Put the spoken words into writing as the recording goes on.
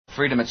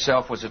Freedom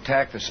itself was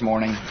attacked this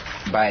morning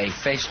by a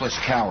faceless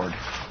coward.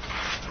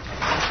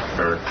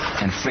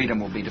 And freedom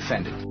will be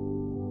defended.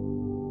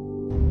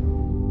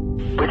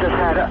 We just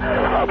had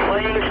a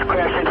plane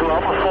crash into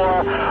Alpha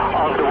 4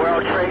 of the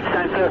World Trade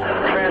Center,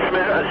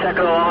 transmit a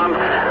second alarm,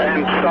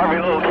 and start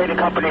relocating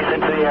companies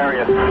into the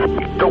area.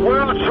 The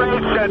World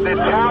Trade Center,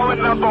 tower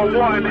number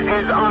 1,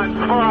 is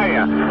on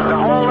fire. The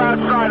whole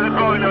outside of the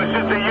building, there was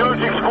just a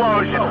huge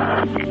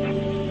explosion.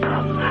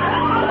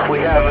 We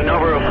have a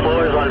number of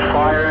floors on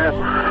fire.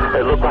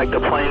 It looked like the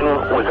plane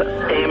was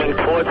aiming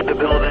towards the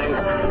building.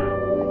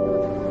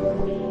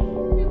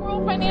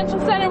 Financial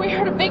Center, we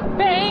heard a big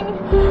bang,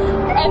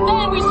 and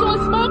then we saw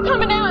smoke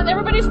coming out, and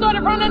everybody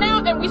started running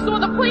out, and we saw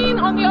the plane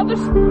on the other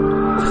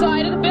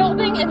side of the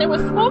building, and there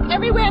was smoke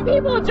everywhere, and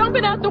people are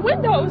jumping out the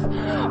windows.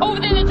 Over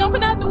there, they're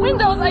jumping out the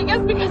windows, I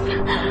guess because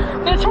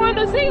they're trying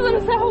to save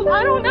themselves.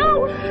 I don't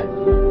know.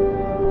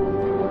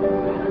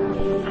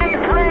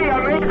 Three, a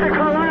major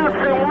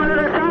collapse in one of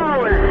the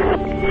towers.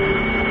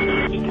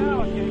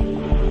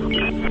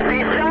 The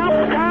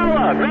South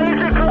Tower,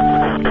 major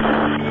collapse.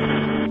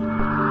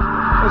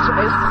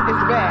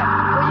 It's bad.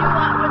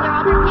 Were there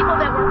other people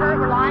that were hurt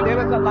or lying? There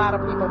was a lot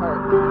of people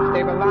hurt.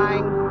 They were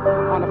lying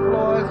on the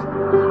floors,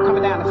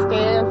 coming down the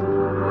stairs.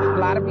 A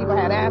lot of people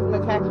had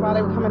asthma attacks while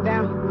they were coming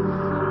down.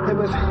 It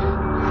was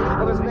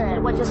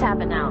bad. What just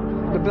happened now?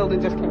 The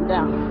building just came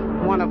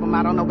down. One of them,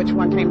 I don't know which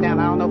one came down.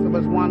 I don't know if it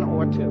was one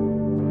or two.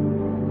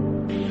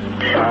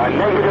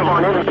 Negative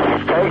on any of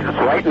these cases.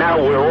 Right now,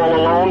 we're all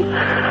alone.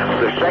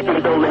 The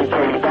second building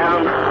came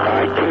down.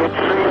 I can't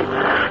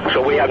see,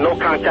 so we have no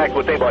contact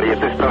with anybody at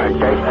this time,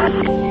 okay?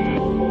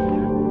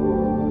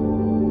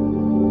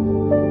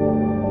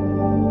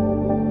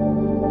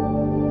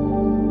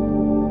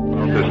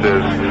 This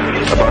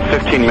is about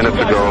 15 minutes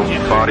ago.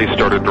 Bodies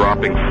started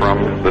dropping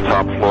from the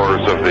top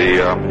floors of the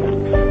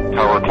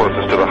tower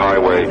closest to the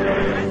highway.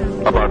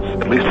 About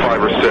at least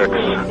 5 or 6,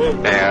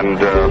 and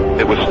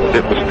it was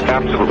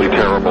absolutely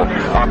terrible.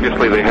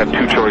 Obviously, they had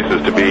two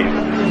choices: to be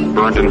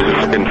burned in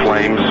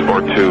flames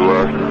or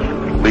to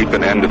leap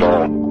and end it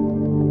all.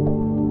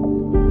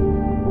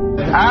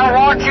 I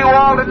want you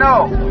all to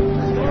know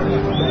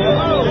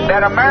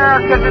that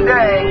America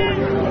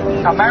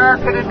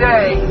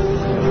today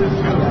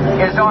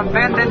is on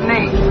bended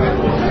knee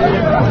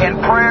in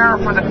prayer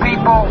for the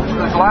people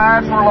whose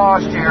lives were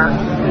lost here,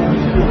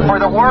 for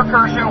the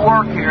workers who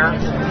work here,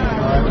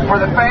 for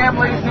the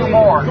families who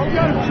mourn.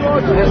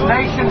 This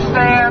nation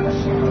stands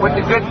with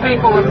the good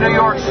people of New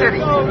York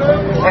City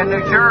and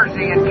New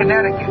Jersey and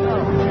Connecticut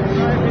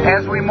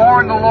as we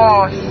mourn the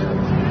loss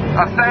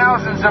of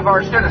thousands of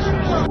our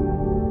citizens.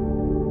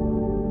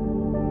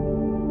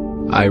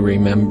 I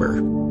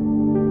remember.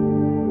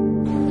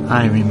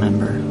 I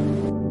remember.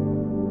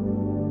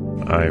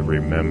 I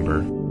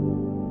remember.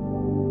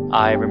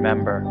 I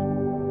remember.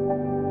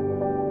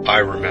 I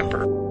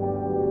remember.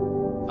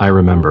 I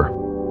remember.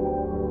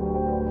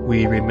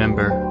 We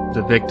remember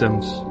the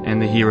victims and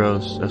the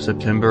heroes of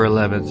September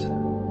 11th,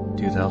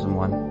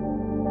 2001.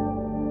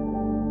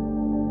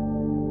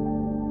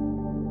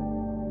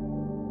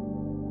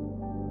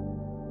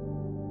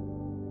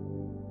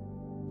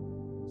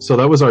 So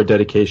that was our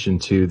dedication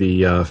to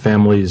the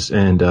families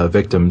and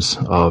victims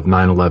of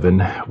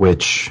 9/11,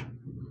 which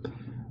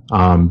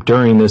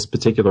during this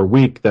particular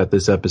week that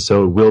this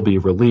episode will be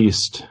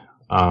released,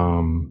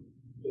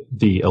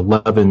 the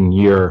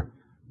 11-year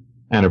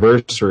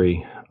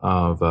anniversary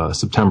of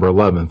September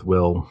 11th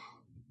will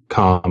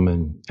come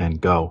and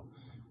go.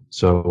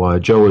 So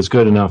Joe was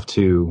good enough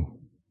to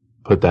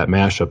put that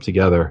mashup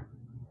together,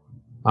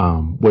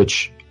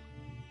 which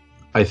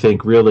I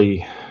think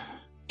really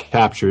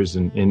captures,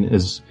 and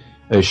is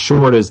as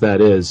short as that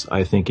is,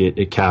 I think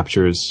it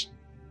captures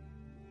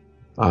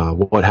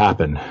what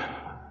happened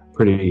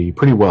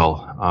pretty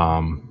well.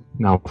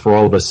 Now, for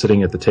all of us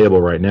sitting at the table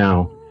right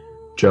now,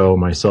 Joe,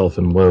 myself,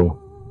 and Lou,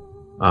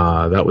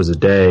 that was a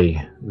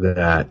day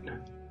that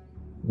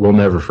we'll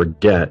never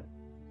forget,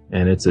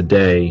 and it's a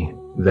day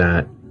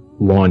that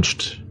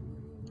launched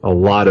a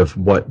lot of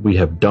what we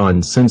have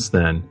done since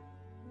then.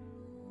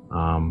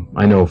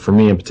 I know for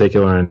me in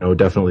particular, I know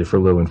definitely for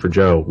Lou and for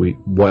Joe,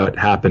 what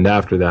happened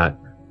after that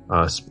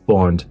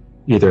spawned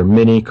either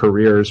mini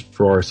careers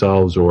for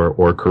ourselves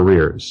or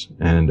careers.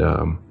 And,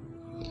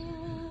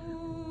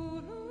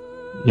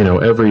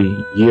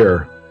 every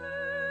year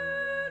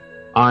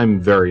I'm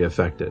very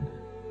affected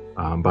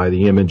by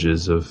the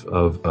images of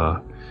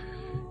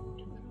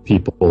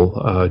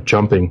people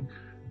jumping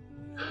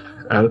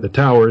out of the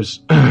towers.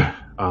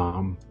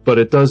 But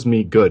it does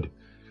me good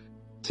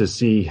to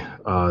see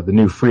the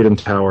new Freedom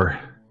Tower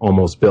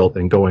almost built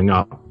and going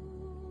up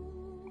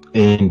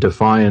in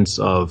defiance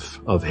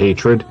of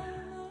hatred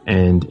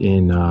and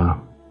in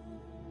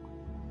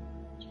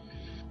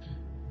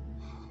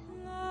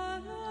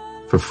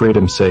for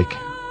freedom's sake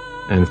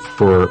and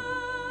for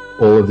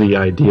all of the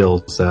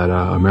ideals that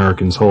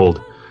Americans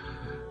hold,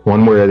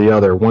 one way or the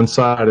other, one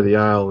side of the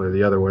aisle or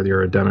the other, whether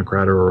you're a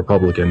Democrat or a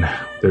Republican.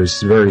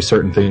 There's very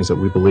certain things that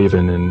we believe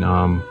in, and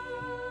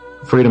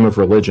freedom of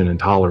religion and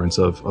tolerance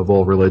of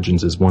all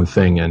religions is one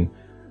thing, and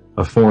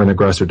a foreign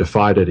aggressor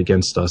defied it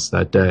against us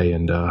that day,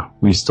 and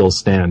we still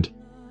stand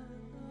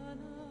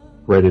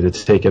ready to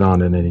take it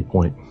on at any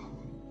point.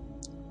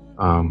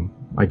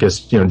 I guess,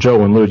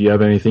 Joe and Lou, do you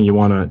have anything you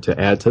want to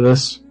add to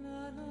this?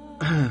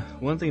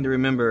 One thing to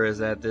remember is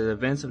that the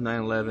events of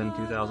 9/11,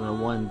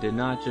 2001 did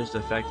not just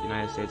affect the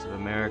United States of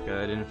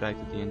America, it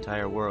affected the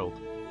entire world.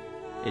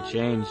 It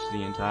changed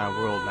the entire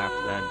world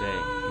after that day,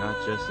 not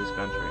just this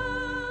country.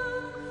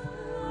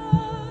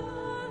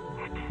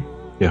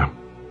 Yeah.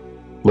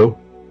 Lou?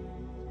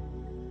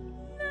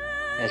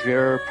 As we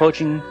are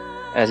approaching,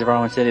 as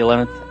everyone said, the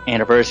 11th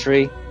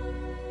anniversary,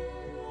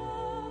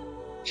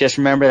 just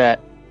remember that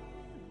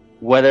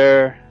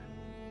whether,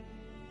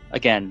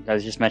 again,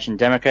 as I just mentioned,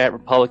 Democrat,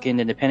 Republican,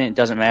 Independent, it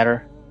doesn't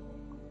matter.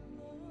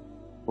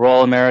 We're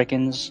all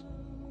Americans.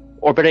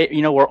 Or, but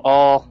we're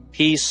all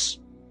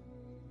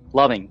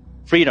peace-loving,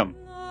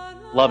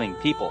 freedom-loving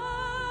people.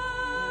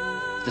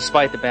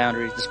 Despite the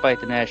boundaries, despite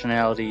the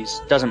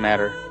nationalities, doesn't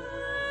matter.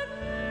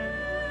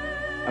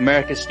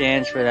 America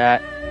stands for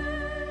that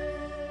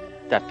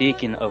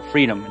beacon of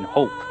freedom and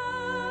hope.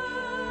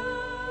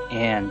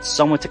 And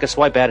someone took a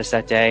swipe at us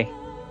that day.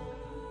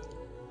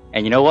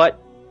 And you know what?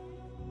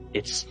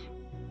 It's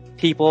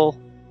people,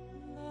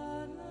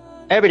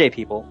 everyday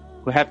people,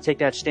 who have to take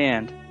that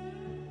stand.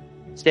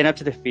 Stand up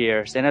to the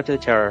fear, stand up to the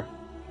terror.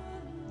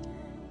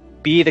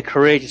 Be the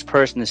courageous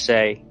person to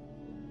say,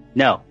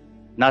 no,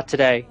 not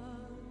today,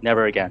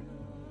 never again.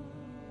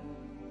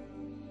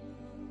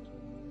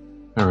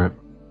 All right.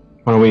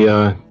 Why don't we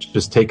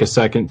just take a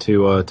second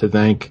to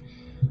thank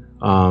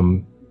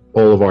all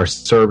of our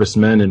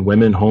servicemen and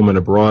women home and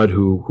abroad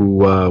who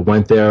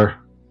went there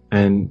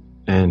and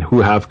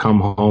who have come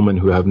home and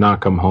who have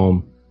not come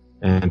home.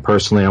 And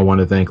personally, I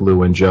want to thank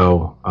Lou and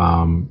Joe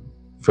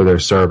for their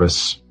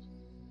service.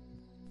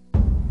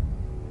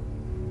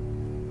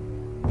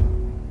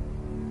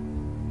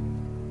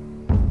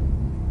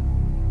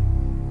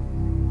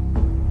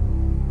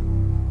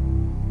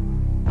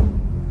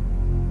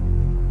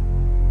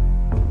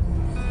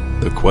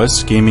 The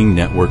Quest Gaming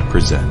Network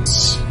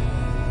presents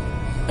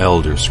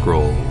Elder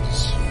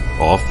Scrolls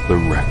Off the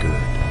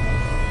Record.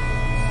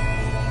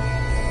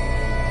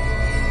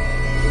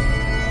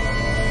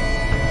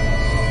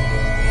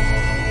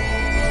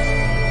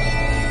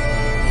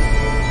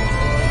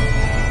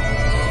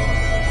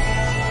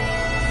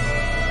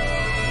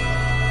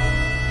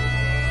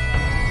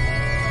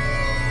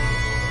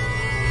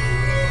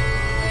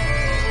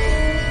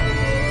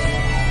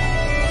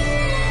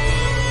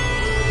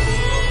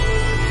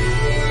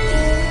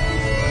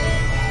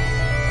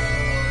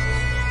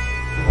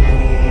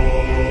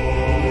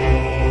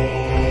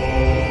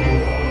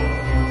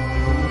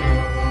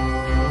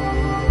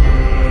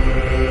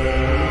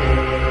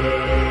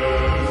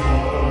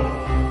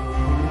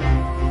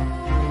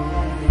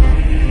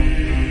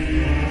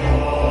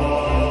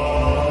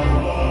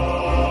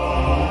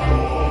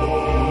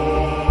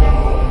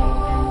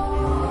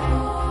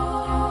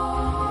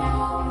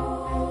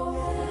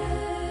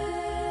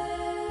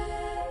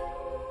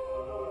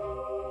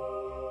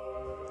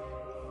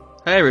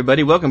 Hey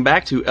everybody, welcome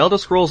back to Elder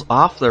Scrolls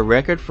Off the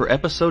Record for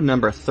episode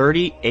number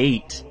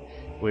 38.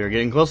 We are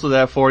getting close to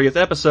that 40th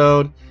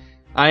episode.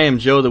 I am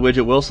Joe the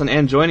Widget Wilson,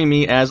 and joining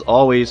me as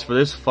always for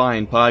this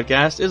fine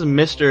podcast is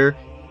Mr.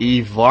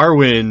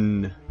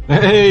 Evarwin.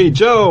 Hey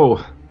Joe!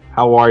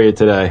 How are you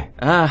today?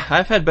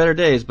 I've had better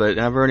days, but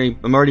I'm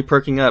already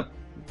perking up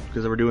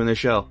because we're doing this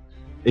show.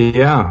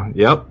 Yeah,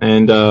 yep.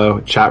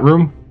 And chat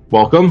room,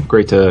 welcome.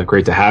 Great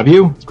to have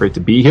you. It's great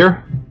to be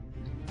here.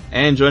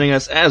 And joining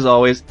us, as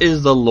always,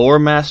 is the lore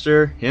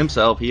master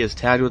himself. He is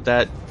tagged with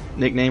that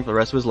nickname for the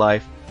rest of his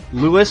life,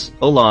 Louis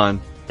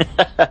Olan.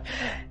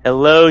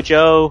 Hello,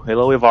 Joe.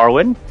 Hello,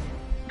 Evarwin.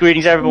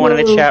 Greetings, everyone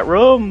in the chat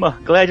room.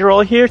 Glad you're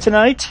all here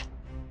tonight.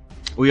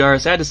 We are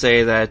sad to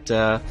say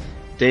that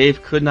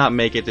Dave could not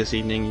make it this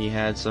evening. He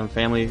had some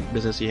family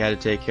business he had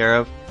to take care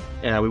of.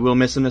 We will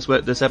miss him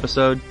this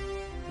episode,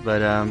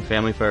 but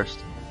family first,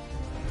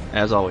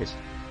 as always.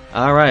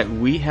 All right,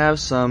 we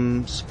have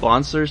some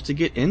sponsors to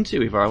get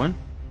into, Evarwin.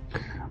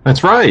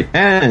 That's right,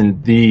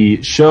 and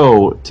the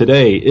show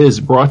today is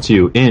brought to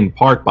you in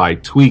part by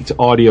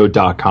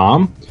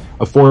tweakedaudio.com,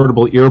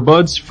 affordable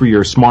earbuds for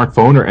your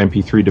smartphone or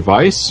MP3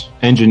 device,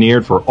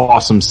 engineered for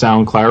awesome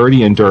sound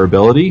clarity and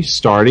durability,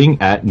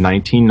 starting at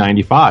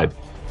 $19.95.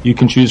 You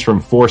can choose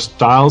from 4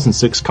 styles and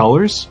 6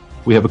 colors.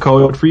 We have a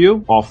code for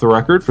you, off the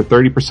record, for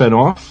 30%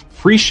 off,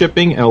 free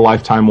shipping, and a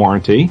lifetime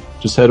warranty.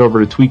 Just head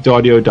over to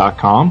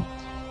tweakedaudio.com.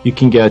 You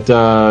can get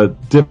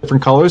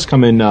different colors,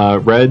 come in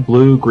red,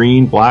 blue,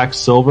 green, black,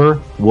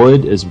 silver,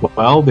 wood as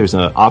well. There's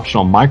an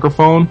optional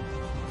microphone,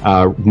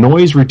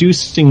 noise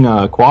reducing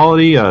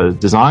quality,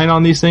 design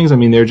on these things. I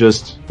mean, they're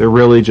designed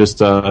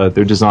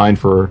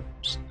for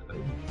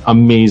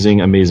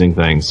amazing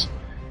things.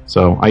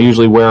 So I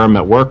usually wear them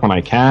at work when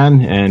I can,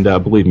 and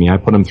believe me, I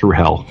put them through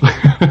hell.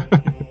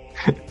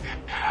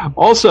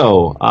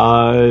 Also,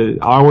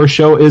 our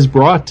show is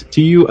brought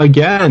to you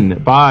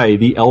again by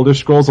the Elder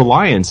Scrolls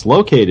Alliance,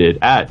 located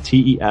at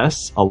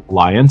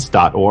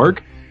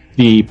tesalliance.org,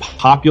 the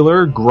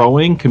popular,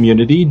 growing,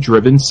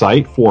 community-driven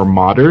site for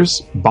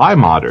modders by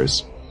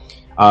modders.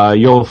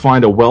 You'll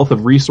find a wealth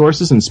of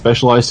resources and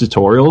specialized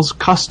tutorials,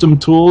 custom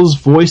tools,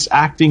 voice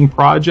acting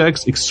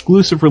projects,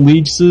 exclusive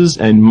releases,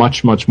 and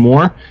much, much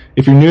more.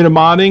 If you're new to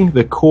modding,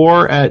 the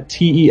core at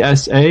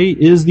TESA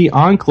is the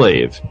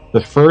Enclave, the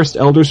first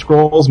Elder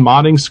Scrolls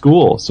modding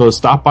school. So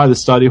stop by the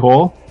study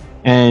hall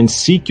and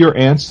seek your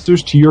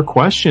answers to your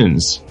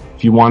questions.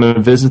 If you want to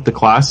visit the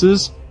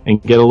classes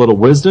and get a little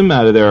wisdom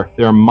out of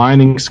their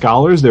mining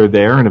scholars, they're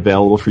there and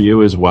available for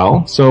you as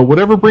well. So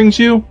whatever brings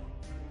you,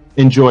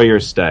 enjoy your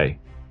stay.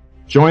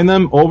 Join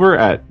them over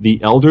at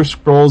the Elder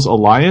Scrolls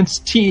Alliance,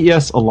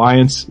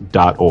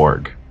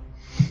 tesalliance.org.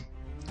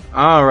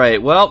 All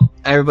right, well,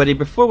 everybody,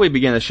 before we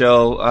begin the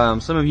show,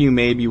 some of you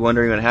may be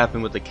wondering what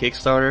happened with the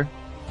Kickstarter.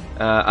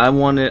 I'm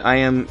going to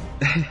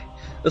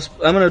do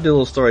a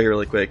little story here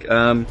really quick.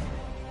 2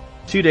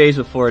 days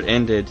before it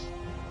ended,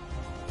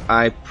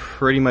 I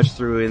pretty much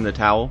threw in the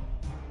towel.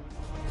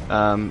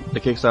 The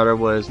Kickstarter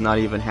was not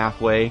even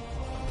halfway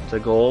to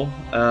goal.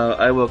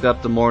 I woke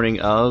up the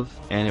morning of,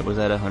 and it was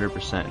at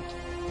 100%.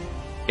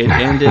 It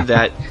ended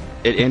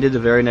the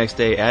very next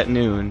day at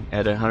noon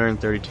at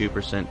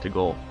 132% to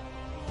goal.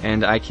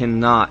 And I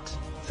cannot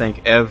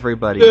thank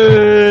everybody. I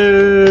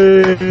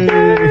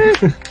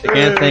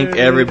can't thank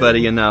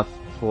everybody enough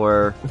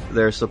for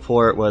their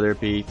support, whether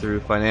it be through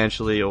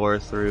financially or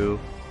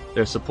through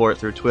their support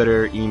through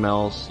Twitter,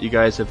 emails. You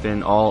guys have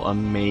been all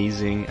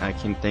amazing. I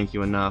can't thank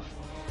you enough.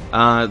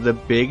 The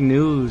big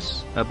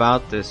news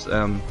about this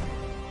that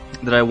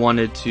I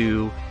wanted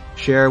to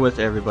share with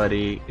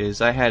everybody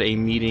is I had a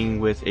meeting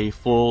with a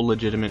full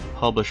legitimate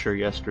publisher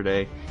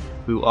yesterday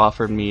who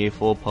offered me a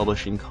full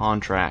publishing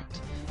contract.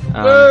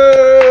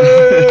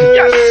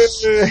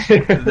 Yes!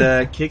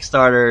 The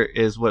Kickstarter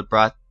is what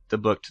brought the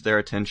book to their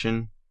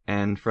attention,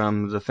 and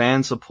from the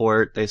fan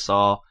support, they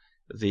saw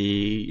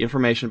the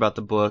information about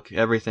the book,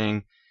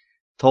 everything,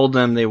 told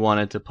them they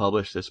wanted to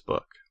publish this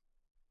book.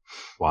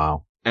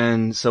 Wow.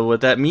 And so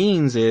what that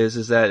means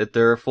is that if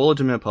they're a full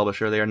legitimate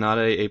publisher, they are not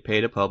a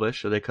pay to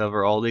publish, so they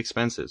cover all the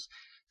expenses.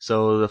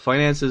 So the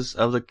finances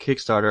of the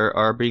Kickstarter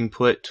are being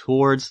put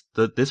towards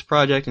this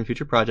project and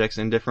future projects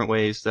in different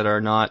ways that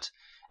are not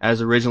as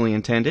originally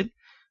intended.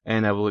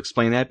 And I will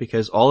explain that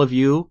because all of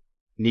you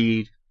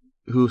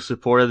who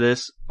supported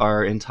this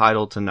are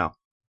entitled to know.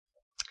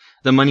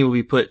 The money will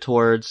be put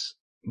towards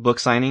book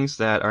signings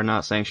that are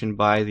not sanctioned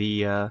by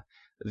the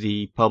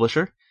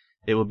publisher.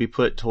 It will be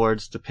put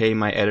towards to pay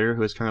my editor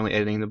who is currently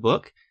editing the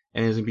book,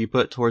 and it is going to be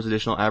put towards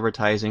additional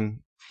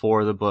advertising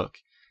for the book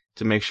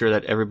to make sure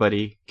that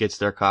everybody gets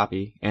their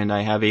copy. And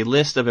I have a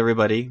list of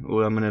everybody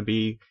who I'm going to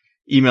be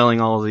emailing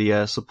all of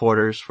the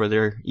supporters for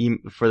their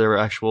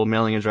actual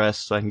mailing address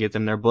so I can get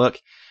them their book.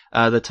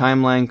 The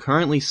timeline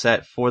currently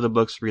set for the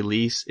book's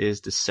release is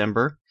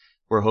December.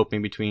 We're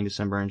hoping between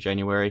December and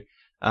January.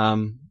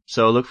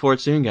 So look forward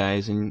soon,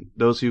 guys. And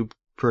those who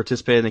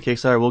participate in the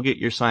Kickstarter will get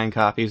your signed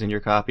copies and your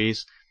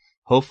copies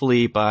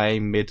hopefully by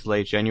mid to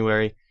late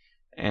January.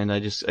 And I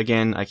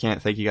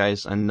can't thank you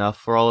guys enough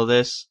for all of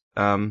this.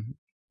 I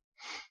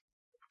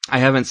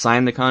haven't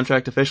signed the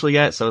contract officially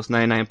yet, so it's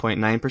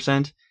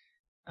 99.9%.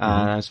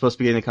 I'm supposed to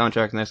be getting the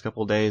contract in the next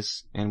couple of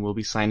days, and we'll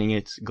be signing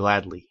it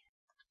gladly.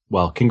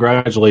 Well,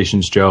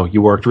 congratulations, Joe.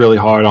 You worked really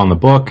hard on the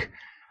book,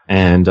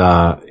 and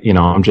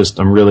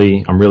I'm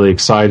really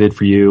excited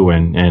for you,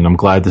 and I'm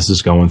glad this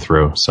is going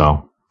through.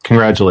 So,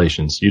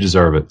 congratulations. You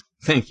deserve it.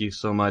 Thank you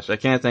so much. I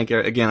can't thank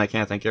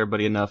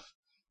everybody enough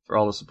for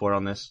all the support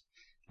on this.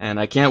 And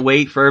I can't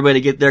wait for everybody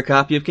to get their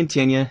copy of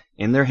Continua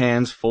in their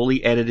hands,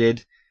 fully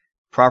edited,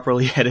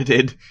 properly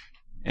edited,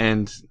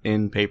 and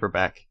in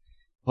paperback.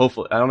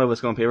 Hopefully, I don't know if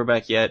it's going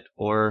paperback yet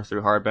or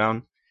through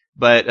hardbound,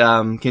 but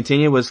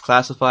Continua was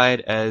classified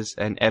as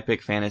an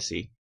epic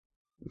fantasy.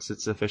 It's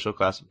its official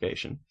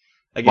classification.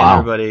 Again, wow.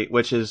 Everybody,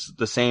 which is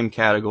the same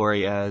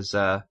category as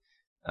Lord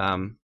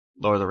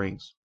of the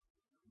Rings.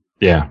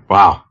 Yeah.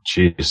 Wow.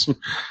 Jeez.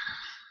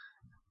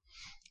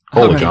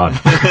 Holy God.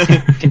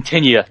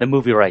 Continue the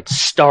movie rights,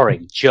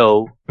 starring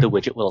Joe the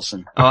Widget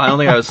Wilson. Oh, I don't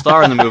think I was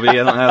starring in the movie. I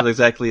don't have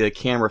exactly a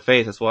camera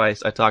face. That's why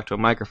I talk to a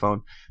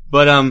microphone.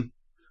 But I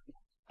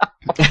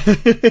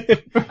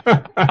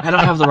don't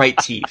have the right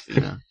teeth,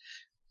 you know.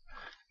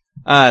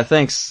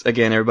 Thanks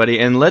again, everybody.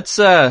 And let's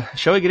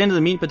shall we get into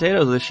the meat and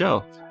potatoes of the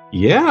show?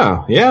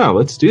 Yeah,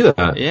 let's do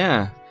that.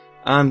 Yeah.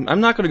 I'm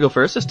not going to go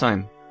first this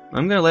time.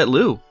 I'm going to let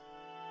Lou.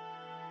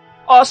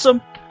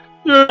 Awesome.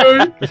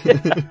 Yay.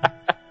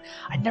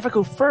 I'd never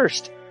go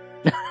first.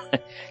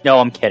 No,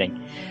 I'm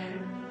kidding.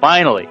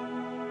 Finally,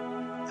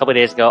 a couple of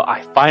days ago,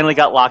 I finally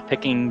got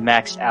lockpicking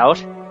maxed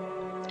out.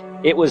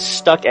 It was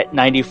stuck at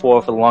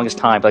 94 for the longest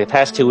time. For like the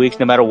past 2 weeks,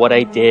 no matter what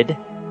I did,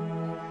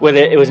 whether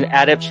it was an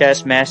adept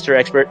chess master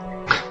expert,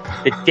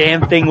 the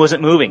damn thing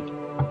wasn't moving.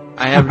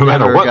 I have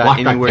never got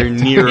anywhere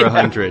near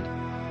 100.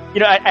 You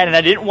know, and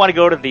I didn't want to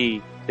go to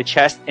the the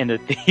chest and the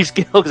thieves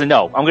guild, because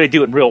no, I'm going to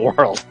do it in real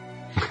world.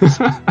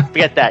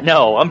 Forget that.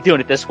 No, I'm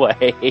doing it this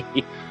way.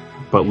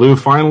 But Lou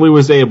finally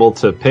was able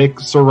to pick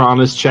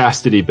Serana's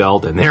chastity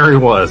belt, and there he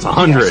was,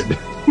 100. Yes.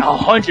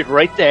 100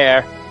 right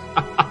there.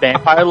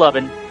 Vampire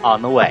loving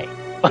on the way.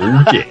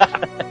 Oh, yeah.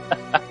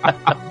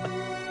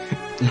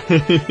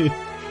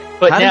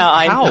 But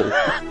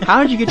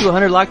how did you get to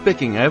 100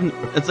 lockpicking?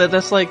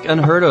 That's like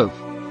unheard of.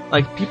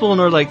 Like, people in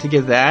order like to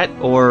get that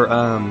or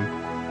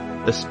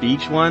the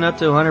speech one up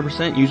to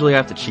 100% usually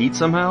have to cheat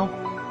somehow.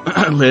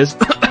 Liz.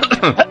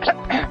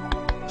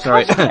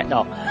 Sorry.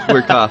 No.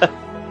 Weird cough.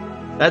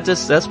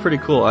 That's pretty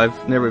cool.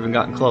 I've never even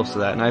gotten close to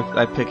that, and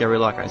I pick every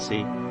lock I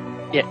see.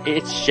 Yeah,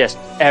 it's just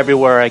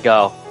everywhere I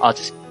go, I'll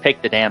just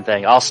pick the damn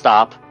thing. I'll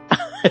stop.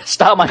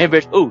 Stop my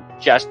inventory. Ooh,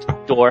 chest,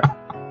 door.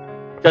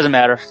 Doesn't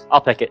matter.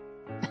 I'll pick it.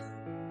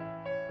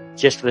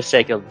 Just for the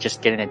sake of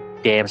just getting a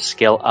damn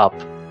skill up.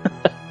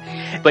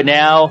 But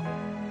now,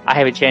 I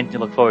have a chance to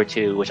look forward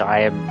to, which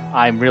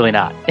I'm really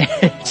not.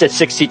 It's at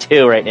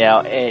 62 right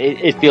now.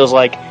 It feels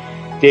like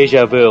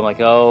deja vu. I'm like,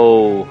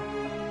 oh,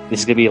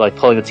 this is gonna be like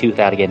pulling a tooth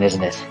out again,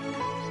 isn't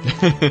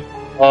it?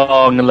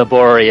 Long and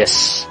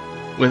laborious.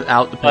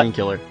 Without the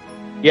painkiller.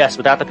 Yes,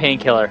 without the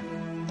painkiller.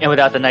 And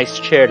without the nice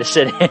chair to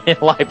sit in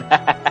and lie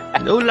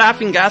back. No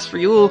laughing gas for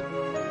you.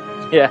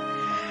 Yeah.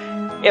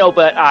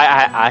 But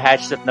I had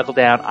to sit knuckle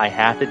down. I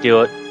have to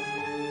do it.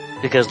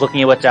 Because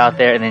looking at what's out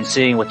there and then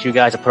seeing what you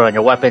guys have put on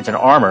your weapons and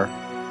armor,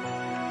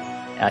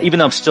 even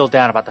though I'm still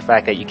down about the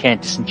fact that you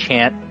can't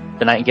disenchant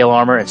the Nightingale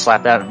armor and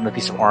slap that on a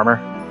piece of armor,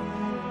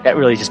 that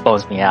really just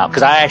bones me out.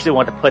 Because I actually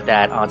want to put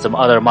that on some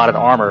other modded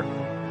armor.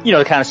 You know,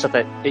 the kind of stuff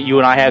that you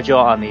and I have, Joe,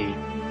 on the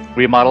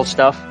remodeled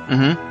stuff.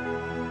 Mm-hmm.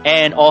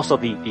 And also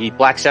the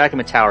Black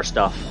Sacrament Tower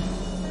stuff.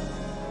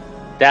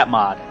 That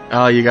mod.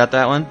 Oh, you got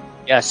that one?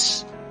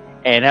 Yes.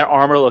 And that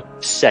armor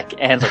looked sick.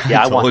 And like,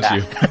 yeah, I want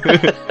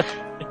that.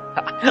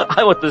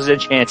 I want those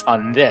enchants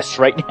on this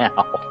right now.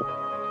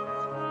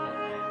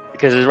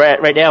 Because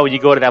right now, when you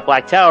go to that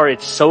Black Tower,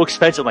 it's so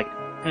expensive. I'm like,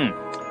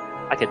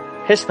 I could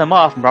piss them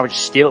off and probably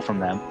just steal it from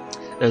them.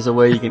 There's a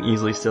way you can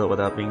easily steal it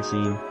without being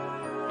seen.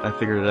 I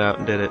figured it out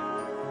and did it.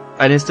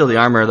 I didn't steal the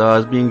armor, though. I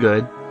was being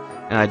good.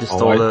 And I just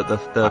stole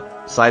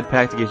the side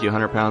pack that gives you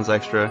 100 pounds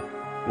extra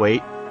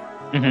weight.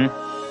 Mm-hmm.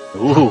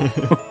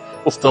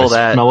 Ooh. Stole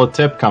that. I smell a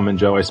tip coming,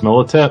 Joe. I smell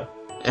a tip.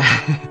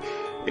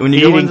 When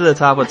you go into the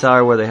top of the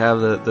tower where they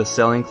have the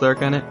selling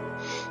clerk on it,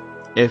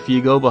 if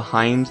you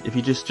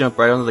just jump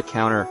right onto the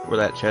counter where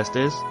that chest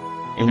is,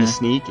 and you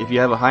sneak, if you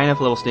have a high enough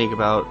level sneak,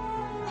 about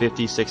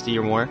 50, 60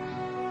 or more,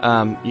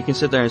 you can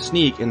sit there and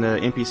sneak, and the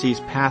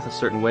NPCs path a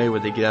certain way where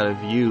they get out of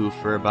view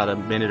for about a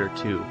minute or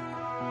two.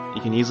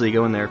 You can easily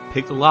go in there,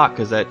 pick the lock,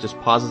 because that just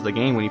pauses the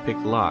game when you pick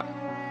the lock.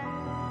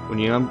 When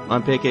you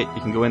unpick it,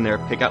 you can go in there,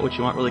 pick out what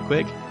you want really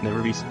quick,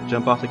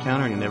 jump off the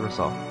counter, and you never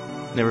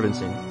been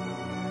seen.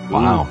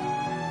 Wow.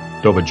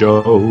 Doba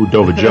Joe.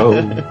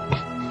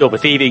 Doba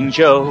thieving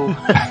Joe.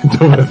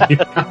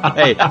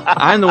 Hey,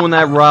 I'm the one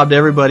that robbed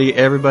everybody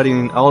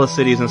in all the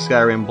cities in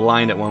Skyrim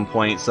blind at one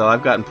point, so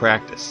I've gotten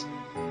practice.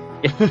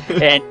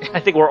 And I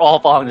think we're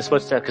all following this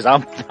footstep because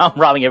I'm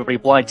robbing everybody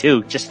blind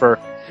too, just for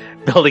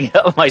building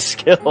up my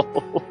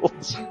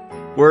skills.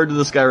 Word to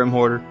the Skyrim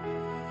hoarder.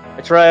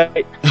 That's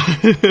right.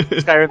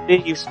 Skyrim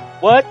thieves.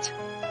 What?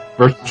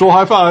 Virtual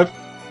high five.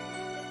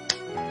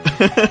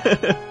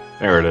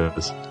 There it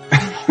is.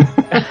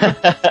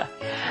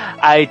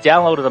 I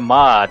downloaded a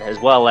mod as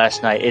well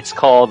last night. It's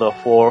called the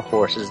Four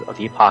Horses of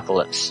the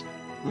Apocalypse.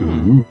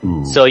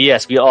 Ooh. So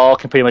yes, we all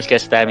can pretty much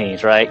guess what that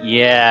means, right?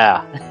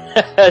 Yeah.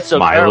 So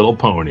My Little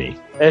Pony.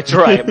 That's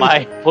right.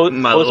 My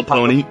Little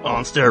Pony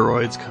on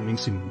steroids coming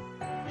soon.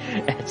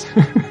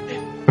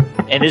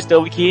 And this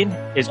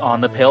Dovahkiin is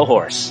on the pale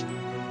horse,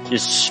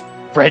 just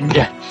spreading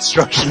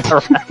destruction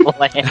around the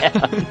land.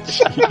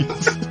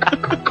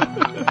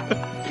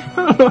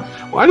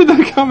 Why did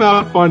that come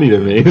out funny to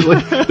me?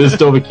 Like, this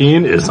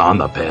Dovahkiin is on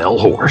the pale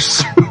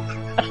horse.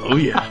 Oh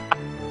yeah,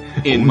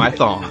 in my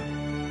thong.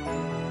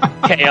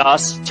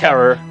 Chaos,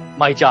 terror.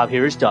 My job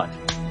here is done.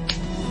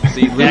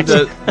 See,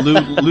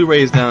 Lou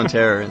raised down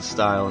terror in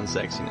style and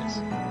sexiness.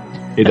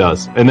 He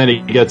does, and then he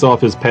gets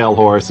off his pale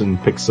horse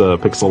and picks a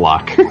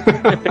lock.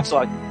 Picks a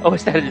lock. Oh,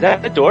 is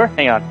that the door?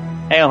 Hang on,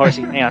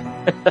 horsey. Hang on.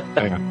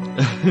 Hang on.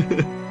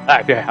 All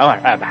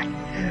right, I'm back.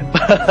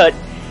 But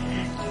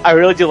I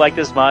really do like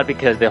this mod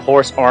because the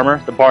horse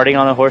armor, the barding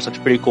on the horse, looks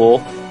pretty cool.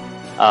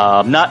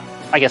 Not,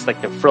 I guess,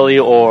 like the frilly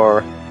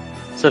or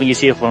something you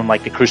see from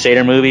like the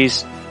Crusader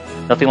movies.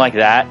 Nothing like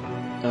that.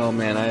 Oh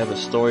man, I have a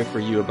story for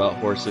you about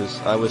horses.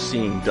 I was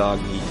seeing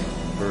dog meat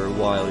for a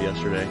while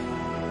yesterday.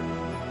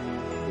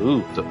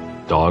 Ooh,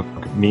 dog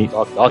meat.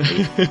 Dog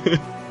meat.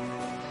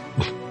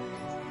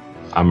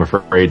 I'm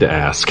afraid to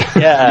ask.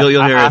 Yeah,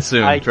 you'll hear it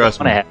soon.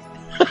 Trust me.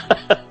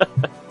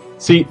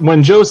 See,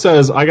 when Joe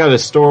says, I got a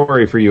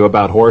story for you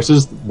about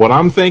horses, what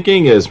I'm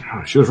thinking is,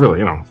 oh, she was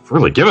really,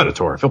 really giving it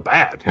to her. I feel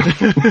bad.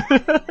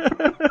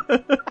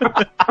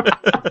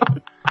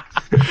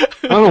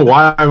 I don't know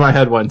why my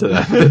head went to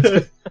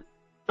that.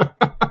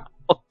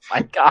 Oh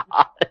my god.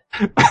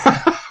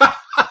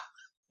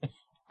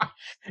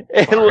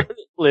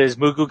 Liz,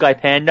 Mugu Gai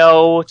Pan.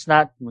 No, it's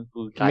not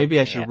Mugu Gai Maybe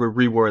I Pan. should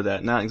reword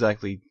that. Not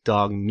exactly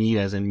dog meat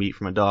as in meat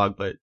from a dog,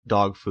 but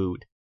dog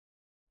food.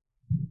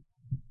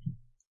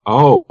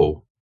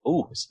 Oh.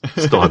 Ooh.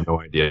 Still have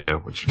no idea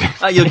what you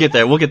You'll get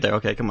there. We'll get there.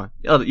 Okay, come on.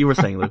 Oh, you were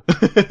saying, Lou.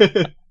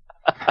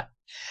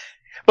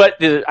 But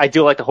I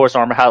do like the horse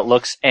armor, how it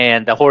looks,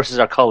 and the horses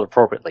are colored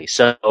appropriately.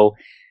 So,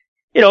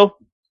 you're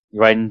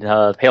riding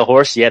the pale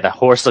horse. Yeah, the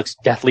horse looks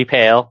deathly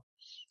pale.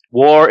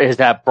 War is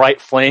that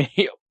bright flame,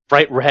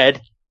 bright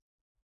red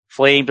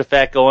flame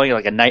effect going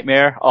like a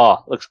nightmare.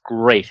 Oh, looks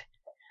great.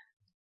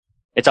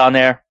 It's on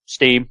there.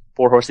 Steam,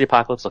 Four Horse of the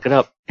Apocalypse. Look it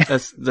up.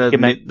 That's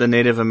the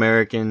Native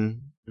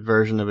American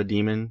version of a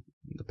demon,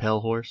 the pale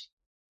horse.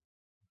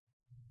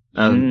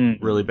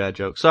 Really bad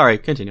joke. Sorry,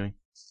 continuing.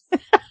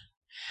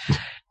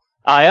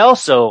 I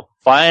also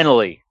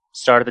finally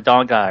started the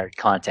Dawn Guard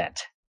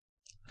content.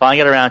 Finally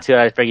got around to it.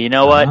 I figured, you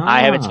know what?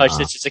 I haven't touched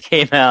this since it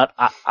came out.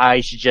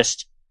 I should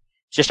just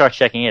start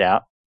checking it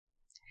out.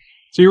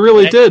 So you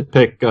really did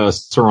pick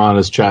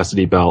Serana's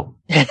chastity belt.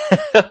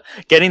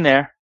 Getting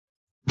there.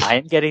 I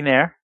am getting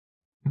there.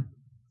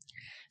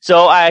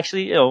 So I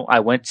actually, I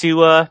went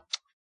to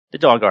the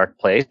Dawn Guard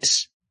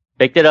place,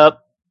 picked it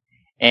up,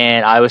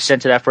 and I was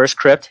sent to that first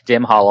crypt,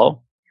 Dim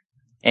Hollow,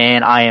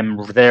 and I am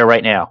there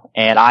right now.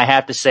 And I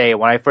have to say,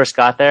 when I first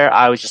got there,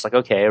 I was just like,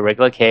 okay,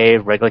 regular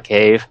cave.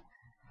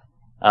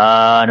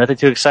 Nothing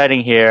too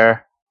exciting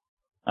here.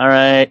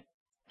 Alright.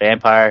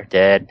 Vampire,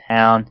 dead.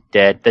 Hound,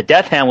 dead. The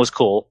Death Hound was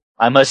cool.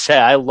 I must say,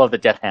 I love the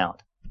Death Hound.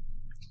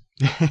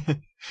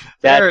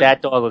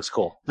 That dog looks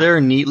cool.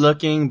 They're neat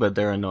looking, but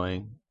they're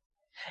annoying.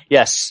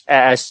 Yes,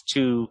 as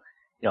to,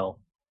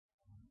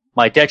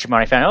 my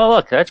detriment, I found, oh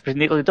look, that's a pretty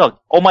neat looking dog.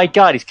 Oh my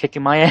god, he's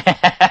kicking my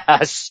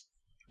ass.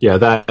 Yeah,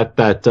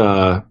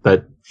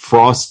 that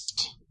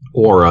frost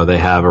aura they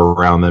have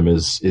around them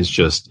is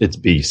just, it's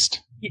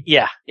beast.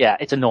 Yeah,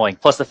 it's annoying.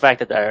 Plus the fact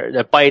that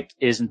their bite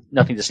is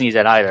nothing to sneeze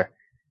at either.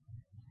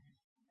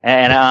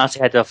 And I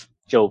honestly had to,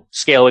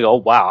 scale and go, oh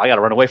wow, I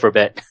gotta run away for a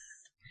bit.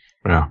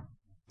 Yeah.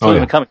 Oh,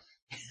 yeah. Coming.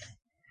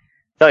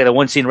 Felt like the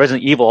one scene in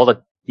Resident Evil, all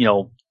the,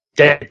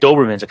 dead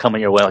Dobermans are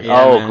coming your way. Like,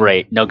 yeah, man.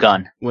 Great, no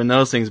gun. When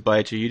those things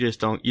bite you,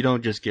 you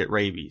don't just get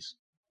rabies.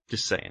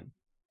 Just saying.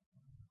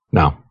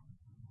 No.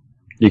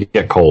 You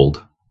get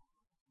cold.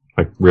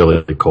 Like,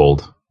 really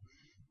cold.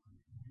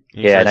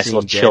 Yeah, nice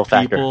little chill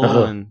factor.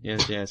 And, yeah,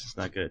 it's just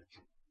not good.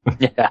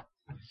 Yeah.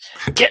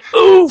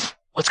 Oof!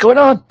 What's going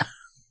on?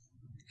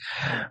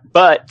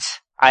 But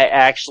I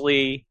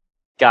actually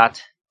got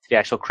to the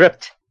actual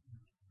crypt.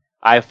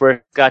 I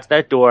first got to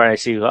that door and I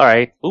see,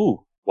 alright,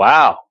 ooh,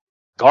 wow,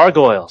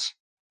 gargoyles.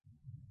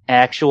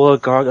 Actual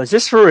gargoyles. Is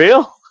this for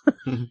real?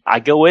 I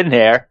go in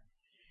there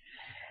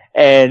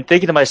and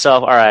thinking to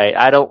myself, alright,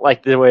 I don't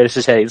like the way this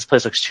is heading. This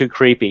place looks too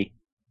creepy.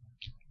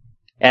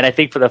 And I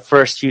think for the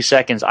first few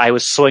seconds, I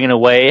was swinging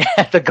away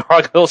at the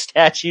gargoyle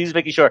statues,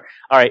 making sure,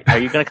 alright, are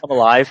you gonna come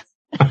alive?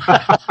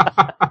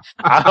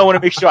 I want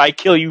to make sure I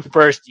kill you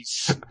first, you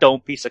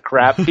stone piece of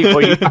crap,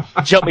 before you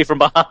jump me from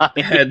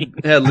behind.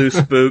 Had Lou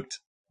spooked.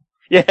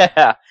 Yeah.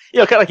 Kind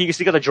of like you can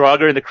stick on the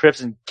Draugr in the crypts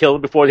and kill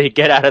them before they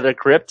get out of the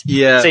crypt.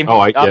 Yeah. Same.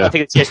 I'm not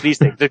taking a chance of these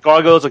things. The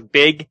gargoyles look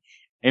big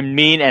and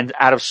mean and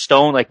out of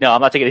stone. Like, no,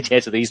 I'm not taking a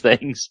chance of these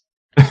things.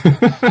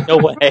 No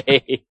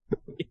way.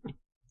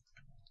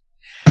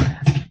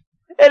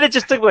 And it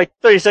just took me like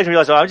 30 seconds to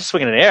realize, I'm just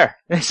swinging in the air.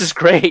 This is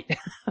great.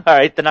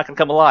 Alright, they're not gonna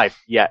come alive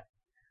yet.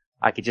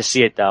 I could just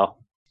see it though.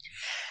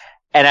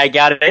 And I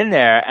got it in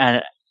there,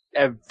 and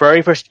at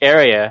very first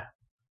area,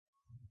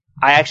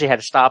 I actually had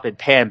to stop and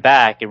pan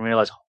back and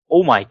realize,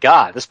 oh my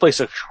god, this place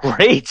looks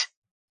great.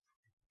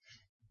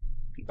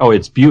 Oh,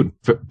 it's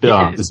beautiful.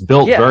 It's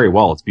built very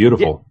well. It's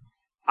beautiful.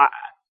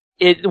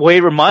 It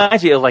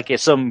reminds me of like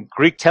some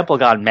Greek temple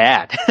gone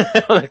mad.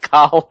 The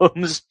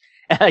columns,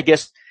 and I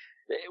guess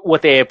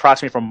what they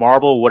approximate from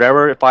marble,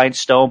 whatever, fine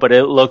stone, but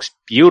it looks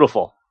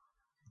beautiful.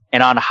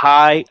 And on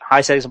high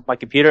settings on my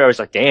computer, I was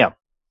like, damn,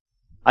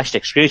 I should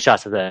take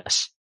screenshots of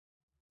this.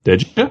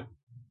 Did you?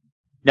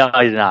 No,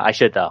 I did not. I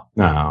should though.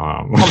 No.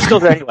 I'm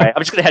still there anyway.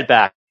 I'm just gonna head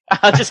back.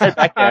 I'll just head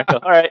back there. Go,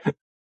 all right.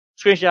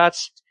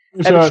 Screenshots.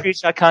 Have a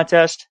screenshot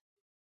contest.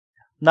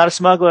 Not a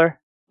smuggler.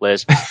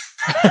 Liz.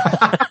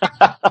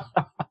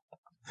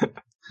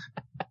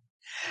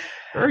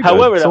 Very good.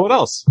 However, so what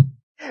else?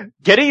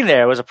 Getting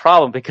there was a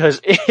problem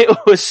because it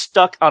was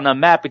stuck on the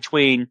map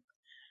between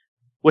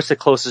what's the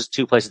closest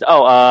two places?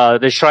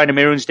 The Shrine of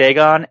Mirun's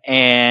Dagon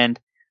and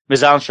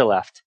Mizancha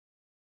left.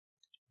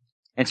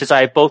 And since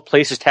I have both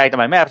places tagged on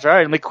my map,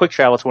 alright, let me quick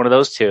travel to one of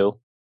those two,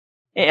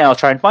 and I'll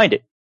try and find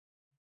it.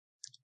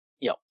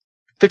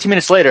 15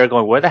 minutes later,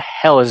 going, where the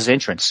hell is his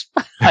entrance?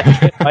 I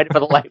can't find it for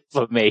the life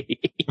of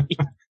me.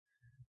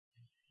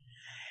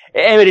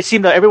 Anyway, it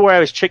seemed that everywhere I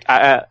was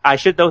I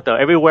should note though,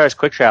 everywhere I was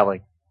quick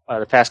traveling,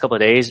 the past couple of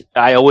days,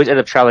 I always end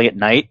up traveling at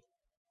night.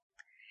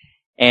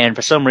 And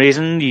for some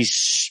reason,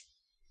 these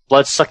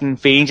blood-sucking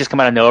fiends just come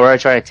out of nowhere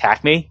and try to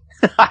attack me.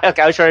 I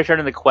was trying to turn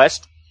in the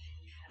quest,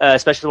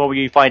 especially the one where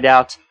you find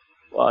out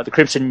the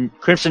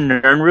Crimson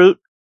Nern route.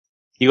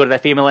 You go to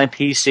that female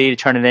NPC to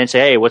turn it in and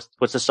say, hey, what's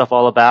this stuff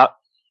all about?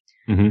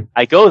 Mm-hmm.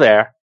 I go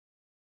there,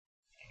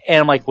 and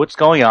I'm like, what's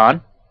going on?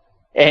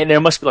 And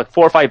there must be like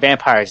 4 or 5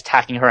 vampires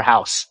attacking her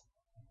house.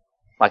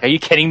 Like, are you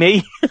kidding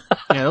me?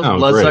 Yeah, those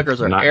bloodsuckers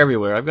are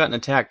everywhere. I've gotten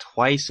attacked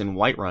twice in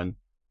Whiterun.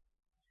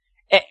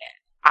 And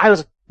I was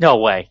like, no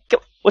way.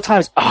 What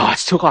time is it? Oh,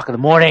 it's 2 o'clock in the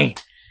morning.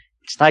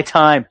 It's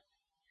nighttime.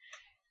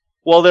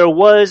 Well, there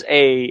was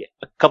a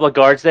couple of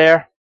guards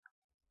there.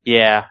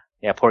 Yeah,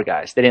 poor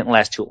guys. They didn't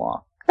last too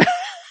long.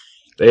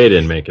 They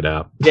didn't make it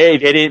out. They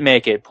didn't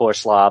make it, poor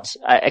slobs.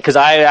 Because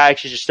I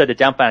actually just stood at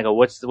dump and I go,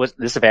 what's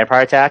this, a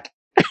vampire attack?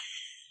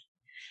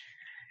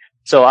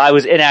 So I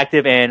was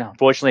inactive and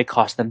unfortunately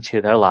cost them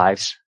to their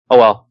lives. Oh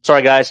well,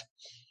 sorry guys.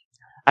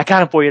 I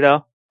got him for you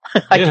though.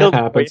 I killed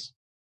him for you.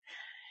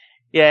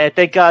 Yeah,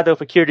 thank God though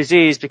for cure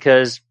disease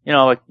because, you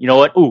know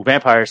what? Ooh,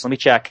 vampires, let me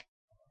check.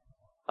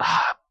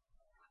 Ah,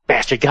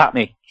 bastard got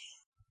me.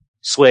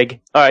 Swig.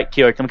 Alright,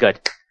 cured, I'm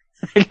good.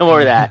 No more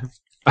of that.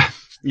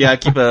 Yeah, I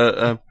keep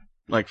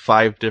like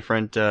 5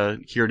 different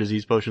cure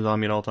disease potions on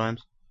me at all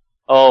times.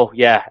 Oh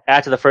yeah.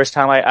 After the first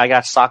time I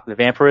got socked with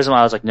vampirism,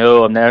 I was like,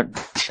 no, I'm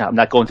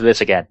not going through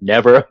this again.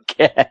 Never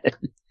again.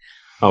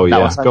 Oh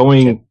yeah.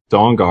 Going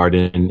Dawnguard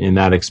in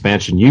that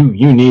expansion,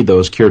 you need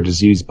those cure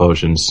disease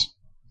potions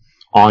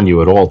on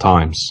you at all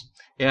times.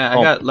 Yeah,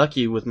 I got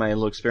lucky with my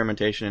little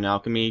experimentation in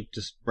alchemy,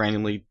 just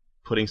randomly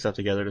putting stuff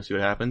together to see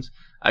what happens.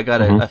 I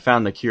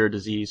found the cure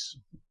disease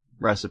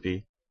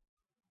recipe.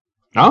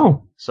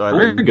 Oh, so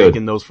I've been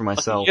making those for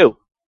myself.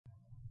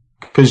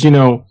 Because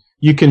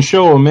you can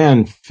show a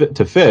man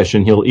to fish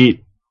and he'll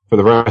eat for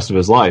the rest of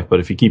his life, but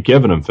if you keep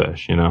giving him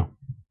fish, he'll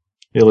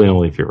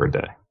only eat for a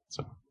day.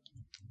 So.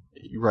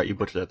 You're right, you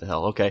butchered that to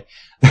hell. Okay.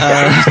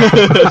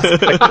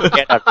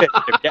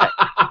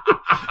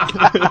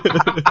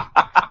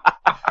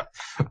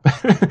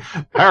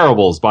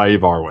 Parables by Eve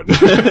Arwin.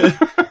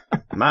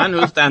 Man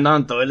who stand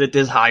on toilet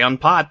is high on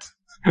pot.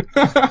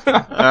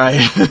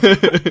 Alright.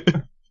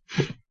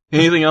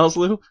 Anything else,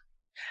 Lou?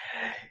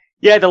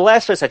 Yeah, the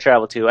last place I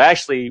traveled to,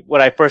 actually,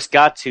 when I first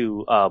got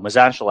to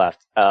Mazanshalev,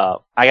 I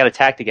got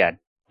attacked again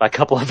by a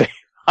couple of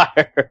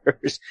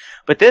vampires.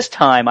 But this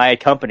time, I had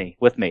company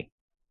with me.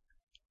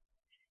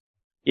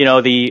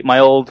 My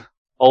old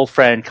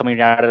friend coming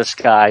down out of the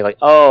sky, like,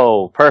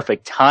 oh,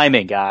 perfect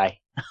timing, guy.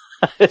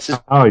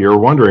 Oh, you're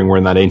wondering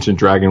when that ancient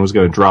dragon was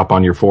going to drop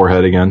on your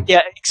forehead again?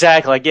 Yeah,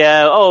 exactly. Like,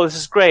 yeah, oh, this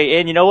is great.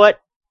 And you know what?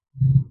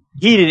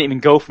 He didn't even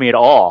go for me at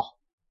all.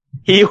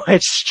 He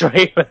went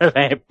straight for the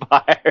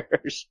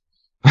vampires.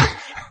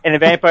 And the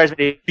vampires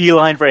made a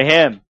beeline for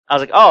him. I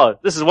was like, oh,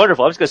 this is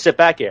wonderful. I'm just going to sit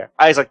back here.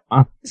 I was like,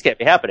 this can't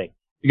be happening.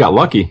 You got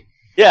lucky.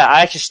 Yeah,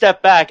 I actually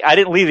stepped back. I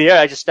didn't leave the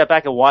area. I just stepped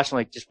back and watched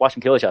them, watch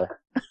them kill each other.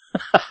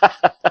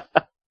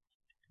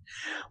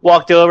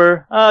 Walked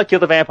over,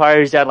 killed the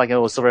vampire. He's down like a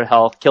little silver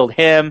health. Killed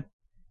him.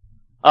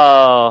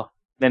 Then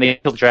they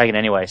killed the dragon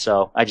anyway.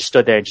 So I just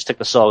stood there and just took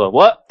the soul.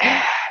 What?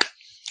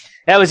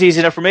 That was easy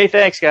enough for me.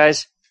 Thanks,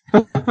 guys.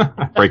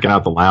 Breaking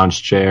out the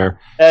lounge chair.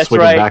 That's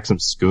swinging right. back some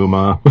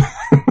skooma.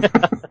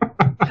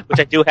 Which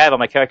I do have on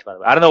my character, by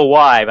the way. I don't know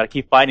why, but I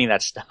keep finding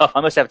that stuff.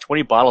 I must have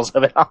 20 bottles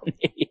of it on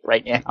me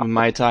right now.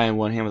 Mai Tai in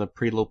one hand with a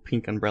pretty little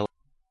pink umbrella.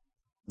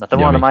 Nothing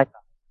wrong with Mai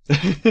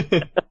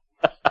Tai.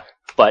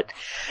 But,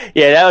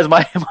 yeah, that was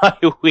my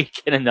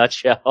week in a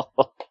nutshell.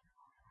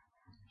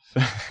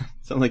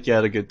 Sounds like you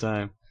had a good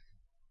time.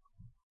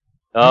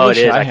 Oh, it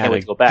is. I can't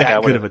wait to go back.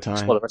 That good of a time.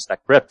 Explore the rest of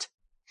that crypt.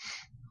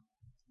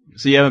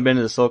 So you haven't been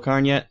to the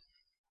Solkarn yet?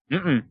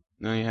 Mm-mm.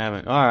 No, you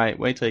haven't. Alright,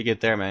 wait till you get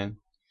there, man.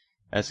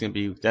 That's when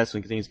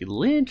things get a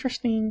little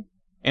interesting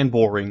and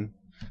boring.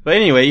 But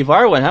anyway,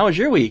 Ivarwin, how was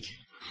your week?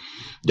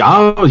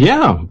 Oh,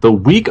 yeah. The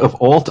week of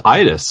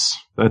alt-itis.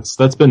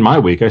 That's been my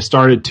week. I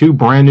started 2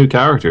 brand new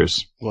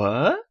characters.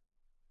 What?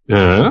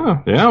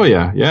 Yeah.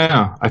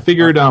 I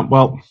figured,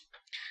 I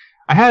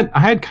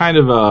had kind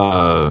of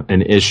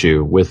an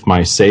issue with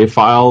my save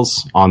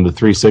files on the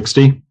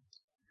 360.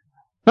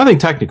 Nothing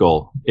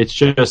technical. It's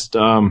just,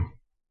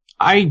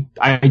 I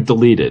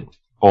deleted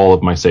all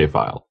of my save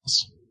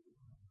files.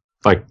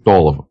 Like,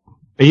 all of them.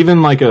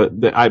 Even like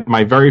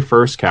my very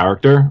first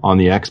character on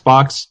the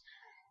Xbox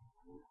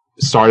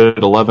started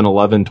at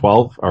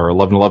 11.11.12, or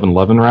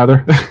 11.11.11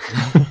 rather.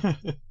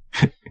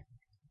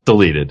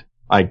 Deleted.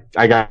 I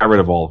got rid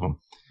of all of them.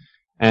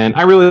 And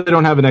I really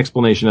don't have an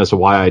explanation as to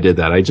why I did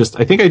that. I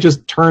think I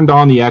just turned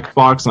on the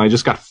Xbox and I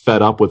just got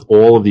fed up with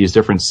all of these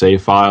different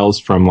save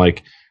files from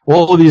like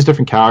all of these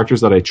different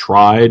characters that I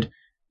tried,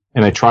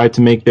 and I tried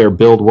to make their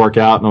build work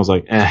out, and I was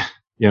like, I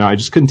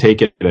just couldn't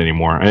take it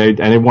anymore. I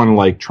didn't want to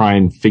like try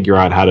and figure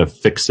out how to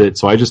fix it,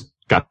 so I just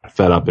got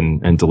fed up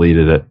and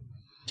deleted it.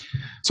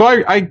 So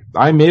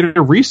I made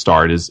a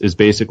restart is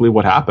basically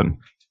what happened.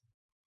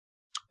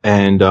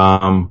 And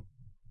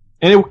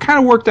it kind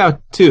of worked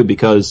out too,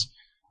 because,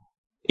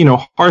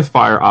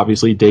 Hearthfire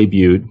obviously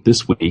debuted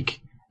this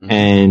week,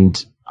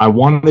 and I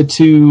wanted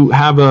to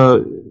have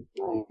a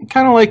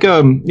kind of like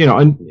a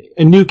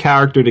new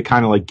character to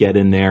kind of like get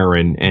in there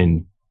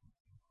and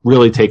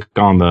really take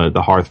on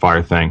the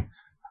Hearthfire thing.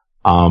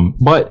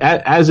 But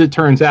as it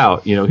turns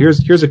out,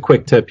 here's a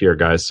quick tip here,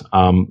 guys.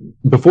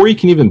 Before you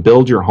can even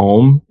build your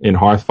home in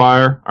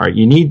Hearthfire, all right,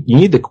 you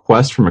need the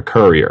quest from a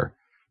courier.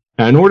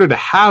 Now, in order to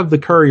have the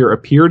courier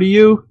appear to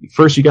you,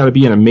 first you got to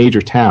be in a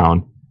major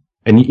town,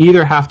 and you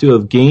either have to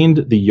have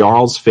gained the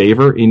Jarl's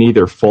favor in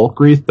either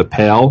Folkreath the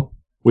Pale,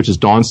 which is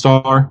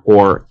Dawnstar,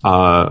 or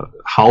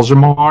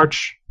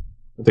Halgermarch.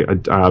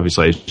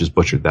 Obviously I just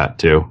butchered that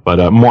too, but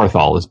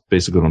Morthal is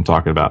basically what I'm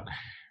talking about.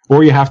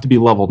 Or you have to be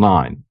level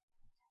 9.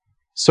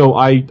 So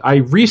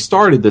I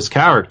restarted this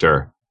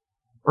character,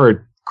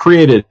 or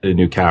created a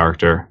new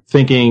character,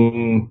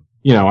 thinking,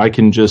 I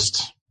can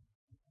just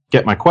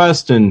get my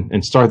quest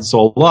and start this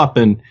all up,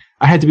 and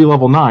I had to be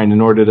level 9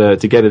 in order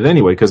to get it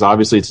anyway, because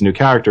obviously it's a new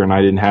character and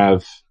I didn't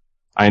have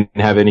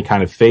any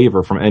kind of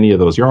favor from any of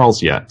those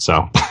Jarls yet,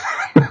 so,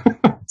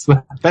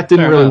 so that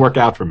didn't really work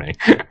out for me.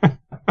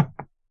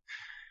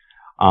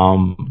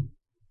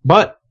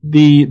 But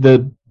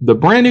the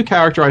brand new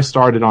character I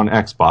started on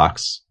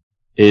Xbox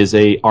is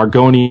a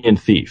Argonian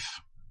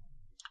thief.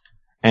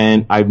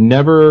 And I've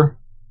never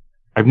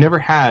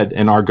had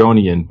an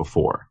Argonian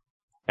before.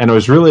 And I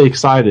was really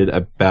excited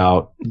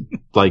about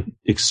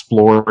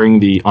exploring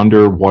the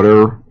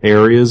underwater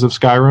areas of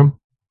Skyrim.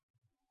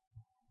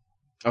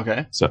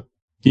 Okay. So,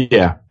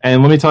 yeah.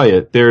 And let me tell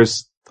you,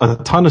 there's a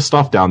ton of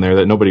stuff down there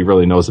that nobody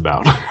really knows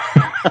about.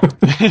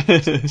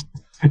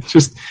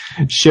 Just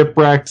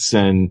shipwrecks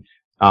and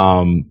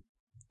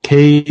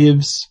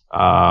caves,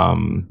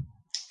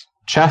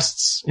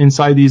 chests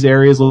inside these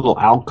areas, little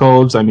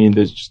alcoves. I mean,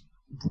 there's just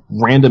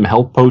random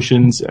health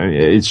potions. I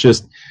mean, it's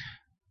just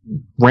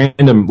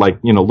random,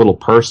 little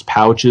purse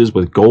pouches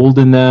with gold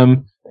in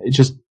them. It's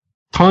just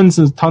tons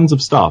and tons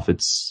of stuff.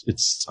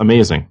 It's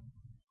amazing.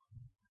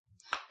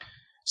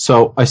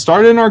 So I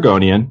started an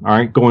Argonian, all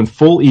right, going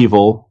full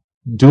evil,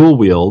 dual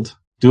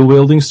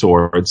wielding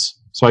swords,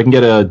 so I can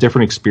get a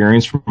different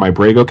experience from my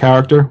Brago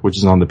character, which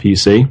is on the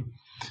PC.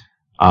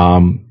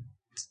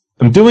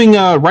 I'm doing,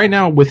 right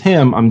now with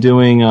him, I'm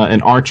doing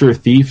an archer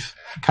thief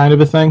kind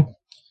of a thing.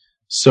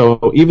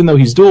 So even though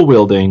he's dual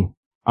wielding,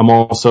 I'm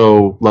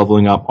also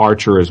leveling up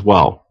archer as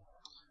well,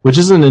 which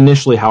isn't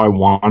initially how I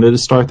wanted to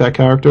start that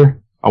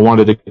character. I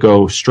wanted to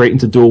go straight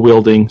into dual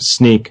wielding,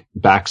 sneak,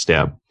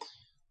 backstab.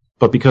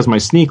 But because my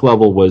sneak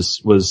level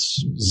was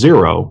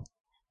 0,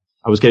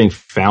 I was getting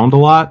found a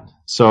lot.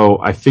 So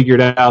I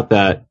figured out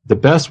that the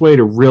best way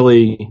to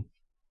really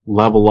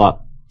level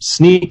up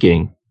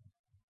sneaking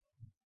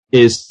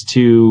is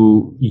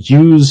to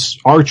use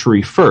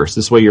archery first.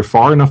 This way you're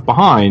far enough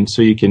behind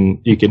so you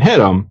can hit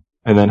them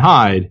and then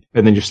hide,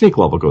 and then your sneak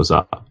level goes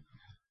up.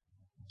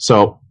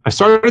 So I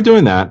started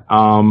doing that.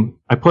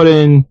 I put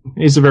in,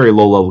 he's a very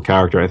low level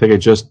character. I think I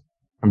just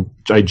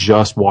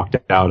walked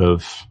out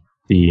of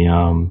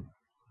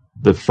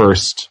the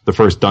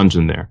first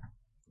dungeon there,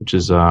 which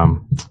is I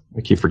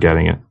keep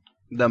forgetting it.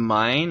 The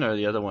mine or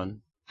the other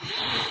one?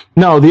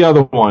 No, the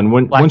other one.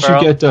 Once you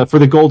get for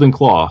the Golden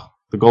Claw.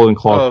 The Golden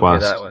Claw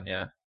quest. That one,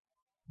 yeah.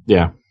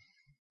 Yeah.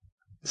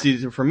 See,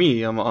 for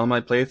me, on my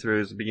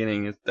playthroughs, the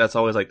beginning, that's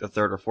always the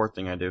third or fourth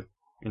thing I do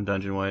in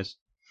dungeon-wise.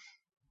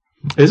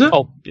 Is it?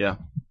 Oh, yeah.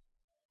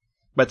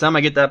 By the time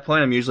I get that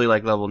point, I'm usually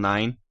level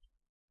 9.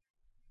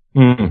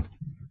 Mm.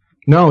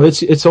 No,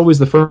 it's always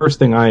the first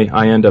thing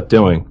I end up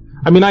doing.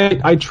 I mean,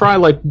 I try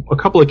a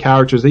couple of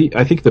characters.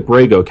 I think the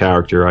Brago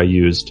character I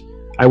used,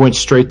 I went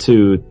straight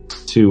to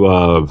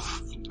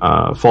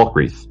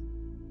Folkreath.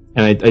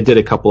 And I did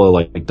a couple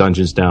of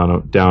dungeons down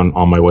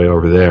on my way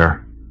over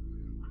there.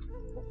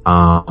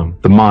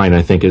 The mine,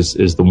 I think, is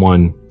the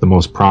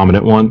most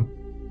prominent one.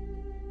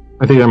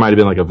 I think there might have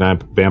been a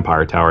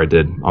vampire tower I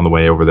did on the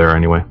way over there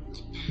anyway.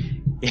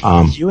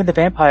 You and the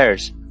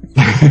vampires.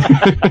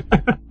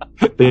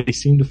 They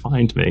seem to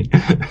find me.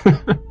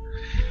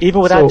 Even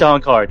without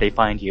Dawn card, they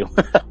find you.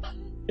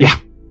 Yeah.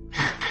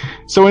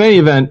 So in any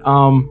event,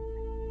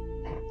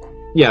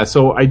 yeah,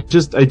 so I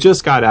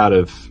just got out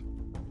of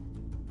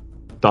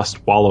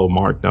Dustwallow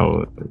Mart.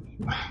 No,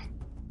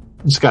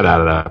 just got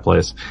out of that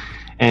place.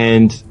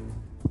 And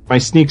my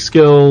sneak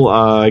skill,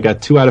 I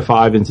got 2 out of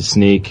 5 into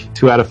sneak,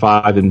 2 out of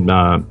 5 in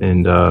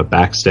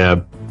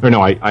backstab. Or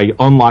no, I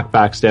unlocked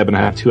backstab and I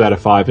have 2 out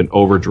of 5 in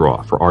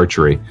overdraw for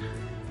archery.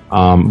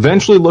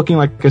 Eventually looking,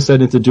 like I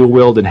said, into dual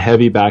wield and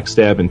heavy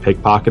backstab and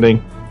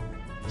pickpocketing.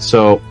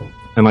 So,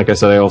 and like I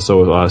said, I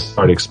also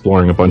started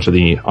exploring a bunch of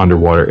the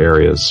underwater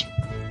areas.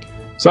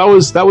 So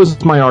that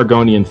was my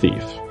Argonian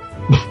thief.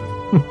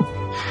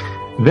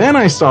 Then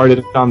I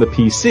started on the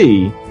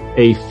PC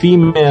a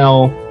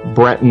female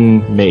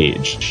Breton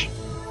mage.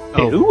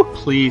 Oh,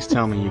 please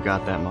tell me you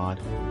got that mod.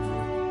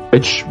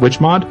 Which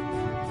mod?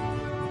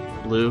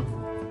 Blue.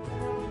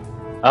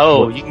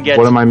 Oh, you can get...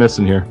 What am I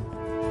missing here?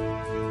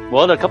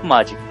 Well, there are a couple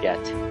mods you could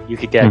get. You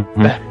could get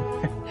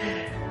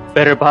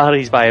Better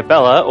Bodies by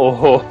Bella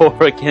or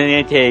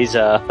Caliente's...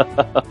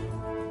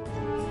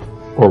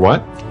 Or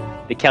what?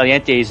 The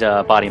Caliente's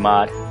body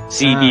mod.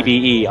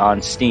 CBBE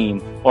on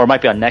Steam. Or it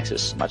might be on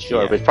Nexus, I'm not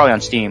sure, but it's probably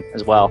on Steam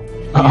as well.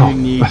 You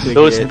need to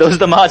Those get are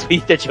the mods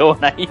that Joe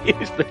and I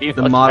use.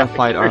 the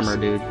modified armor,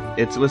 dude.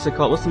 What's it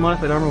called? What's the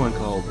modified armor one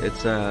called?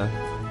 It's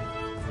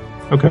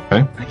Okay.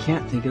 I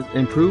can't think of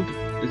improved.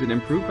 Is it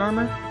improved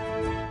armor?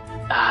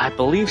 I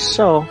believe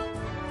so.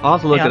 I'll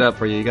have to look Yeah. it up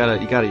for you. You gotta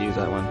use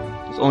that one.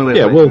 It's the only way to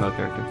Yeah, play a female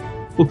character.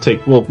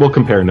 We'll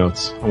compare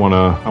notes. I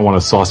want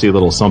a saucy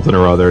little something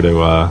or other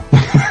to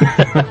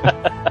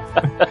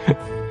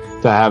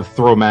to have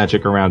throw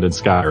magic around in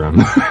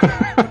Skyrim.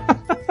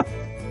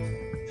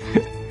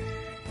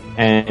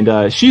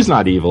 And she's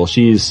not evil.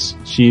 She's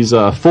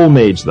full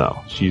mage though.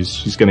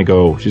 She's gonna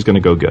go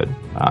good.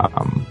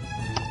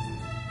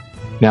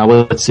 Now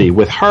let's see.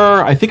 With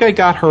her, I think I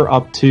got her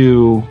up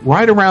to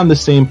right around the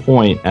same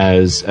point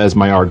as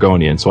my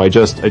Argonian. So I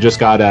just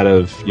got out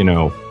of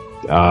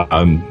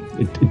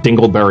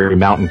Dingleberry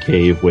Mountain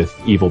Cave with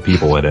evil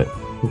people in it.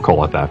 We'll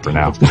call it that for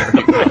now.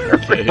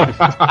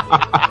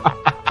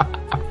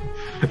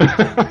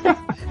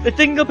 The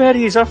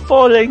Dingleberries are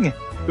falling.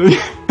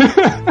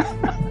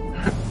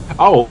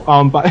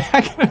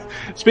 But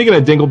speaking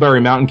of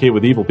Dingleberry Mountain Cave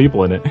with evil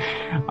people in it,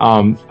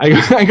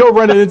 I go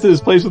running into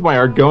this place with my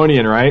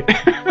Argonian, right?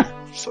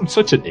 I'm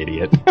such an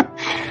idiot.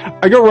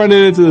 I go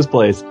running into this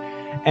place,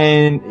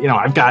 and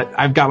I've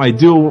got my I'm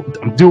dual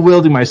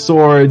wielding my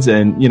swords,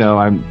 and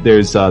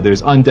there's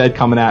undead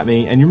coming at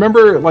me. And you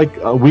remember like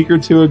a week or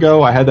two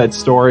ago, I had that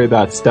story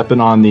about stepping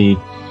on the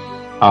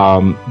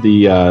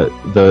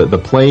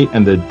plate,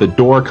 and the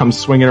door comes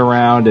swinging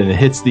around, and it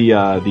hits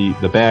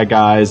the bad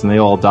guys, and they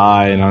all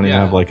die, and I don't even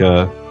have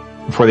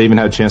before they even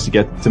had a chance to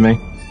get to me.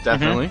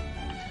 Definitely. Mm-hmm.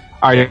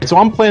 All right, so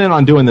I'm planning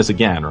on doing this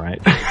again,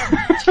 right?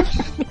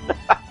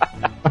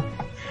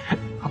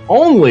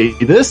 Only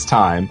this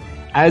time,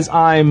 as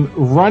I'm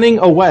running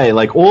away,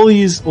 like all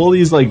these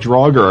like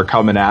Draugr are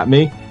coming at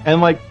me,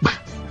 and like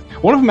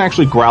one of them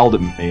actually growled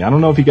at me. I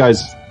don't know if you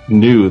guys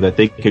knew that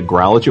they could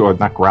growl at you, or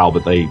not growl,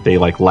 but they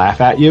like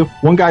laugh at you.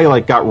 One guy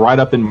like got right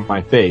up in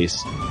my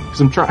face because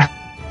I'm trying.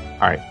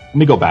 All right, let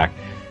me go back.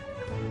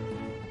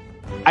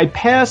 I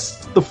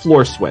passed the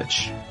floor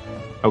switch,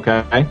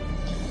 okay,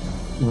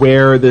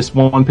 where this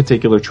one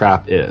particular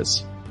trap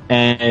is,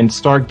 and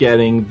start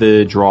getting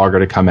the Draugr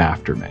to come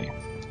after me.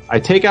 I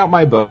take out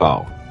my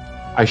bow.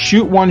 I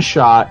shoot one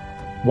shot,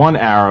 one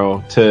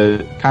arrow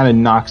to kind of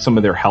knock some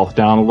of their health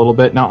down a little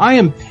bit. Now, I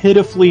am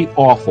pitifully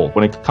awful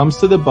when it comes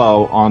to the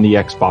bow on the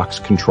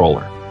Xbox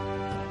controller.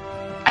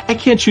 I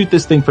can't shoot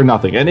this thing for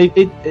nothing. And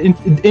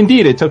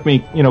indeed, it took me,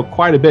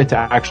 quite a bit to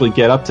actually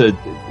get up to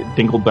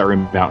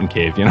Dingleberry Mountain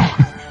Cave,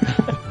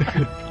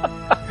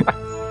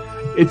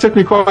 It took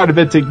me quite a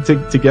bit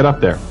to get up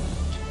there.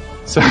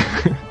 So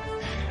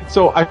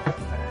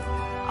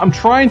I'm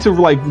trying to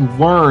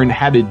relearn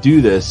how to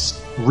do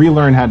this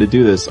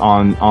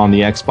on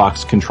the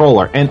Xbox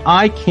controller, and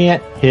I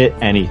can't hit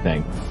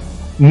anything.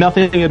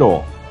 Nothing at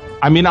all.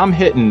 I mean, I'm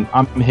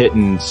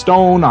hitting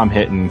stone, I'm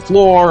hitting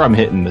floor, I'm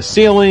hitting the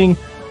ceiling.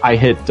 I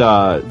hit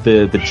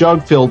the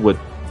jug filled with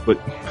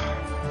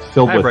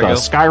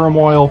Skyrim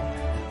oil.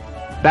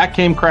 That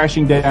came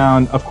crashing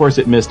down. Of course,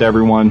 it missed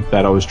everyone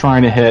that I was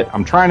trying to hit.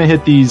 I'm trying to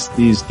hit these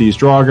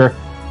Draugr.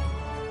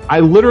 I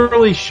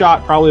literally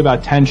shot probably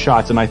about 10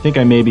 shots, and I think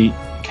I maybe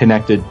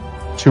connected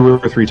 2 or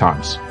 3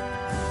 times.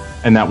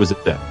 And that was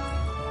it.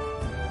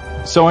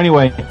 So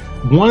anyway,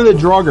 one of the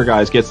Draugr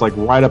guys gets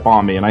right up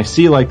on me, and I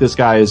see this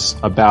guy is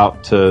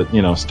about to,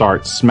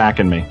 start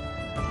smacking me.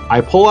 I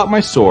pull out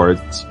my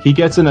swords. He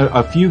gets in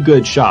a few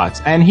good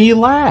shots, and he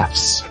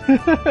laughs.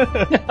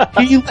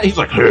 He's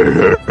like,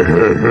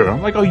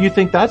 I'm like, oh, you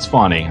think that's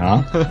funny,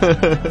 huh?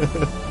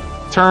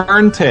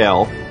 Turn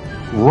tail,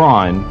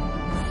 run.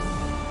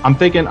 I'm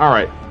thinking, all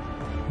right,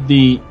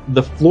 the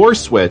floor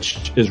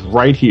switch is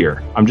right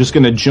here. I'm just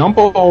going to jump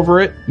over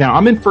it. Now,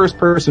 I'm in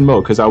first-person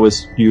mode because I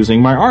was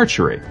using my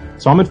archery.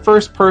 So I'm in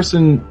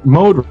first-person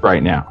mode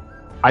right now.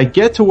 I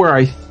get to where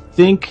I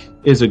think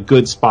is a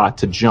good spot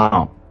to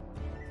jump,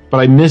 but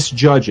I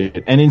misjudge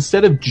it. And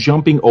instead of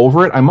jumping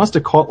over it, I must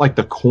have caught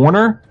the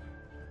corner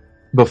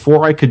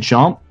before I could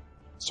jump.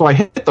 So I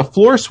hit the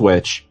floor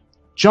switch,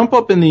 jump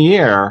up in the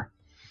air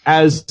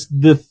as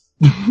the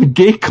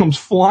gate comes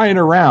flying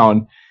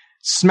around,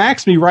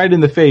 smacks me right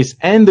in the face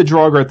and the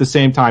Draugr at the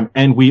same time,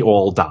 and we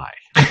all die.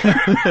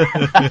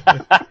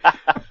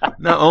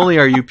 Not only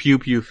are you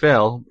pew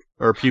fail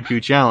or pew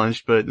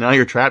challenged, but now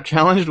you're trap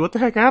challenged. What the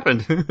heck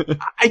happened?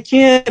 I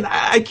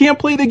can't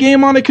play the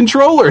game on a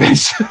controller. I'm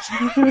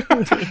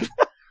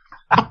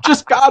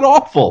just god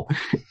awful.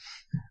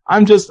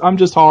 I'm just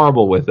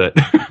horrible with it.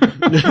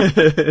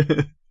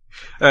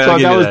 All right, I'll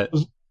give you that.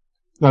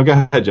 No, go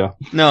ahead, Joe.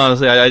 No,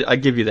 honestly, I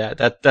give you that.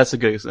 That's a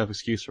good enough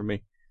excuse for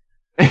me.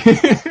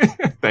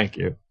 Thank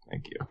you.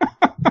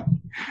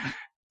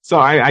 So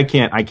I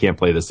can't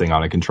play this thing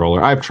on a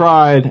controller. I've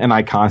tried and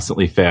I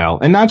constantly fail.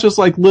 And not just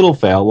little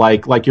fail,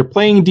 like you're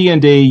playing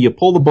D&D, you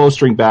pull the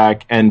bowstring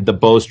back and the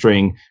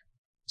bowstring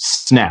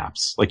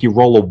snaps. You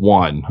roll a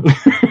 1.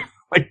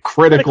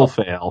 Critical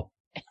fail.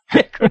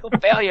 Critical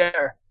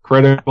failure.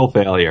 Critical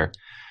failure.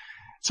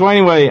 So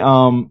anyway,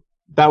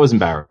 that was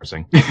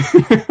embarrassing.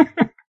 But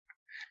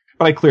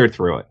I cleared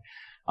through it.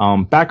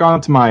 Back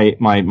on to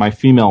my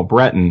female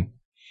Breton,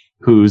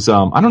 who's,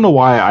 I don't know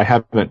why I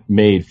haven't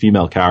made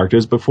female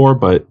characters before,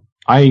 but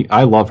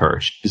I love her.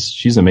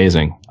 She's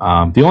amazing.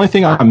 The only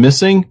thing I'm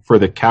missing for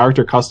the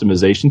character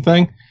customization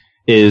thing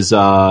is, the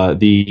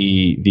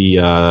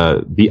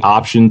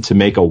option to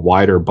make a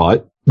wider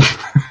butt.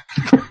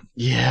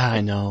 Yeah,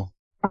 I know.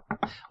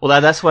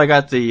 Well, that's why I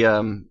got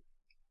the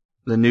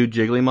new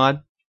Jiggly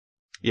mod.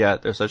 Yeah,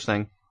 there's such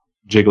thing.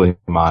 Jiggly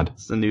mod.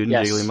 It's the new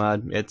Jiggly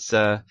mod. It's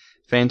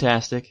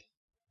fantastic.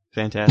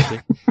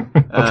 Fantastic.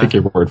 I'll take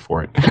your word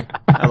for it.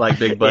 I like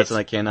big butts and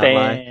I cannot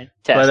lie.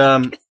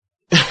 Fantastic.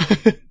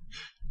 But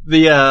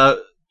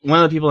the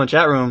one of the people in the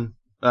chat room,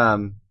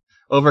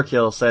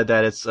 Overkill, said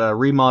that it's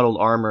remodeled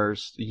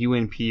Armor's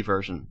UNP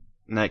version,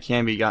 and that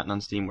can be gotten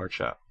on Steam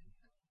Workshop.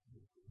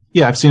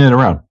 Yeah, I've seen it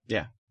around.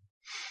 Yeah.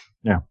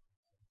 Yeah.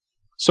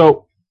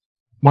 So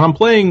when I'm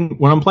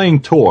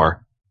playing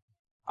Tor,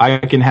 I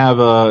can have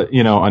a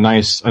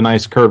nice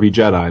curvy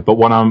Jedi, but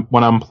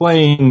when I'm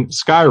playing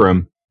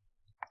Skyrim,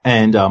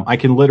 and I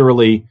can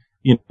literally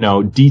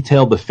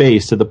detail the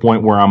face to the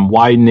point where I'm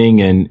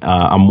widening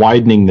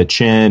the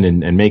chin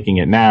and making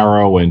it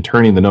narrow and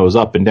turning the nose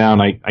up and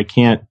down. I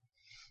can't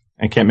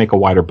make a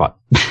wider butt.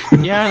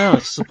 Yeah, I know,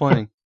 it's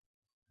disappointing.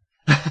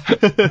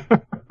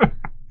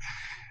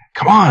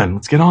 Come on,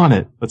 let's get on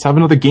it. Let's have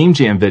another Game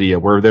Jam video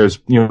where there's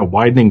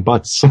widening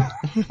butts.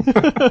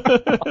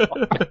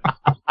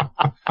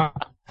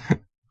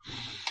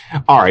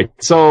 All right,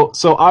 so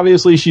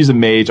obviously she's a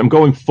mage. I'm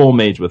going full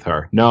mage with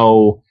her.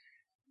 No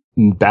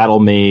battle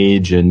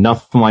mage and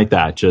nothing like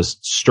that.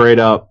 Just straight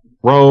up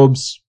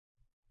robes,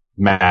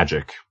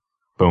 magic.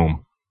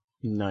 Boom.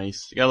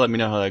 Nice. You gotta let me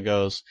know how that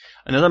goes.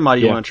 Another mod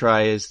you want to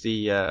try is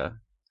the I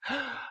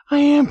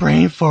am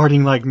brain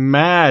farting like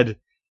mad.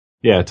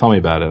 Yeah, tell me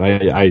about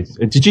it. I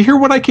did you hear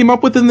what I came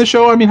up with in the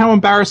show? I mean, how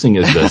embarrassing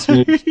is this?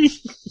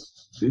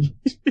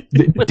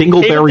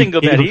 Dingleberry.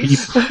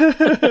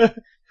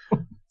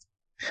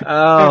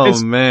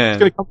 Oh, man. It's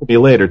going to come to me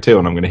later, too,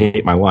 and I'm going to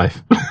hate my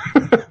life.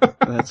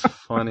 That's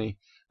funny.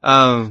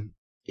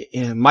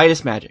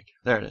 Midas Magic.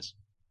 There it is.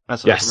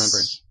 That's what I was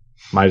remembering.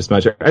 Midas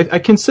Magic. I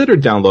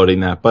considered downloading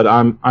that, but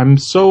I'm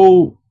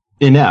so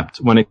inept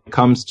when it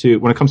comes to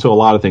a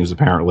lot of things.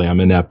 Apparently, I'm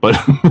inept, but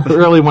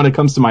really when it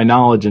comes to my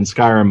knowledge in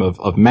Skyrim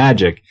of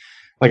magic,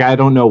 like I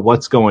don't know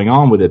what's going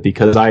on with it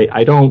because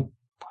I don't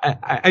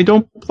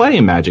play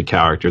Magic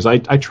characters. I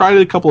tried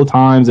it a couple of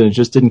times and it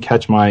just didn't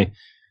catch my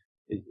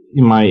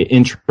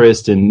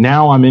interest, and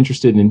now I'm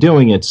interested in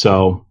doing it.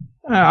 So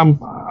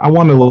I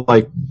want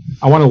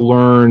to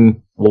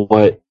learn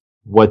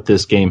what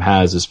this game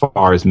has as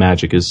far as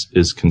Magic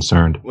is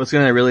concerned. What's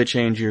going to really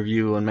change your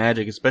view on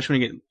Magic, especially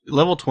when you get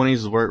level 20s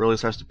is where it really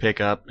starts to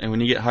pick up, and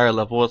when you get higher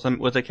level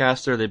with a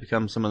caster, they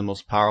become some of the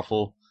most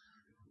powerful,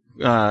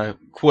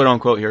 quote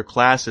unquote here,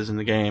 classes in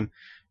the game,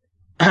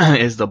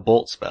 is the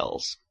bolt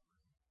spells.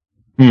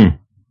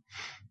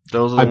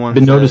 Those are the ones I've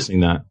been noticing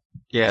that.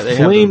 Yeah, they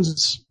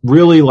Flames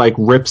really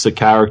rips a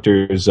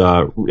character's,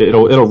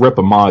 it'll rip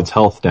a mod's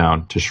health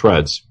down to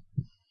shreds.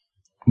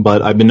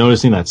 But I've been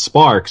noticing that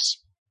Sparks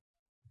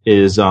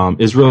is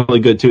really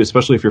good too,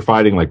 especially if you're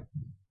fighting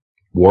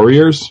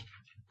warriors,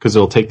 because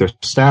it'll take their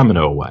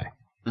stamina away.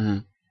 Mm-hmm.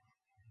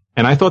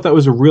 And I thought that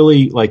was a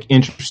really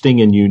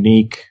interesting and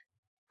unique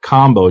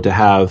combo to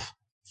have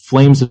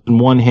flames in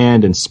one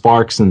hand and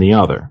sparks in the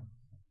other.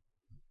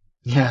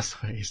 Yes,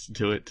 I used to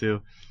do it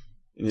too.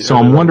 So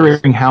I'm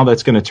wondering how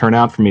that's going to turn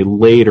out for me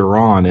later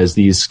on as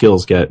these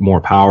skills get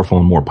more powerful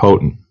and more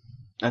potent.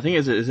 I think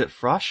is it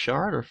Frost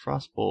Shard or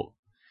Frost Bolt?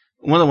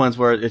 One of the ones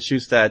where it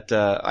shoots that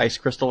ice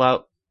crystal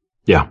out.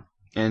 Yeah.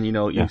 And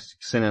you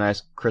send an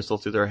ice crystal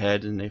through their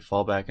head and they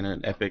fall back in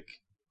an epic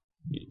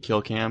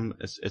kill cam.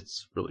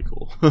 It's really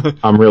cool.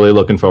 I'm really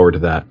looking forward to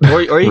that.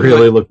 Or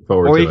you looking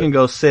forward to it. Or you can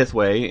go Sith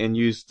way and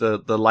use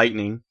the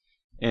lightning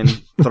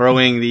and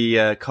throwing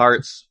the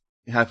carts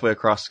halfway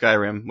across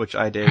Skyrim, which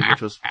I did,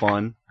 which was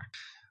fun.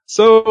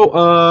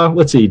 So,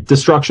 let's see.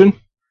 Destruction,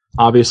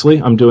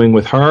 obviously, I'm doing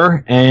with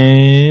her,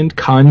 and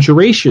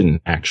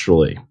Conjuration,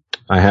 actually.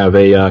 I have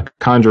a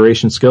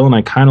Conjuration skill, and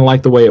I kind of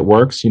like the way it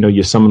works.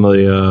 You summon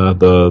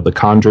the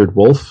Conjured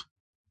Wolf.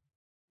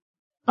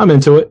 I'm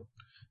into it.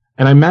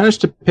 And I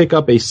managed to pick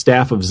up a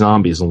Staff of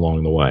Zombies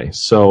along the way.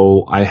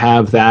 So I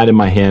have that in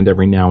my hand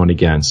every now and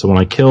again. So when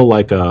I kill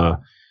I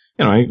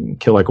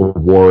kill a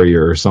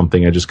warrior or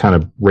something, I just kind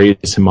of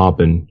raise him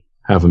up and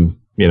have him,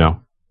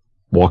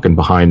 walking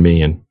behind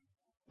me, and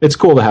it's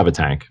cool to have a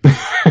tank.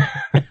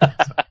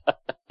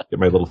 Get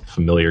my little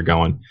familiar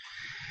going.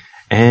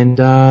 And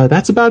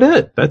that's about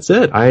it. That's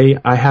it.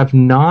 I have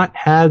not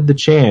had the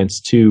chance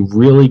to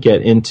really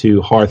get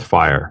into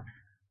Hearthfire.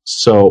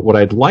 So what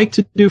I'd like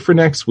to do for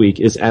next week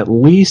is at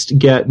least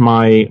get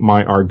my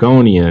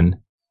Argonian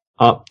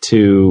up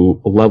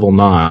to level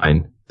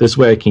 9. This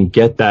way I can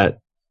get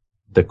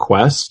the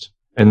quest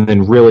and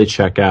then really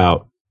check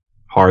out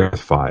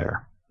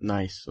Hearthfire.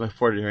 Nice. Look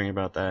forward to hearing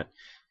about that.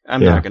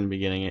 I'm not going to be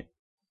getting it,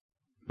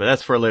 but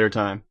that's for a later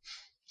time.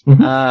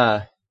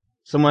 Mm-hmm.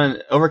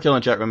 Someone, Overkill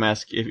in chat room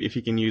asked if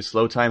you can use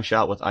slow time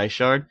shot with Ice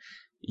Shard.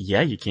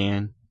 Yeah, you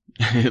can.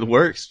 It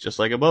works just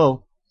like a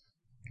bow.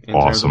 In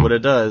terms of what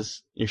it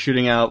does. You're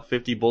shooting out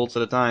 50 bolts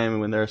at a time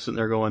when they're sitting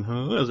there going,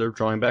 huh, as they're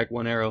drawing back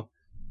one arrow.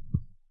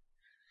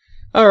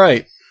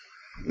 Alright.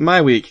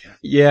 My week.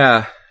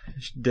 Yeah.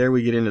 Dare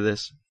we get into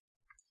this?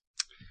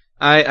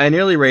 I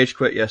nearly rage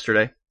quit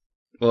yesterday.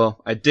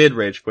 Well, I did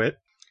rage quit.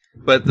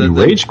 But the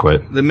rage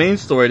quit? The main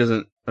story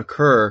doesn't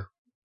occur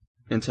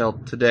until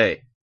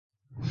today,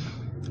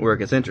 where it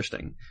gets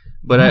interesting.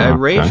 But I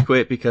rage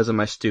quit because of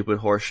my stupid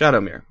horse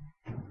Shadowmere.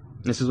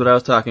 This is what I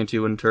was talking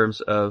to in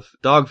terms of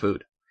dog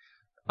food.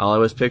 All I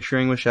was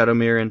picturing was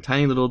Shadowmere in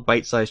tiny little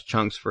bite-sized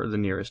chunks for the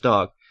nearest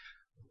dog.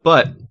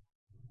 But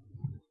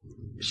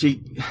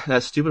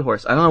that stupid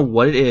horse, I don't know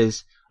what it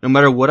is. No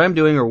matter what I'm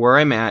doing or where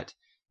I'm at,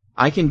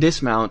 I can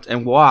dismount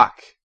and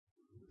walk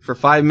for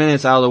 5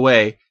 minutes out of the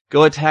way,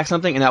 go attack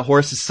something, and that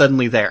horse is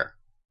suddenly there.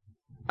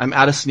 I'm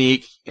out of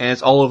sneak, and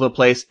it's all over the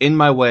place, in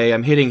my way.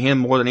 I'm hitting him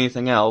more than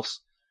anything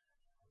else.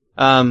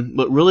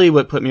 But really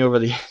what put me over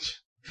the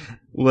edge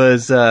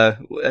was, I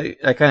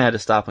kind of had to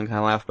stop and kind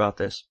of laugh about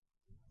this.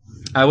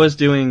 I was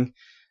doing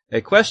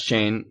a quest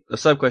chain, a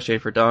sub-quest chain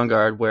for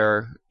Dawnguard,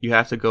 where you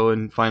have to go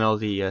and find all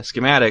the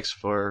schematics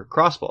for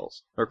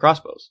crossbows,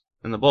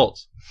 and the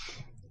bolts.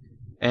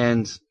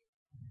 And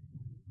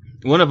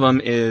one of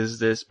them is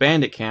this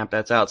bandit camp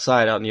that's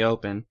outside, out in the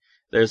open.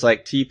 There's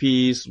like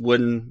teepees,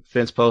 wooden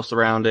fence posts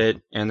around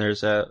it, and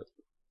there's a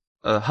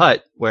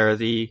hut where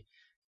the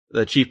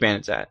chief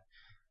bandit's at.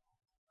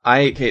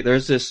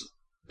 There's this,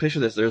 picture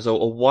this, there's a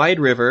wide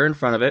river in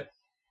front of it,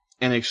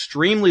 an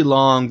extremely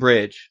long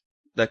bridge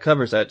that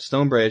covers that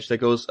stone bridge that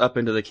goes up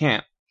into the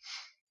camp.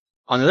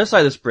 On the other side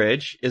of this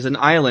bridge is an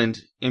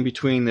island in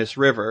between this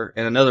river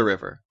and another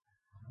river.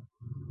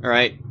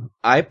 Alright,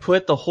 I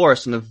put the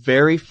horse on the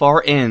very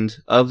far end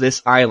of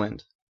this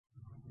island,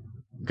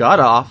 got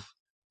off,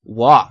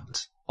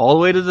 walked all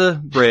the way to the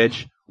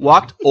bridge,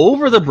 walked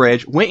over the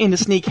bridge, went in to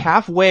sneak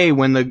halfway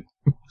when the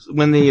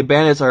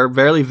bandits are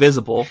barely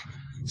visible,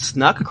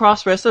 snuck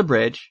across the rest of the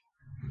bridge,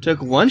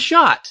 took one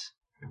shot,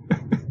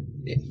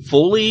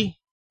 fully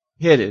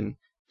hidden,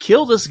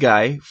 killed this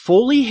guy,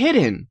 fully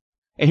hidden,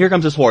 and here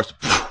comes this horse,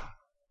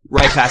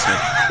 right past me.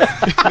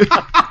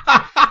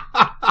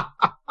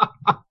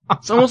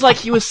 It's almost like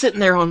he was sitting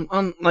there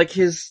on like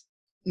his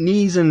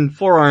knees and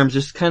forearms,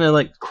 just kind of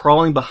like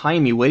crawling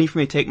behind me, waiting for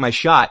me to take my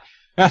shot.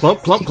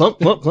 Clump, clump, clump,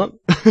 clump, clump.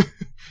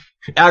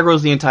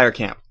 Aggro's the entire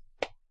camp.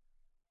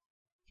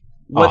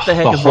 What the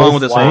heck is wrong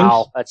with this horse?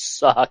 Wow, that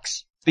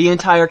sucks. The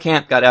entire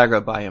camp got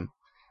aggroed by him.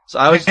 So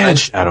I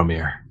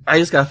Shadowmere. I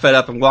just got fed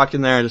up and walked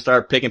in there and just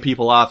started picking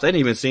people off. They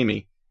didn't even see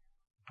me.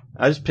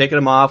 I was just picking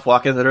them off,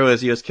 walking through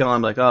as he was killing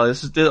them. Like, oh,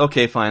 this is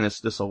okay, fine,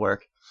 this will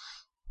work.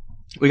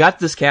 We got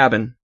to this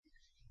cabin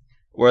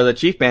where the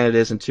chief bandit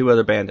is and two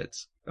other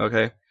bandits.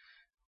 Okay,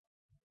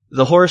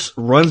 the horse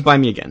runs by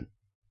me again,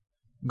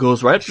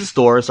 goes right up to the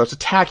door, and starts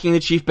attacking the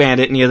chief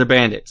bandit and the other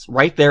bandits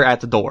right there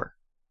at the door.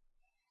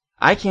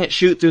 I can't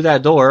shoot through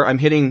that door. I'm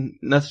hitting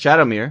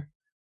Shadowmere.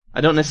 I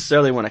don't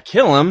necessarily want to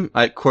kill him.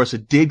 Of course,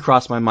 it did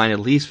cross my mind at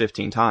least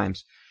 15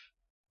 times.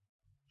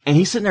 And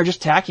he's sitting there just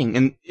attacking,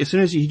 and as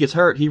soon as he gets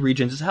hurt, he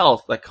regens his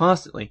health, like,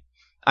 constantly.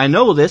 I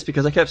know this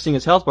because I kept seeing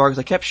his health bar because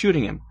I kept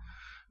shooting him.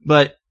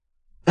 But,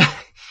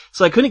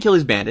 so I couldn't kill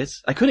these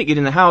bandits. I couldn't get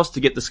in the house to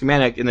get the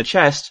schematic in the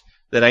chest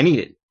that I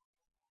needed.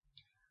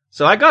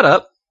 So I got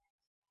up,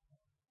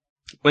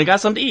 went and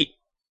got something to eat.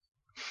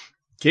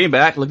 Came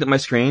back, looked at my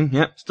screen,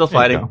 yep, still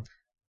fighting.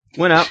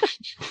 Went out,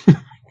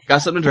 got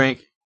something to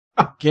drink.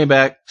 Came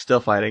back, still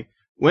fighting.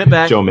 Went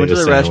back, went to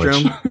the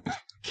restroom.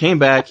 Came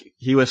back,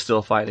 he was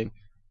still fighting.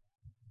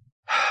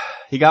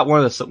 He got one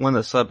of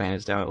the sub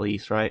bandits down at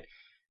least, right?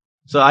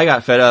 So I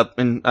got fed up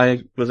and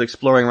I was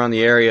exploring around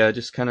the area,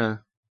 just kind of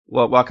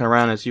walking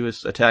around as he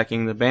was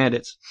attacking the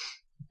bandits.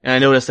 And I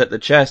noticed that the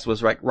chest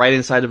was right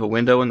inside of a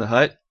window in the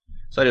hut.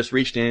 So I just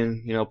reached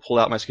in, pulled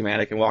out my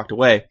schematic and walked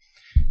away.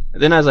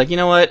 And then I was like, you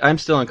know what? I'm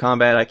still in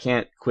combat. I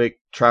can't quick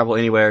travel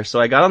anywhere.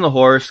 So I got on the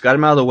horse, got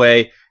him out of the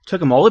way,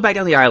 took him all the way back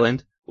down the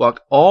island,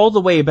 walked all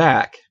the way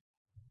back,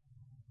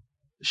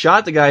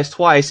 shot the guys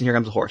twice, and here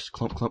comes the horse.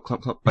 Clump, clump,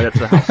 clump, clump, right up to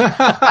the house.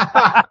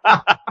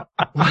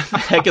 What the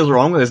heck is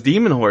wrong with this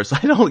demon horse?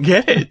 I don't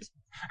get it.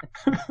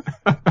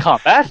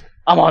 Combat?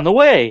 I'm on the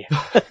way.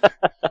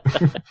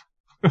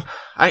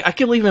 I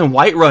could leave him in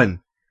Whiterun,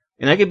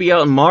 and I could be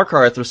out in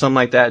Markarth or something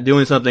like that,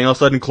 doing something, all of a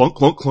sudden, clunk,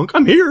 clunk, clunk,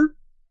 I'm here.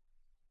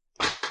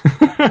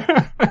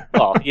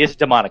 Well, he is a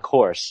demonic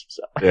horse.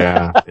 So.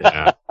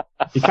 Yeah.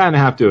 You kind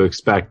of have to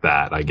expect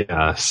that, I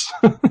guess.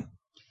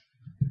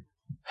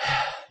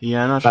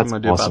 Yeah, I'm not sure what I'm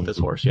going to do about this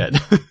horse yet.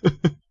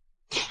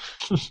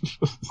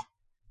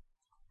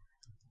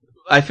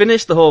 I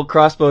finished the whole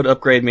crossbow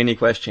upgrade mini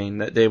quest chain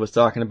that Dave was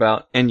talking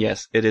about, and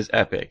yes, it is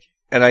epic.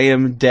 And I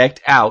am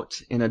decked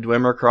out in a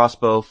Dwemer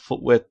crossbow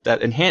with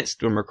that enhanced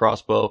Dwemer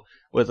crossbow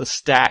with a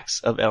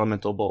stacks of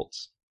elemental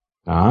bolts.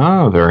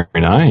 Oh, very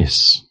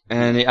nice.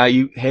 And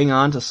you hang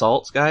on to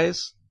salts,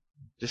 guys.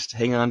 Just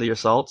hang on to your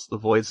salts, the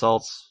void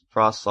salts,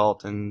 frost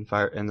salt and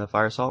the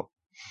fire salt.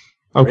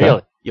 Okay.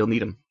 Really? You'll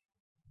need them.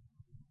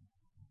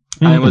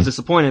 Mm-hmm. I was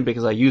disappointed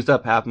because I used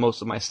up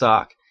most of my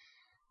stock,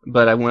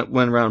 but I went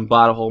around and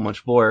bought a whole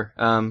bunch more.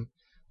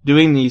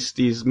 Doing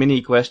these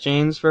mini quest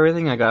chains for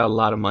everything, I got a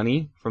lot of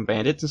money from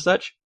bandits and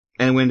such,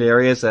 and went to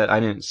areas that I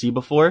didn't see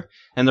before,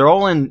 and they're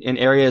all in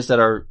areas that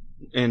are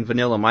in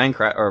vanilla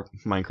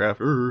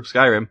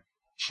Skyrim.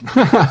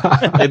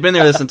 They've been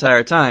there this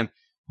entire time,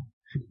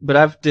 but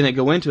I didn't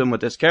go into them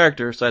with this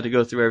character, so I had to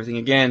go through everything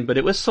again. But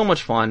it was so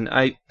much fun.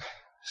 I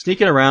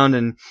sneaking around,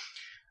 and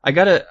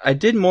I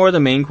did more of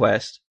the main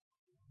quest.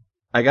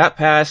 I got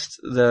past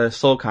the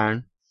Soul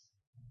Cairn,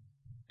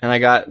 and I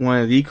got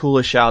one of the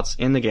coolest shouts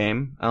in the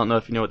game. I don't know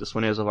if you know what this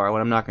one is, Alvaro.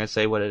 I'm not going to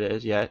say what it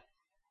is yet.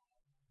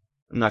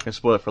 I'm not going to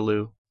spoil it for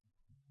Lou.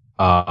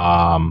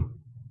 I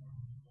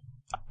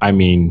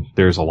mean,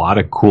 there's a lot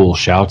of cool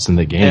shouts in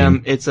the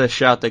game. It's a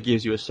shout that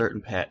gives you a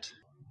certain pet.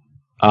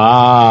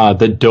 Ah,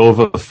 the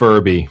Dova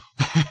Furby.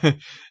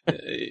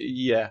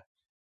 Yeah.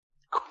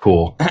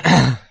 Cool.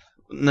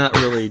 Not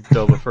really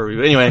Dova Furby,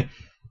 but anyway.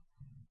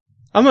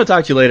 I'm going to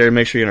talk to you later and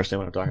make sure you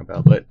understand what I'm talking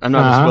about, but I'm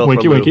not going to spoil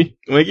winky, for Lou. winky.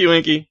 Winky,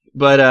 winky.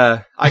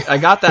 But I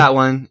got that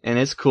one, and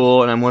it's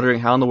cool, and I'm wondering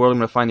how in the world I'm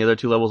going to find the other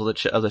two levels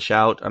of the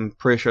shout. I'm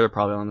pretty sure they're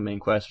probably on the main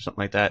quest or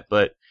something like that,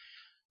 but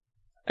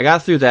I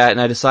got through that,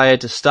 and I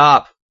decided to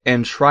stop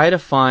and try to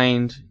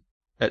find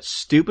that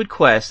stupid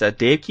quest that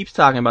Dave keeps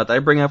talking about that I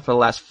bring up for the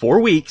last 4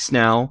 weeks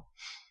now,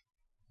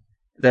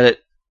 I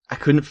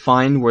couldn't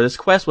find where this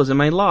quest was in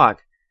my log.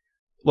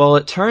 Well,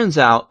 it turns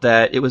out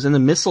that it was in the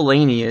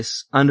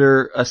miscellaneous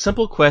under a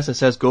simple quest that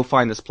says, go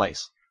find this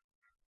place.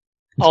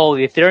 Oh,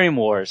 the Ethereum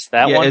Wars.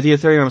 That one? Yeah, the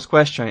Ethereum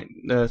quest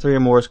chain. The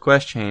Ethereum Wars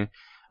quest chain.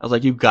 I was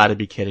like, you've got to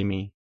be kidding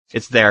me.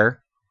 It's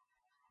there.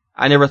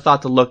 I never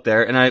thought to look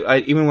there, and I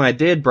even when I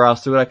did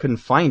browse through it, I couldn't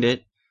find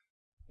it.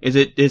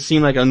 It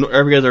seemed like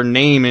every other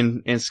name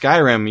in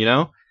Skyrim, you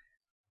know?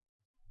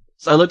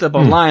 So I looked up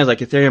online, I was like,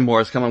 Ethereum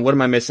Wars, come on, what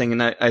am I missing?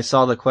 And I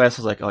saw the quest,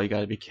 I was like, oh, you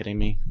gotta be kidding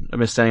me. I've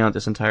been standing on it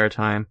this entire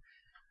time.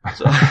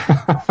 So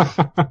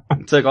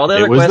took all the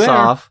other quests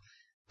off,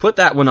 put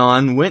that one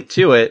on, went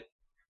to it,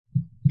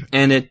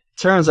 and it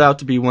turns out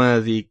to be one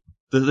of the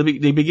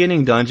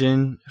beginning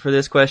dungeon for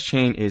this quest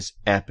chain is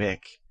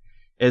epic.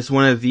 It's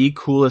one of the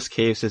coolest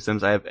cave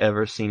systems I've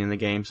ever seen in the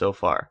game so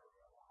far.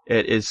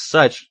 It's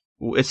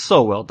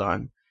so well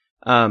done.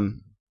 I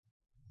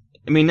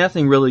mean,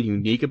 nothing really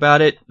unique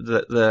about it.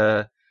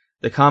 The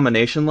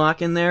combination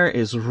lock in there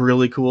is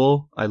really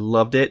cool. I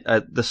loved it.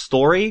 The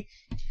story.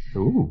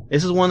 Ooh.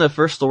 This is one of the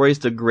first stories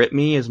to grip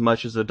me as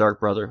much as the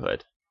Dark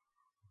Brotherhood.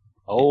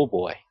 Oh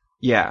boy.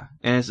 Yeah,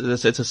 and it's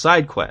a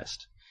side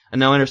quest. And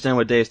now I understand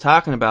what Dave's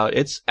talking about.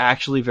 It's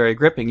actually very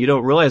gripping. You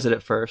don't realize it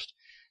at first.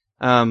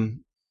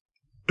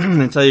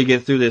 Until you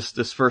get through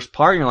this first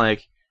part, and you're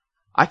like,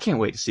 I can't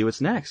wait to see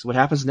what's next. What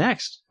happens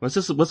next?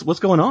 What's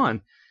going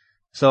on?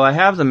 So I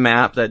have the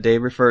map that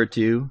Dave referred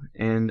to,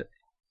 and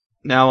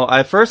now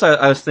at first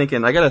I was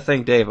thinking, I gotta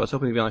thank Dave. I was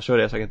hoping he'd be on the show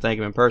today so I could thank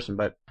him in person,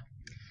 but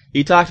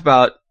he talked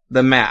about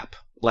the map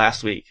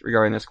last week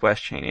regarding this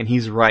quest chain, and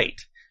he's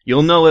right.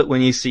 You'll know it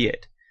when you see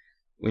it.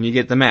 When you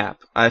get the map.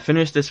 I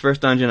finished this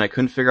first dungeon, I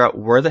couldn't figure out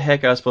where the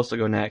heck I was supposed to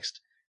go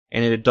next,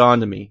 and it had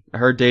dawned on me. I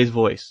heard Dave's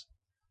voice.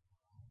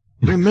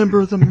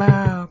 Remember the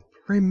map.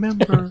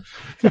 Remember.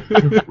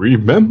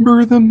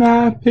 Remember the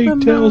map,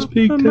 pigtails,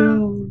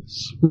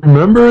 pigtails.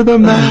 Remember the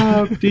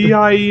map,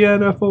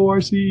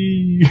 DIENFORC.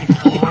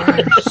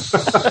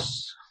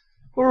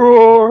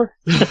 Roar.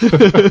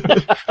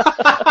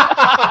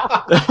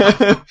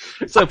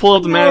 So I pull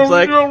up the map,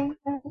 like,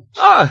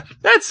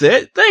 that's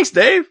it. Thanks,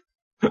 Dave.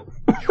 You're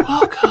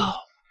welcome.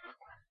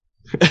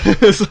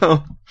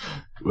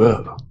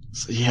 Whoa.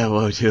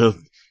 Whoa, dude.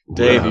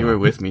 Dave, you were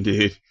with me,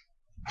 dude.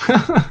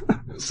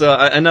 So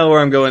I know where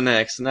I'm going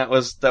next, and that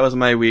was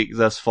my week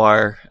thus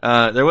far.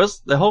 There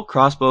was the whole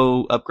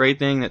crossbow upgrade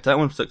thing. That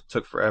one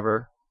took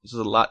forever. This is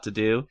a lot to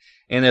do,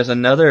 and there's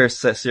another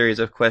series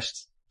of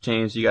quest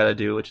chains you got to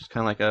do, which is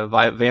kind of like a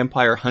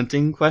vampire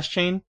hunting quest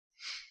chain.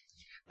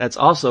 That's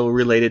also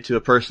related to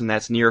a person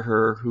that's near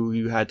her who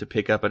you had to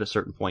pick up at a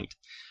certain point.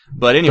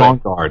 But anyway,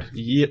 Dawnguard.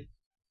 Yep.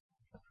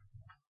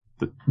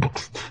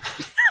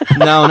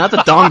 No, not the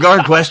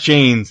Dawnguard quest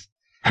chains.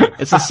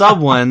 It's a sub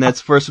one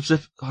that's for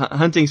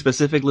hunting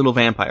specific little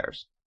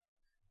vampires.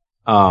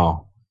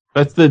 Oh,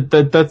 that's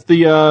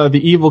the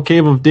evil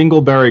cave of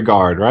Dingleberry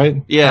Guard,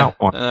 right? Yeah, that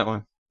one.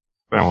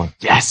 That one.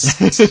 Yes.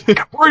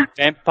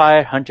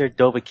 Vampire Hunter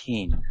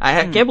Dovahkiin.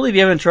 I can't believe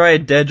you haven't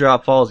tried Dead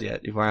Drop Falls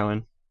yet,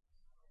 Marlon.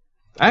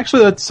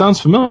 Actually, that sounds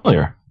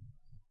familiar.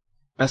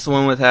 That's the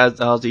one with has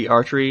the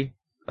archery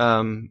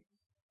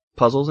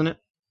puzzles in it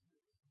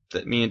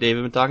that me and Dave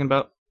have been talking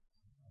about.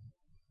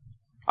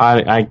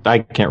 I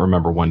can't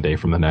remember one day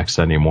from the next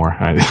anymore.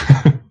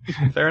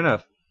 Fair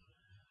enough.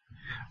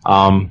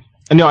 No,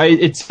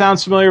 it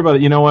sounds familiar,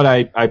 but you know what?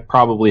 I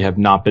probably have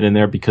not been in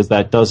there because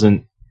that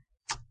doesn't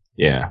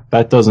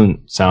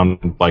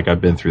sound like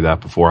I've been through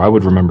that before. I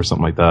would remember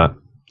something like that.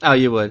 Oh,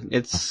 you would.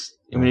 It's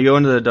when you go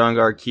into the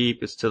Dawnguard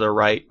Keep, it's to the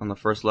right on the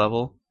first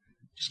level.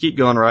 Just keep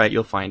going right.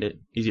 You'll find it.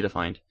 Easy to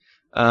find.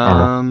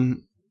 Well,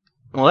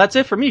 that's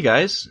it for me,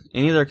 guys.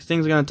 Any other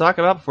things we're going to talk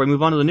about before we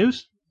move on to the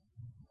news?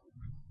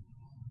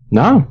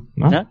 No.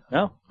 No.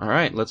 All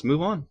right, let's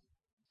move on.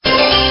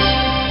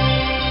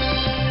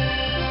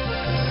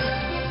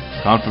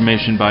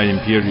 Confirmation by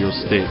Imperial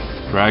State.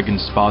 Dragon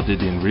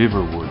spotted in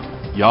Riverwood.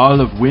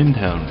 Jarl of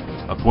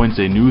Windhelm appoints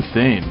a new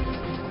Thane.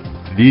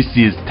 This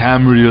is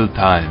Tamriel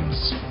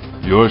Times,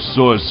 your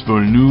source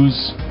for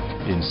news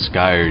in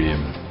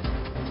Skyrim.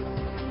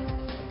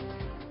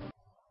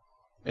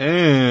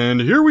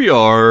 And here we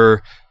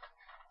are,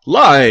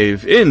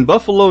 live in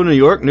Buffalo, New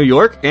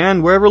York,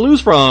 and wherever Lou's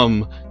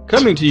from,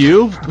 coming to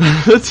you,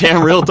 the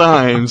Tamriel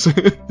Times. And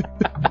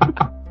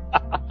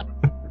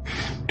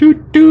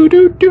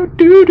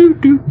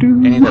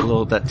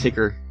that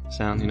ticker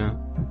sound, you know.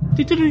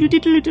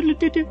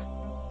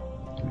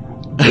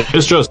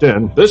 This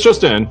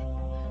just in.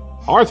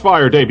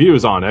 Hearthfire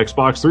debuts on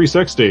Xbox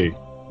 360.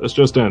 This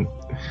just in.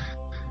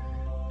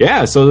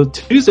 Yeah, so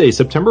Tuesday,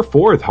 September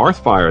 4th,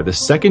 Hearthfire, the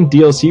second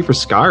DLC for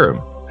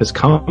Skyrim, has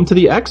come to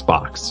the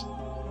Xbox.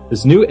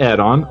 This new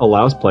add-on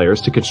allows players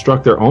to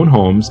construct their own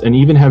homes and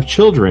even have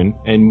children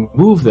and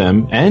move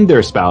them and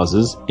their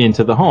spouses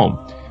into the home.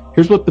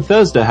 Here's what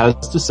Bethesda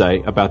has to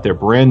say about their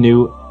brand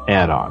new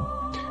add-on.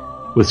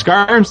 With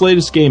Skyrim's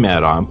latest game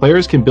add-on,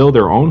 players can build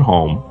their own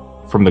home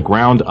from the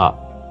ground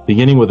up,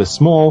 beginning with a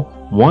small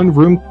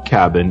one-room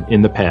cabin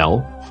in the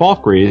Pale,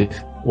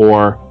 Falkreath,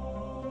 or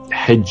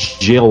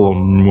Hedgelmarch.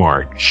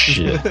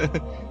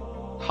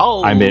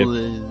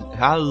 Hallmark.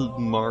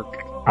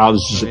 Hallmark.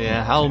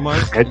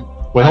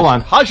 Wait, hold on.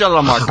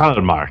 Hallmark.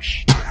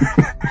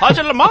 How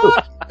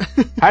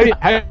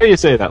do you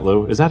say that,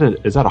 Lou? Is that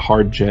a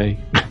hard J?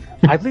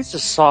 I believe it's a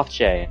soft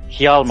J.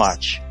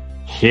 Hjalmarch.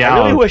 I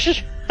really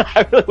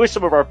wish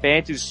some of our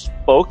fans who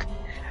spoke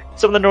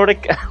some of the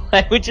Nordic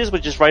languages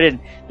would just write in,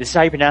 this is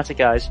how you pronounce it,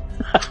 guys.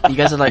 You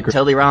guys are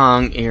totally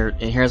wrong, and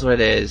here's what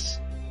it is.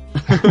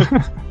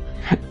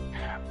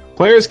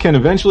 Players can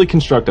eventually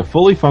construct a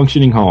fully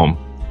functioning home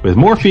with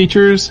more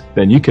features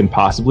than you can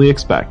possibly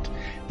expect.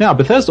 Now,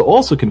 Bethesda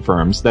also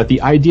confirms that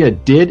the idea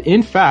did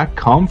in fact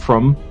come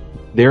from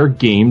their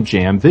Game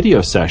Jam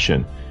video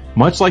session,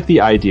 much like the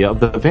idea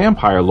of the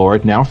vampire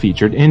lord now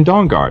featured in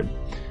Dawnguard.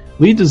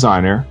 Lead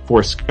designer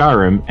for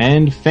Skyrim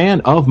and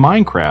fan of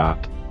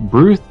Minecraft,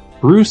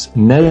 Bruce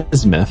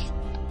Nesmith,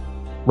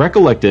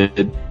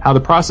 recollected how the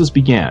process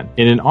began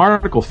in an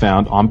article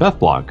found on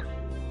Bethblog.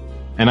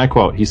 And I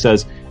quote, he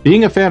says,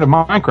 being a fan of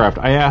Minecraft,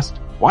 I asked,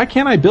 why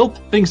can't I build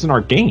things in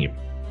our game?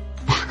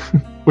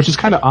 Which is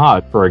kind of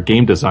odd for a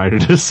game designer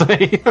to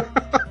say.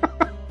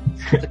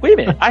 Wait a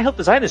minute, I helped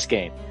design this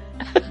game.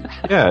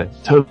 Yeah,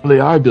 totally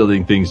are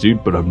building things,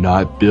 dude, but I'm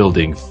not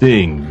building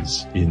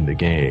things in the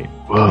game.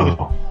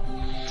 Whoa.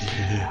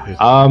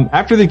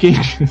 After the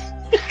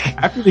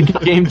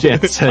game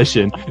jam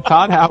session,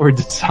 Todd Howard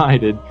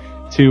decided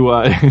to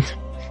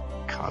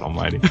God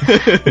almighty.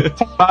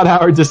 Todd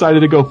Howard decided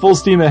to go full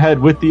steam ahead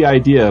with the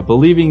idea,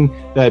 believing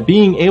that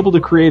being able to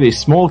create a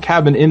small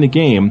cabin in the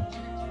game,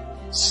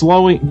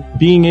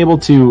 being able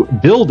to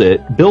build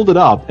it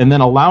up, and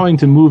then allowing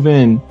to move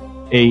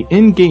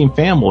in-game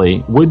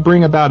family would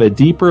bring about a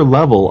deeper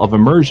level of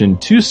immersion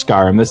to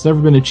Skyrim that's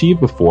never been achieved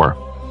before.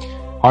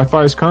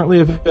 Hearthfire is currently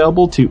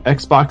available to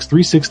Xbox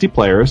 360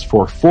 players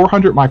for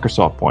 400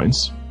 Microsoft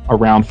points,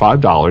 around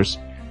 $5.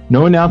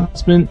 No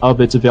announcement of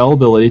its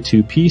availability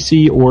to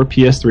PC or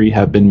PS3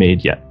 have been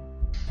made yet.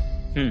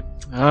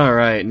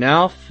 Alright,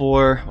 now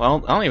I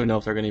don't even know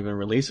if they're going to even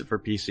release it for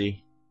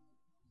PC.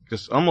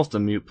 Just almost a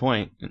moot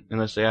point,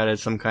 unless they added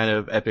some kind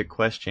of epic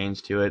quest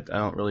change to it. I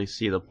don't really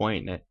see the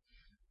point in it.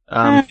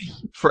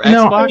 For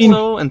Xbox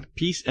though, and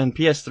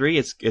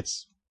PS3,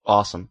 it's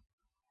awesome.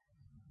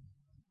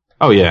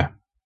 Oh yeah.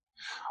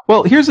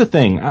 Well, here's the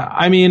thing.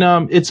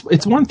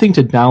 It's one thing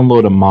to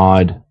download a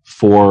mod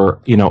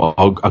for,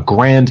 a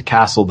grand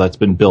castle that's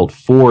been built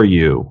for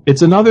you.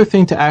 It's another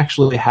thing to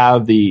actually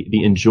have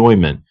the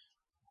enjoyment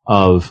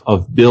of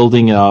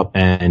building up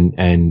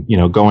and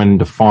going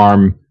to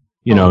farm,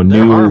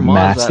 new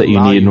mats that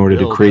you need in order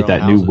to create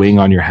that new wing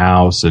on your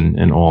house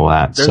and all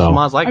that. There's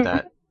mods like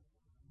that.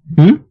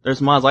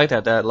 There's mods like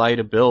that allow you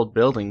to build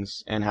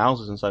buildings and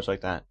houses and such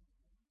like that.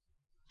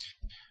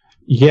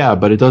 Yeah,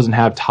 but it doesn't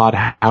have Todd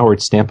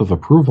Howard's stamp of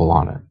approval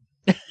on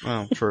it.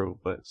 Well, true,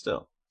 but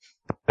still.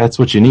 That's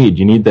what you need.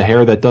 You need the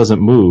hair that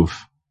doesn't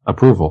move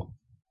approval.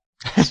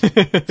 Have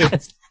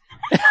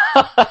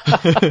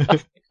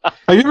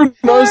you ever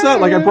noticed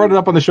that? Like, I brought it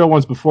up on the show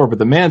once before, but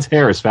the man's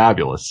hair is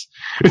fabulous.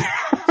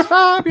 It's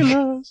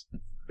fabulous.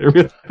 It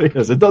really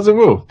is. It doesn't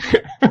move.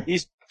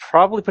 He's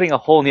probably putting a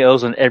hole in the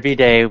ozone every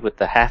day with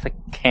the half a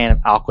can of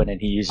Alquin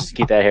and he uses to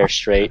keep that hair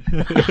straight.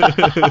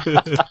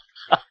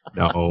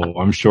 No,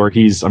 I'm sure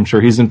he's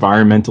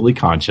environmentally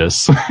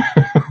conscious.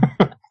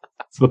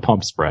 It's the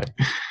pump spray.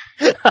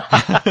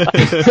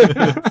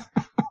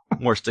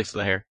 More sticks to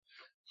the hair.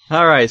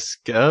 Alright, let's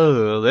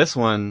go. This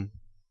one.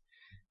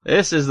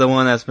 This is the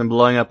one that's been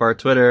blowing up our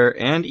Twitter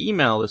and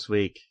email this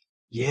week.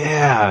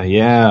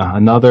 Yeah.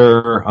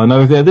 Another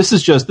thing. This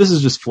is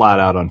just flat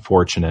out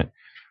unfortunate.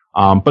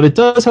 But it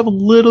does have a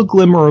little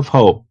glimmer of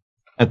hope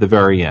at the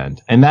very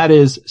end, and that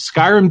is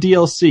Skyrim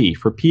DLC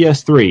for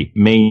PS3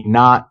 may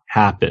not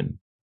happen.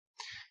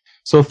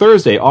 So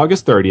Thursday,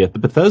 August 30th, the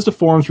Bethesda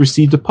forums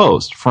received a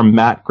post from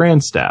Matt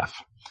Grandstaff.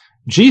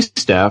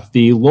 G-Staff,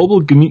 the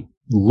global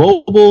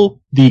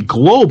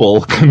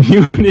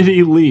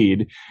community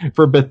lead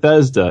for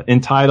Bethesda,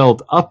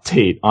 entitled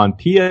Update on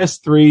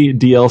PS3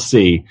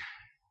 DLC.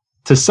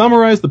 To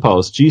summarize the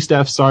post,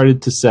 G-Staff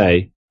started to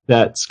say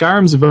that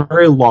Skyrim's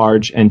very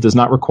large and does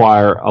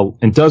require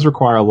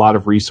a lot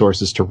of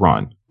resources to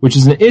run, which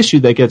is an issue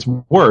that gets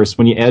worse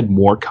when you add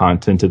more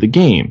content to the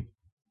game,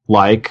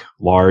 like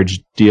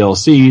large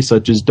DLC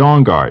such as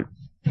Dawnguard.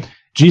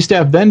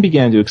 G-Staff then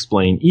began to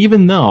explain,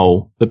 even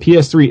though the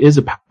PS3 is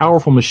a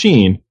powerful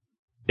machine,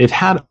 they've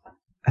had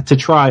to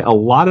try a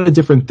lot of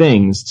different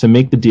things to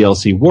make the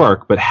DLC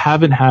work, but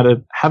haven't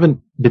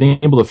been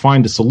able to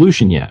find a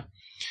solution yet.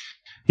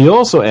 He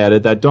also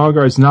added that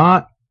Dawnguard's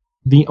not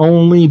the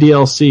only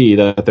DLC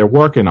that they're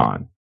working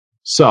on.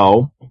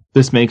 So,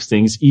 this makes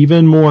things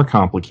even more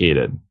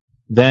complicated.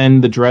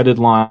 Then the dreaded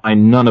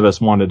line none of us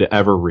wanted to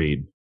ever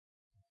read.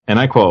 And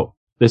I quote,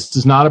 "This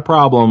is not a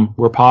problem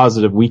we're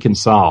positive we can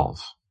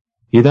solve."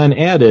 He then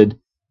added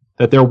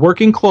that they're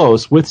working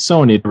close with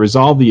Sony to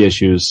resolve the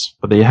issues,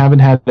 but they haven't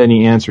had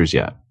any answers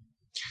yet.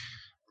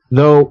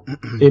 Though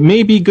it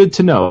may be good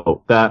to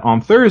note that on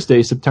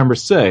Thursday, September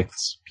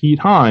 6th, Pete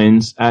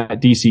Hines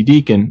at DC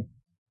Deacon,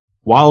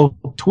 while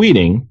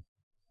tweeting,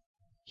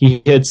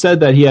 he had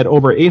said that he had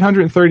over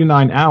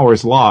 839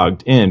 hours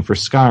logged in for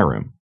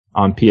Skyrim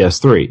on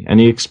PS3, and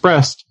he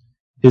expressed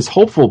his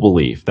hopeful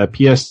belief that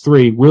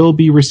PS3 will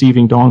be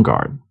receiving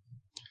Dawnguard.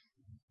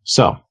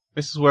 So,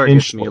 this is where it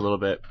gets me a little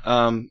bit.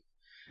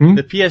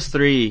 The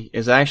PS3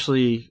 is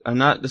actually,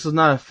 this is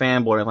not a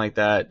fanboy or anything like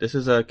that. This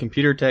is a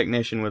computer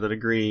technician with a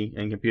degree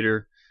in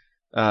computer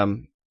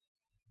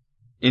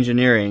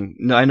engineering.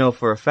 No, I know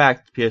for a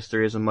fact the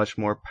PS3 is a much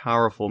more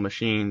powerful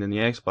machine than the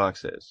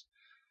Xbox is.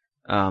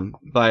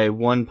 By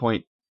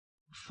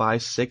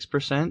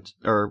 1.56%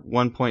 or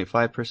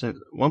 1.5%,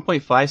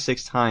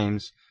 1.56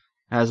 times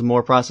has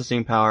more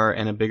processing power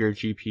and a bigger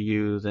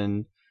GPU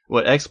than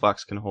what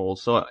Xbox can hold.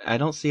 So I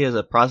don't see it as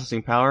a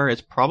processing power.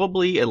 It's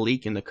probably a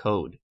leak in the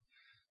code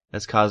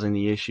that's causing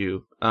the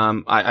issue.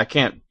 I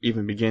can't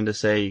even begin to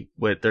say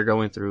what they're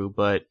going through,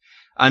 but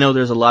I know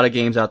there's a lot of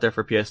games out there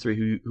for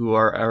PS3 who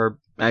are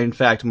in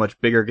fact much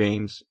bigger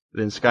games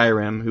than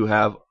Skyrim, who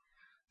have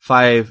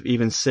 5,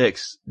 even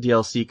 6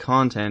 DLC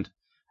content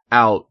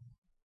out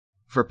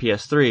for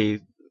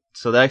PS3.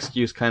 So that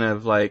excuse kind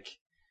of like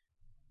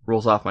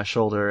rolls off my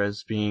shoulder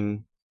as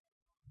being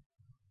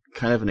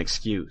kind of an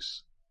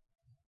excuse.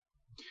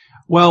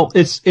 Well,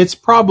 it's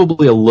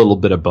probably a little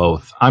bit of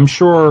both. I'm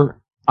sure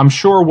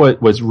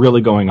what was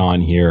really going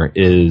on here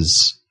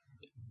is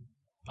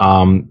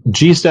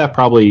GStat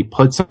probably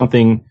put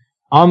something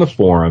on the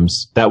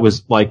forums that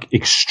was like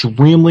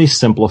extremely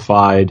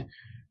simplified,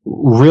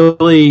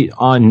 really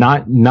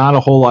not a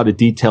whole lot of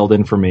detailed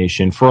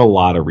information for a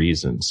lot of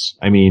reasons.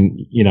 I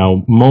mean,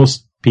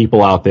 most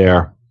people out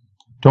there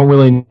don't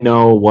really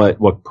know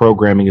what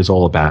programming is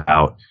all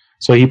about.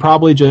 So he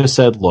probably just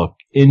said, look,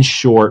 in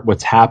short,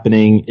 what's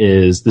happening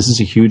is this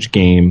is a huge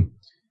game.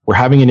 We're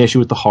having an issue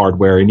with the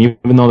hardware, and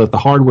even though that the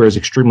hardware is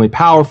extremely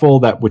powerful,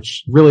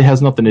 which really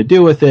has nothing to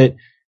do with it,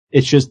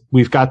 it's just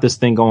we've got this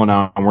thing going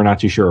on, and we're not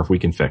too sure if we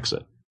can fix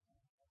it.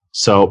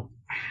 So,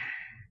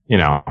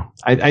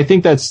 I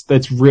think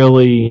that's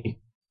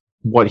really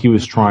what he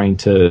was trying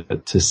to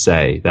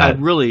say. That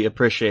I'd really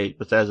appreciate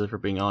Bethesda for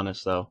being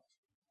honest, though.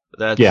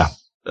 That's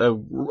a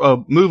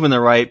move in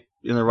the right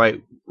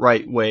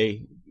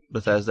way,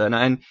 Bethesda,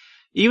 and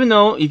even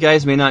though you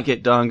guys may not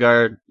get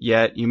Dawnguard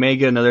yet, you may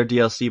get another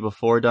DLC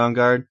before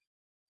Dawnguard.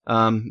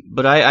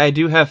 But I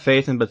do have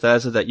faith in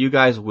Bethesda that you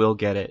guys will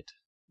get it.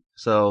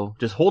 So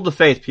just hold the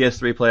faith,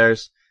 PS3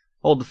 players.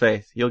 Hold the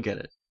faith. You'll get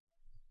it.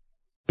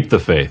 Keep the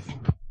faith.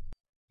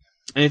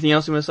 Anything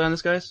else you want to say on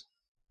this, guys?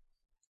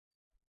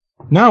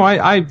 No,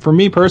 I for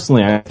me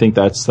personally, I think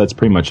that's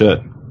pretty much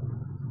it.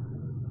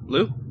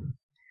 Lou?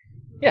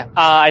 Yeah,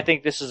 I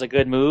think this is a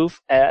good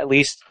move. At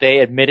least they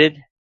admitted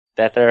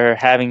that they're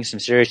having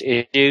some serious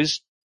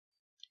issues,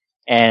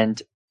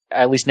 and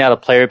at least now the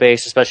player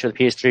base, especially the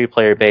PS3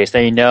 player base,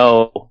 they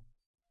know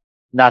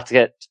not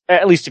to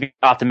at least to be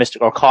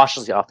optimistic or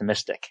cautiously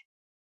optimistic.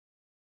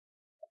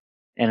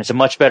 And it's a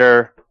much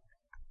better,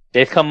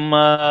 they're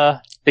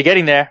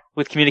getting there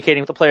with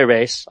communicating with the player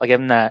base. I'll give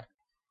them that.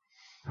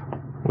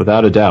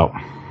 Without a doubt.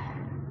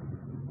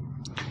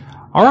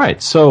 All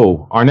right,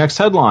 so our next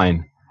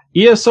headline,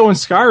 ESO and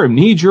Skyrim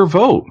need your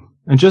vote.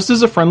 And just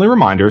as a friendly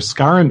reminder,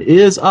 Skyrim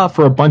is up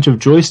for a bunch of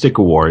joystick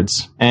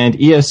awards,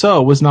 and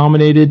ESO was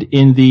nominated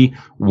in the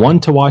One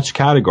to Watch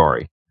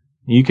category.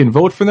 You can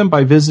vote for them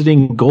by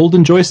visiting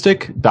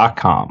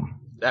goldenjoystick.com.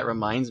 That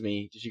reminds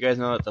me, did you guys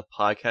know that the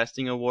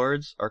podcasting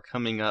awards are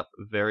coming up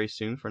very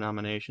soon for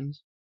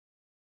nominations?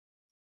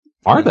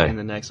 Are they? In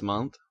the next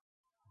month.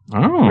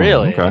 Oh,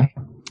 Really? Okay.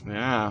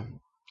 Yeah.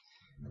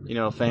 You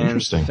know,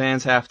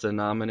 fans have to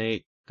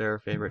nominate their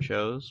favorite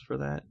shows for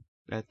that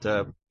at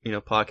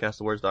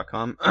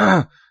podcastawards.com.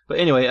 But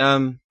anyway,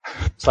 /hint.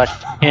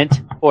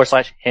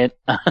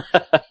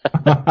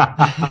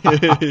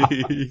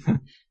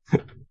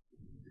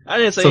 I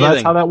didn't say so anything.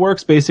 that's how that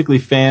works. Basically,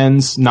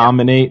 fans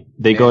nominate.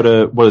 They go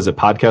to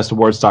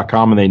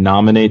podcastawards.com, and they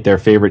nominate their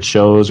favorite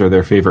shows or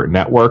their favorite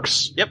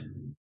networks. Yep.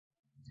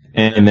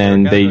 And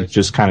then they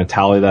just kind of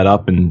tally that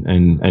up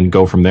and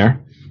go from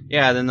there.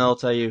 Yeah, then they'll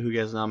tell you who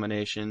gets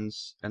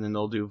nominations, and then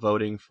they'll do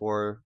voting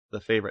for the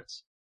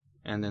favorites.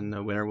 And then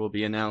the winner will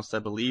be announced, I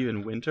believe,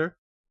 in winter.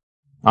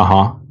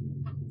 Uh-huh.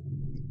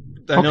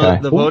 I know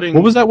the voting...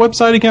 What was that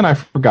website again? I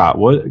forgot.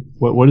 What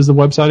is the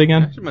website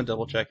again? I'm going to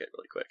double check it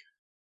really quick.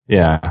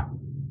 Yeah.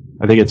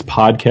 I think it's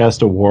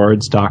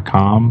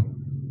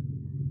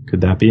podcastawards.com.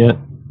 Could that be it?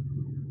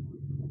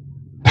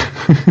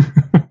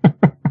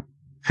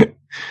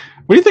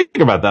 What do you think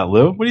about that,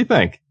 Lou? What do you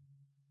think?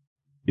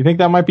 You think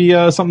that might be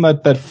something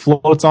that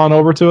floats on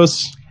over to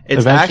us?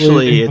 It's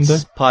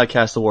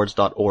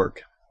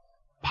podcastawards.org.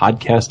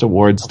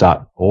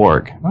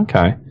 Podcastawards.org.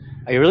 Okay.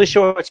 Are you really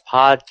sure it's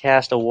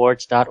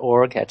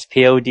podcastawards.org? That's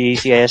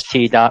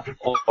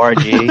PODCAST.org.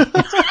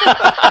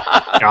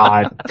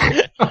 God.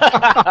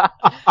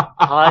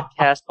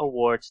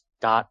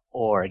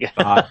 Podcastawards.org.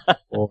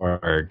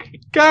 .org.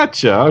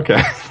 Gotcha.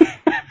 Okay.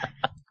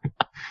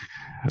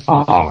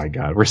 Oh my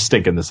God, we're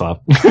stinking this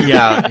up.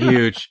 Yeah,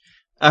 huge.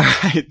 All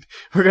right,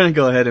 we're gonna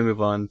go ahead and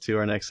move on to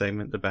our next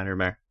segment, the Banner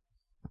Mare.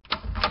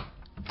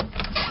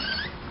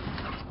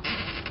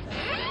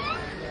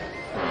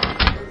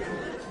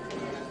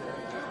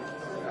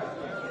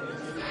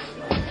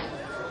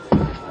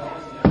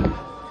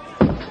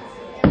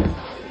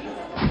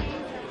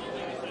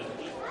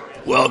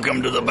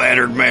 Welcome to the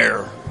Battered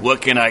Mare.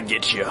 What can I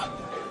get you?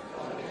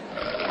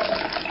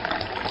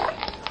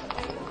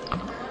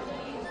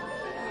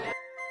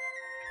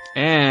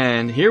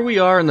 And here we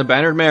are in the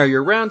Bannered Mare,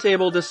 your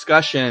roundtable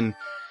discussion.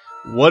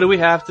 What do we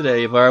have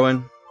today,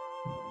 Varwin?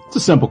 It's a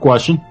simple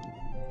question.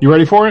 You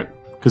ready for it?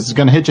 Because it's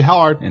going to hit you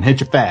hard and hit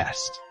you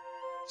fast.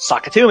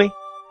 Sock it to me.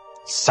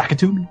 Sock it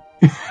to me.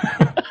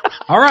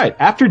 All right.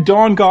 After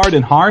Dawnguard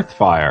and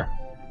Hearthfire,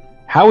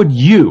 how would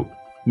you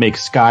make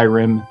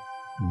Skyrim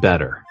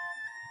better?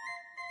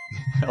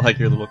 I like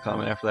your little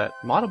comment after that.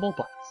 Moddable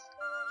butts.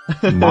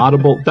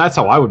 Moddable. That's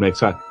how I would make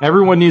Skyrim.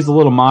 Everyone needs a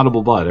little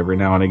moddable butt every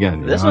now and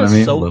again. This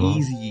one's so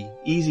easy.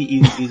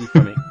 Easy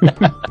for me.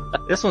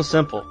 This one's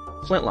simple.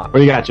 Flintlock. What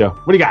do you got, Joe?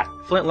 What do you got?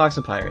 Flintlocks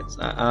and pirates.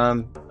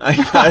 I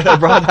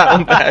brought that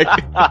one back.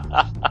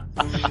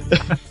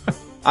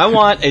 I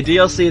want a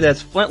DLC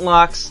that's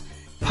Flintlocks,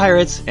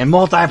 pirates, and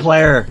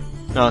multiplayer.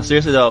 No,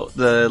 seriously though,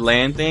 the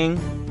land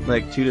thing,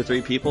 like 2 to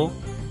 3 people,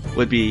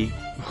 would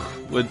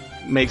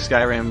make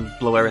Skyrim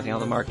blow everything out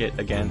of the market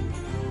again.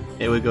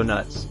 It would go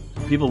nuts.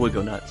 People would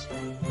go nuts.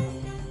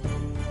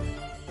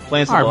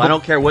 Plain and simple. I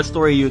don't care what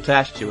story you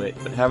attach to it,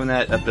 but having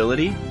that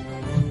ability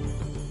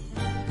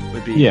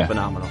would be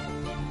phenomenal.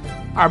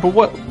 All right, but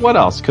what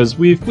else? Because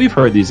we've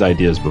heard these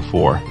ideas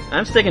before.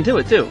 I'm sticking to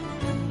it too.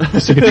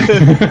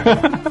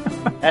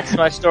 That's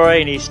my story,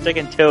 and he's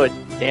sticking to it.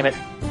 Damn it.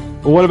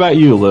 Well, what about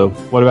you, Lou?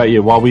 What about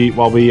you? While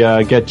we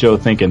get Joe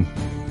thinking,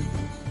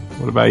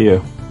 what about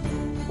you?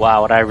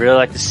 Wow, what I really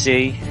like to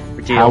see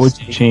for DLC. How would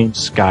you change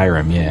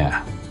Skyrim?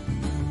 Yeah.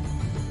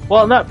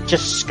 Well, not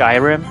just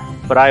Skyrim,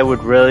 but I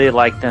would really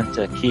like them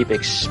to keep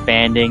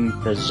expanding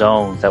the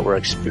zones that we're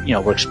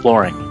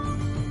exploring.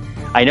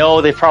 I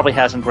know they probably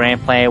have some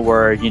grand plan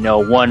where,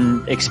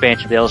 one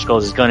expansion of the Elder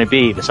Scrolls is going to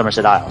be the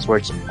Somerset Isles, where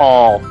it's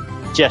all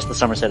just the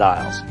Somerset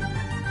Isles.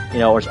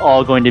 Or it's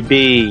all going to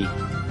be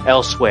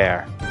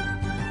elsewhere.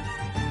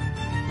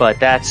 But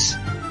that's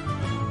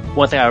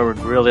one thing I would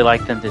really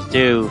like them to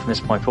do from this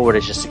point forward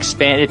is just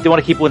expand. If they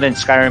want to keep it within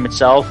Skyrim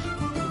itself,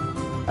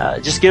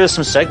 just give us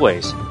some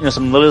segues,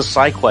 some little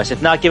side quests.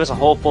 If not, give us a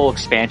whole full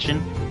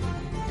expansion.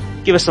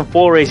 Give us some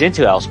forays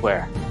into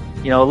elsewhere.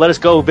 Let us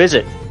go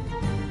visit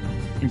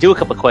and do a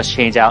couple of quest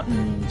chains out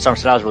in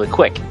Somerset Isles really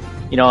quick.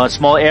 A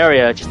small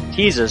area, just to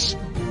tease us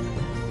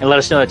and let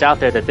us know it's out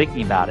there. They're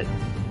thinking about it.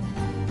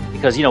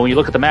 Because, when you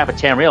look at the map of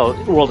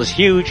Tamriel, the world is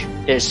huge.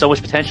 There's so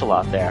much potential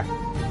out there.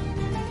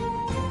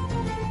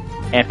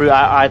 And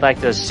I'd like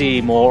to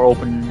see more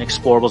open,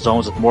 explorable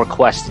zones with more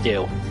quests to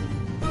do.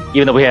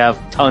 Even though we have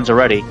tons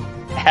already,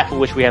 half of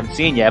which we haven't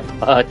seen yet,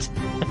 but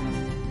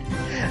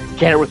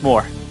can it with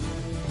more.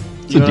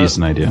 It's a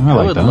decent idea.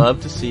 I would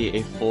love to see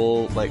a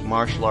full,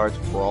 martial arts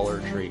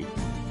brawler tree.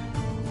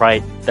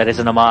 Right, that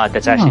isn't a mod.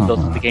 That's actually built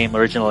into the game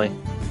originally.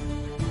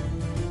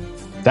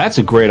 That's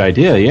a great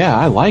idea. Yeah,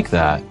 I like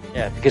that.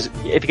 Yeah, because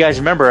if you guys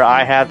remember,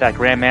 I have that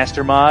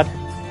Grandmaster mod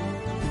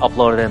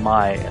uploaded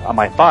on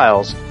my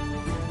files,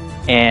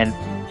 and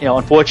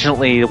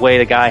unfortunately, the way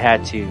the guy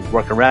had to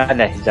work around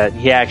that is that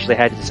he actually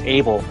had to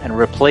disable and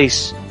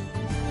replace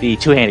the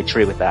two-handed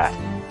tree with that.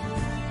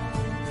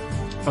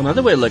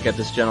 Another way to look at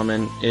this,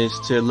 gentlemen, is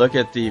to look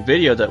at the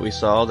video that we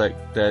saw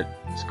that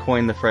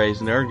coined the phrase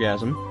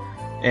nerdgasm,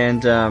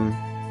 and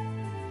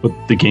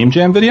With the Game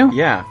Jam video?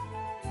 Yeah.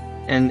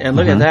 And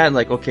look at that,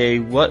 like, okay,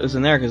 what is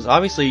in there? Because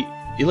obviously,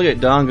 you look at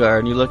Dawnguard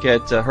and you look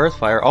at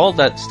Hearthfire, all of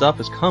that stuff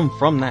has come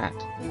from that.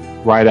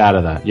 Right out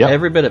of that, yep.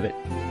 Every bit of it.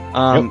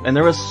 And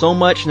there was so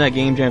much in that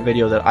Game Jam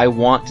video that I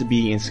want to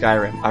be in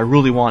Skyrim. I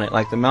really want it.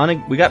 Like,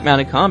 we got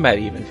mounted combat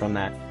even from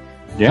that.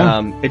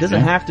 Yeah. It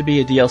doesn't have to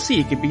be a DLC,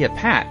 it could be a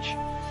patch.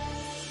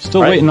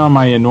 Still waiting on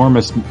my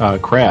enormous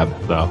crab,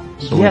 though.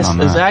 Yes,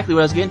 exactly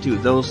what I was getting to.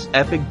 Those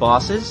epic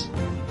bosses,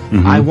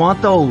 I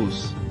want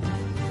those.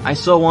 I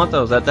so want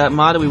those. That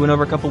mod that we went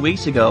over a couple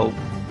weeks ago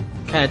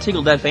kind of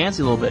tickled that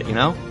fancy a little bit, you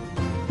know?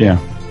 Yeah.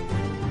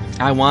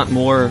 I want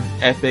more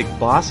epic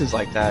bosses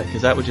like that,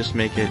 because that would just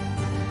make it...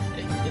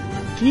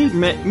 Can you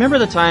remember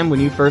the time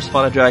when you first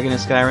fought a dragon in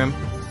Skyrim?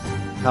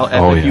 How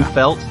epic you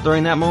felt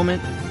during that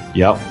moment?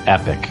 Yep,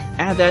 epic.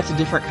 Add that to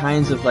different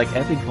kinds of like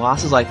epic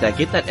bosses like that.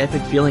 Get that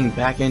epic feeling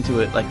back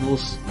into it, like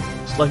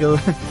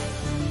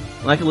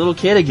like a little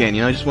kid again,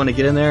 you know, just want to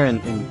get in there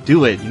and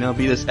do it, you know,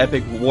 be this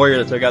epic warrior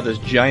that took out this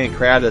giant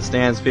crab that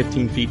stands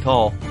 15 feet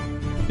tall.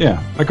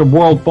 Yeah, like a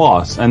world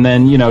boss, and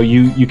then, you know,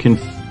 you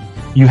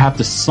have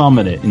to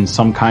summon it in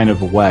some kind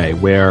of a way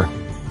where,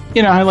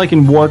 you know, like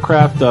in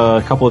Warcraft,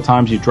 a couple of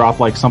times you drop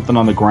like something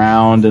on the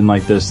ground and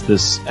like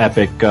this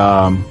epic,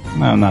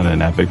 no, not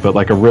an epic, but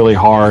like a really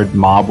hard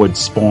mob would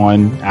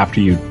spawn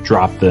after you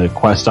drop the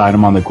quest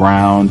item on the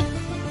ground.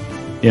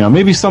 You know,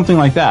 maybe something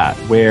like that,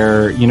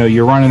 where, you know,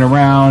 you're running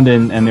around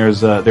and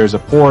there's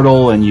a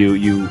portal and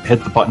you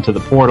hit the button to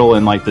the portal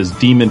and like this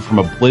demon from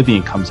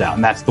Oblivion comes out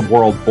and that's the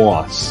world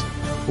boss,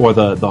 or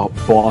the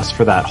boss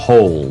for that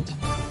hold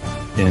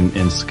in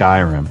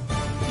Skyrim.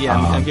 Yeah,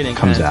 I'm getting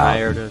kind of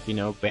tired of, you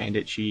know,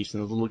 bandit chiefs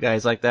and those little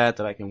guys like that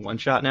I can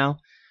one-shot now.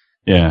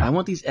 Yeah. I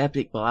want these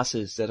epic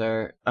bosses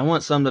I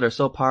want some that are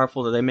so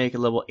powerful that they make a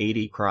level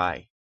 80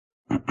 cry.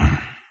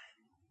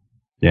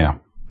 Yeah,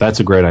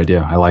 that's a great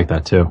idea. I like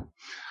that too.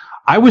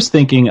 I was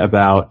thinking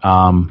about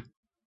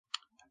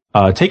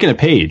taking a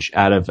page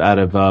out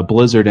of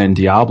Blizzard and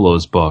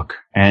Diablo's book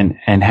and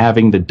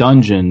having the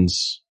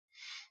dungeons,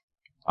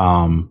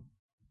 how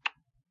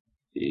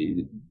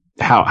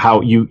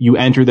you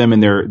enter them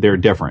and they're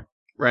different.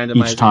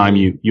 Each time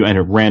you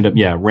enter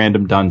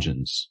random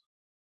dungeons,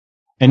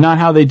 and not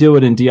how they do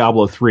it in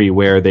Diablo 3,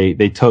 where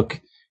they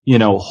took, you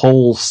know,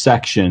 whole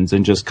sections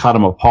and just cut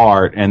them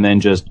apart and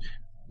then just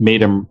made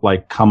them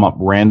like come up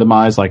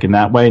randomized like in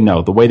that way.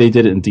 No, the way they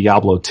did it in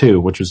Diablo 2,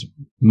 which was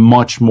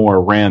much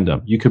more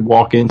random. You could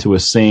walk into a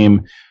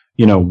same,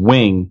 you know,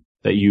 wing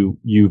that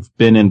you've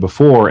been in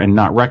before and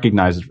not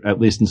recognize it, at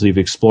least until you've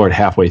explored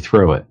halfway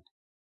through it.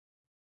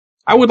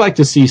 I would like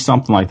to see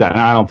something like that,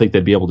 and I don't think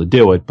they'd be able to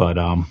do it, but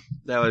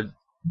that would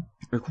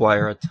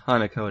require a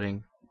ton of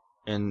coding,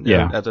 and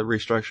have to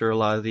restructure a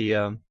lot of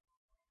the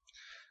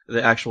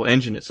actual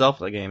engine itself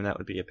of the game. That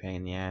would be a pain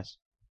in the ass.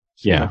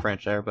 Yeah,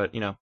 French there, but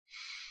you know.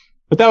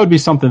 But that would be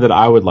something that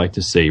I would like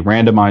to see.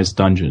 Randomized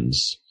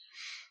dungeons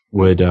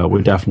would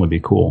definitely be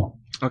cool.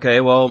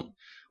 Okay, well,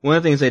 one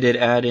of the things they did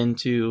add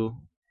into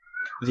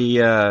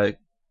the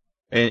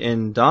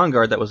in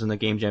Dawnguard that was in the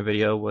Game Jam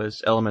video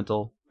was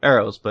elemental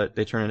arrows, but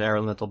they turned into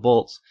elemental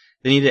bolts.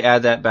 They need to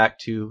add that back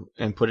to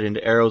and put it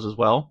into arrows as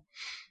well.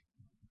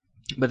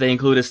 But they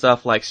included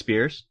stuff like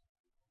spears.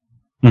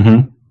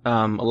 Mm-hmm.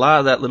 A lot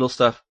of that little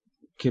stuff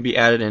can be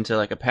added into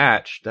like a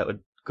patch that would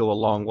go a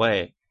long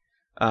way.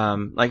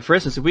 Like for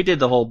instance, if they did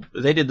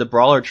the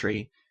brawler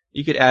tree,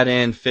 you could add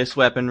in fist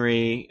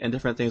weaponry and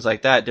different things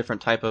like that,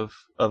 different type of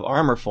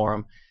armor for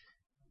them.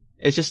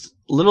 It's just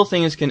little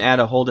things can add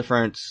a whole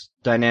different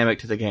dynamic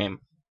to the game.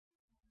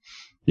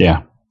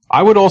 Yeah.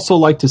 I would also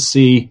like to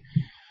see,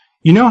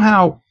 you know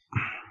how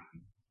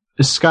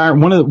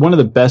Skyrim, one of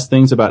the best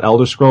things about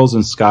Elder Scrolls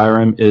and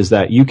Skyrim is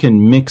that you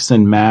can mix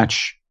and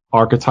match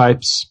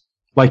archetypes.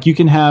 Like you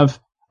can have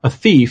a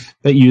thief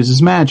that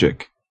uses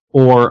magic,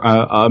 or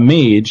a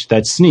mage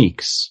that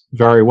sneaks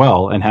very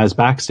well and has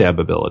backstab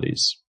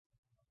abilities,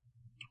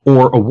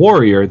 or a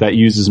warrior that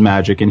uses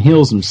magic and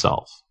heals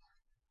himself.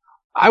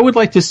 I would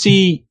like to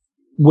see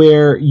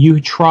where you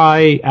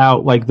try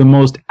out like the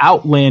most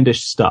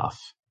outlandish stuff.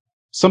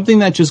 Something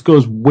that just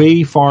goes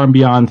way far and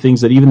beyond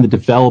things that even the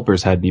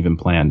developers hadn't even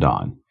planned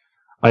on.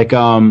 Like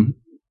a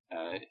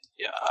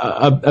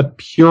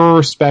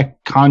pure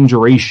spec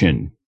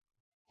conjuration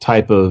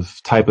type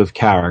of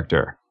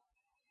character.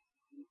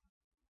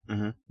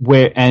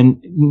 Mm-hmm.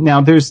 And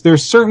now there's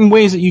certain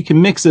ways that you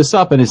can mix this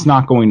up and it's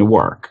not going to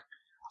work.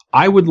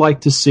 I would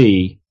like to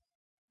see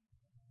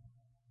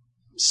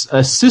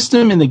a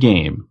system in the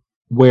game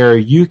where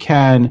you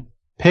can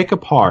pick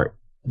apart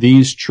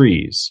these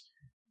trees,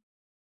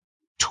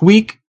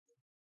 tweak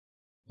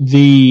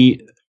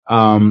the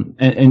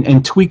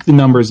and tweak the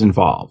numbers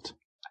involved.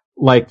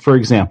 Like, for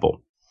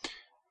example,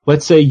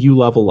 let's say you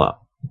level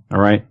up,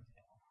 all right,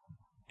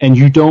 and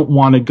you don't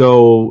want to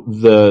go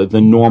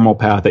the normal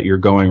path that you're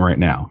going right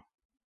now,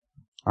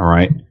 all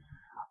right.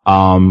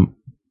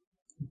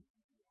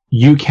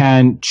 You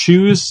can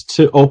choose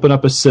to open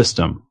up a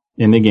system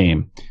in the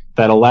game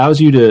that allows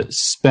you to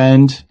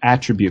spend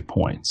attribute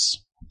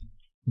points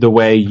the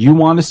way you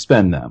want to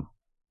spend them.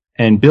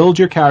 and build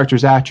your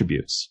character's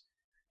attributes.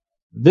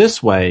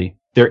 This way,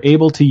 they're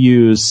able to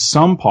use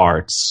some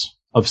parts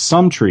of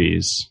some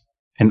trees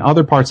and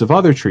other parts of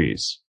other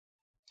trees.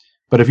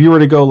 But if you were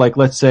to go, like,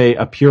 let's say,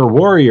 a pure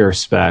warrior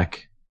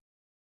spec,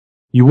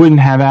 you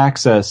wouldn't have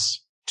access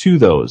to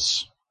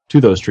those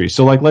trees.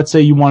 So, like, let's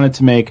say you wanted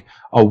to make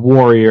a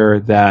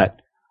warrior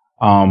that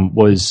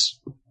was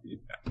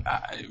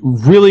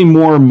really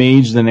more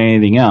mage than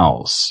anything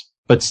else,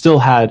 but still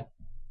had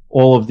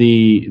all of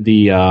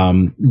the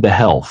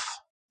health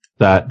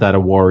that a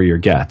warrior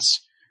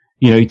gets.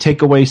 You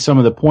take away some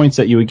of the points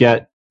that you would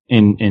get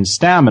in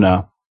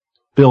stamina,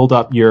 build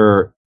up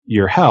your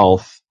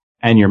health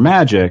and your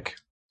magic,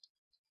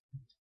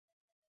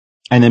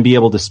 and then be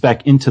able to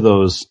spec into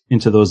those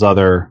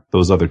other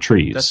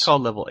trees. That's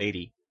called level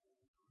 80.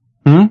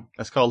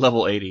 That's called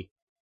level 80.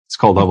 It's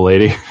called level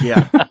 80.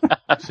 Yeah.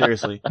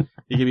 Seriously.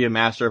 You can be a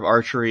master of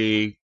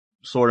archery,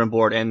 sword and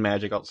board, and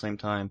magic all at the same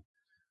time.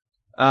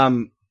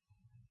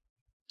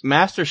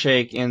 Master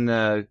Shake in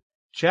the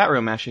chat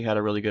room actually had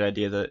a really good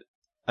idea that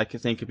I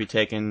think could be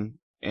taken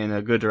in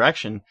a good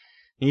direction.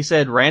 He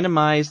said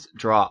randomized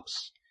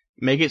drops.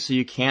 Make it so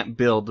you can't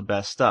build the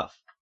best stuff.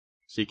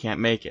 So you can't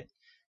make it.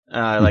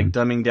 Like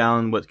dumbing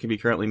down what can be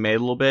currently made a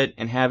little bit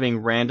and having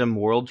random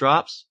world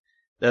drops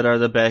that are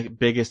the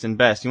biggest and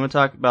best. You want to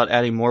talk about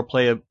adding more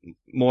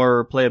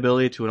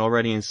playability to an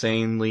already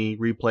insanely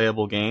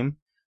replayable game?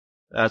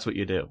 That's what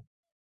you do.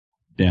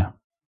 Yeah.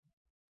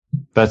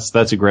 That's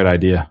a great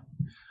idea.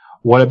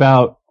 What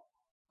about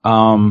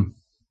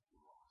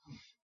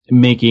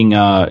making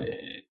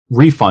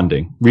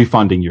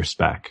refunding your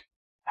spec?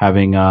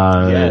 Having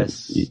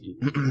yes.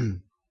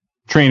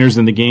 trainers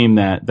in the game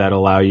that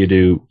allow you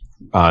to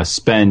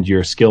spend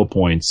your skill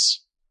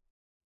points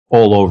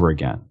all over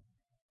again.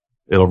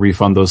 It'll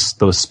refund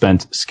those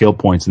spent skill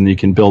points, and you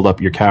can build up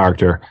your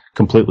character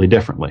completely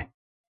differently.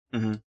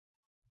 Mm-hmm.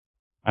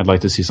 I'd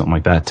like to see something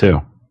like that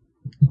too.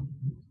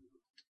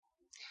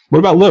 What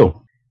about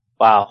Lou?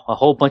 Wow, a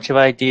whole bunch of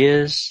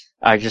ideas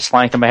are just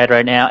flying through my head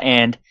right now.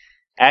 And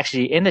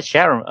actually, in the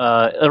chat room,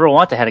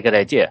 Irwanta had a good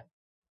idea.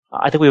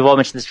 I think we've all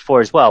mentioned this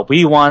before as well.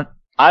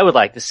 I would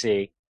like to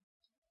see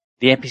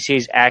the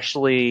NPCs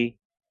actually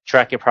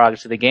track your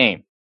progress of the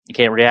game. You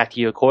can react to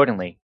you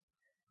accordingly.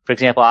 For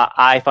example,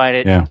 I find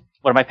it,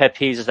 one of my pet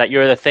peeves is that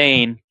you're the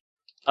Thane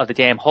of the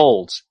damn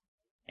holds,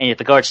 and yet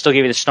the guards still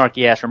give you the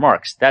snarky ass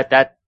remarks.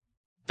 That's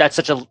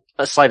such a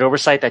slight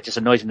oversight that just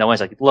annoys me. No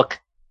one's like,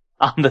 look,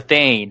 I'm the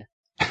Thane.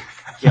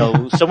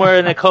 Somewhere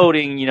in the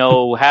coding,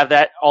 have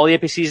that all the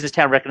NPCs in this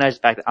town recognize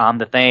the fact that I'm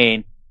the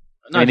Thane.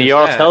 And the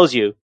Jarl tells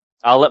you,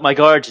 I'll let my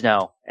guards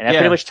know. And that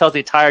pretty much tells the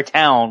entire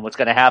town what's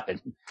going to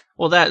happen.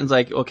 Well, that is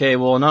like, okay,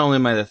 well, not only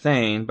am I the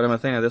Thane, but I'm a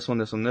Thane of this one,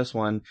 this one, this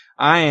one.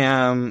 I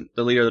am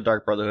the leader of the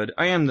Dark Brotherhood.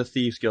 I am the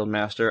Thieves Guild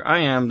Master. I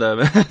am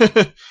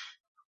the,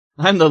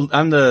 I'm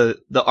the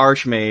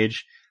Archmage.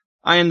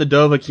 I am the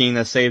Dovahkiin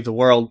that saved the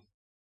world.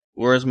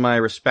 Where's my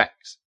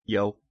respect,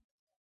 yo?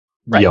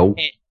 Right. Yo.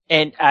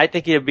 And I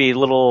think it'd be a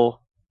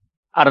little,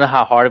 I don't know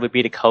how hard it would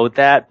be to code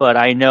that, but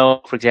I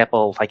know, for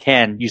example, if I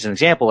can use an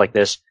example like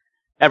this,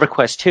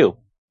 EverQuest 2. All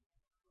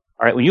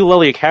right, when you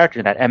level your character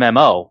in that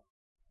MMO,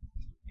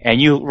 and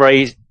you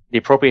raise the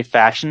appropriate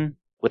faction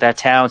with that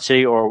town,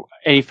 city, or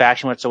any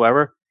faction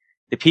whatsoever,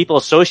 the people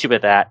associated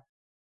with that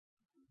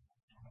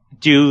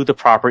do the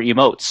proper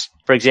emotes.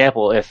 For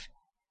example, if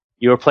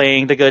you're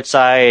playing the good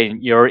side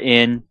and you're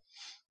in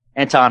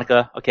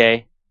Antonica,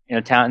 okay, in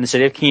a town in the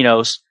city of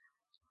Kinos,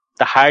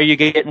 the higher you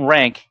get in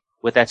rank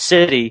with that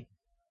city,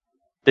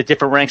 the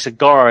different ranks of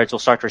guards will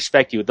start to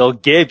respect you. They'll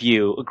give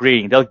you a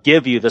greeting. They'll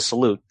give you the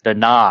salute, the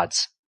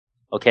nods,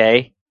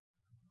 okay,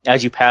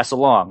 as you pass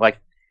along. Like,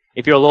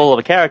 if you're a low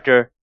level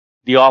character,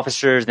 the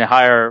officers and the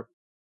higher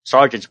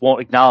sergeants won't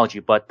acknowledge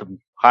you, but the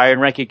higher in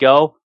rank you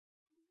go,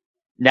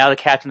 now the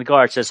captain of the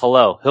guard says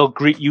hello. He'll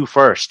greet you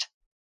first,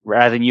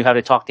 rather than you have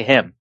to talk to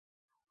him.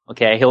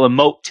 Okay, he'll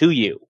emote to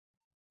you.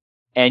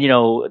 And,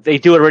 they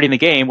do it already in the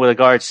game where the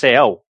guards say,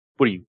 oh,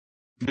 what are you,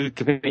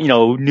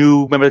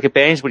 new member of the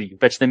companions? What are you,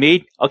 fetch the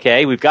meat?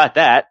 Okay, we've got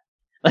that.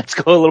 Let's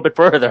go a little bit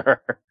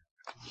further.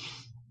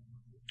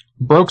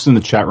 Brooks in the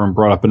chat room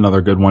brought up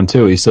another good one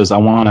too. He says, I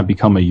want to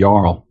become a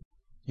Jarl.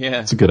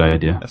 Yeah. It's a good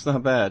idea. That's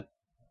not bad.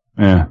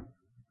 Yeah.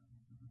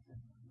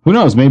 Who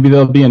knows? Maybe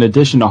there'll be an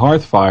addition to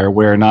Hearthfire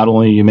where not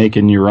only are you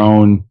making your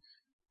own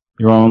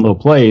little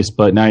place,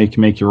 but now you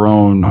can make your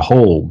own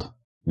hold.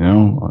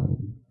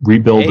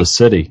 Rebuild the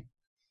city.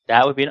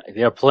 That would be.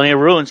 There are plenty of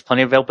ruins,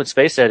 plenty of open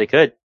space there. They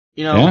could.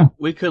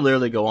 We could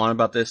literally go on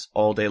about this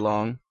all day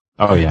long.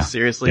 Oh yeah.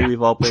 Seriously,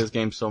 we've all played this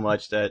game so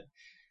much that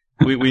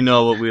we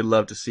know what we'd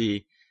love to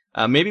see.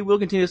 Maybe we'll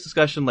continue this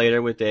discussion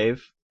later with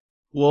Dave.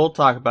 We'll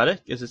talk about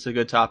it because it's a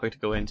good topic to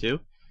go into.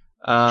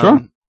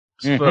 Sure.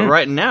 But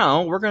right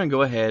now, we're going to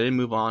go ahead and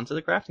move on to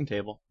the crafting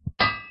table.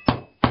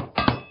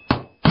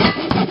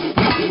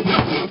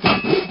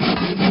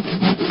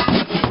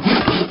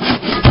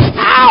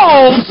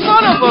 Ow!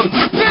 Son of a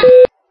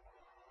bitch!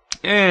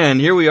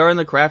 And here we are in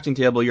the crafting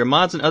table, your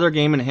mods and other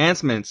game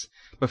enhancements.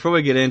 Before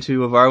we get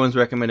into Varwin's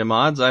recommended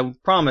mods, I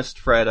promised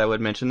Fred I would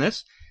mention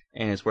this,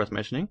 and it's worth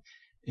mentioning.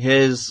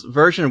 His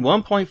version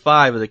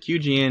 1.5 of the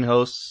QGN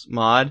hosts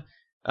mod,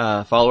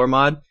 follower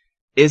mod,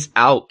 is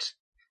out.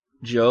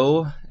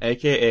 Joe,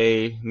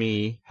 aka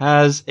me,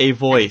 has a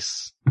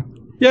voice.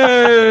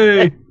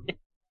 Yay!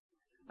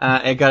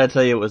 I gotta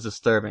tell you, it was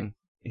disturbing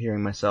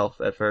hearing myself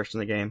at first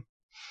in the game.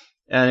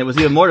 And it was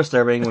even more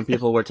disturbing when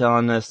people were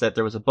telling us that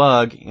there was a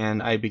bug,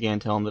 and I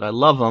began telling them that I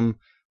love them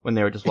when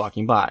they were just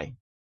walking by.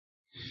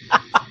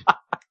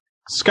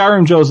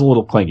 Skyrim Joe's a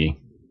little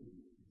clingy.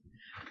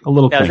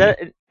 Now, is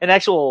that an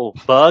actual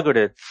bug, or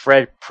did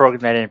Fred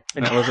program that in?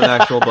 That was an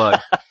actual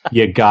bug.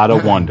 You gotta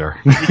wonder.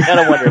 You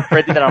gotta wonder.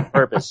 Fred did that on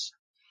purpose.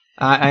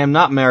 I am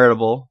not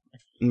marriable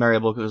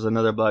because there's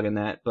another bug in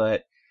that,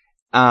 but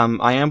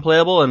I am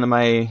playable,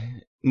 and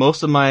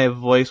most of my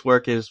voice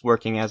work is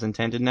working as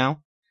intended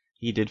now.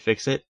 He did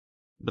fix it,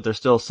 but there's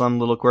still some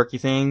little quirky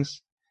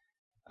things.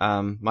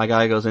 My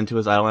guy goes into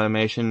his idle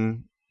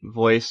animation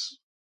voice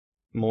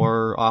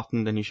more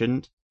often than he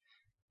shouldn't,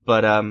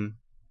 but other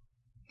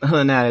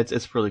than that,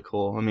 it's really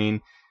cool. I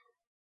mean,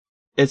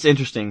 it's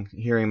interesting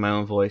hearing my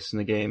own voice in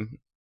the game.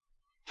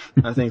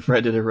 I think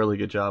Fred did a really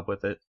good job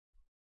with it.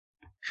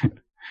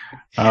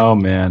 Oh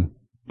man.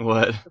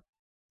 What?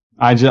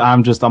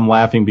 I'm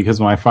laughing because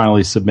when I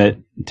finally submit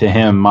to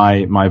him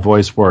my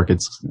voice work,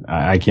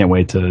 I can't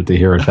wait to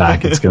hear it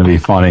back. It's going to be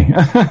funny.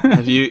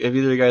 Have either of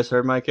you guys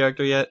heard my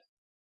character yet?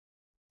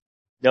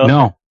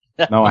 No,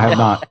 I have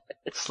not.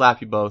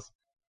 Slap you both.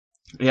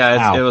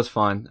 Yeah, it was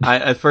fun.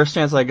 At first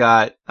chance I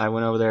got, I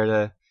went over there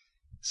to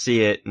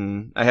see it,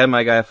 and I had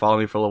my guy follow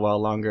me for a little while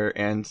longer,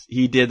 and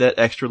he did that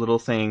extra little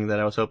thing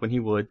that I was hoping he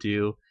would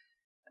do.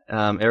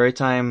 Every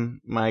time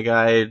my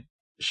guy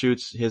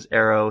shoots his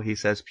arrow, he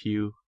says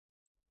pew.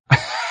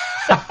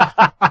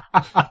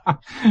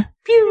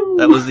 Pew.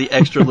 That was the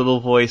extra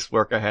little voice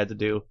work I had to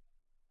do.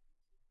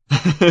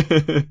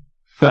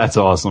 That's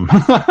awesome.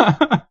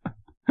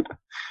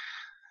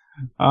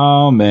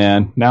 Oh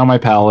man, now my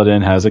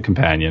paladin has a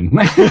companion.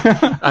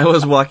 I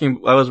was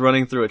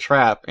running through a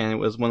trap, and it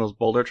was one of those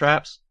boulder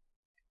traps.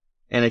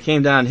 And it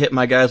came down and hit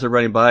my guys who were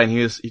running by, and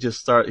he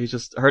just hurt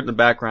in the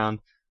background.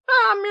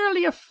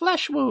 Merely a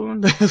flesh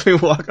wound as we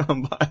walk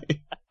on by.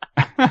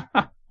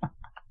 I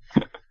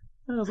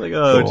was like,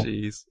 oh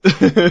jeez.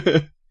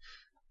 Cool.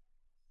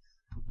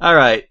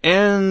 Alright,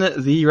 and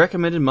the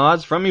recommended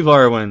mods from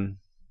Varwin.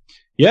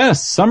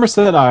 Yes,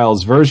 Somerset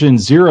Isles version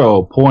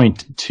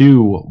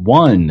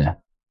 0.21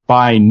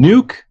 by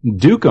Nuke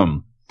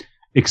Dukem.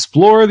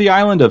 Explore the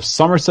island of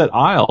Somerset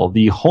Isle,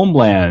 the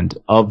homeland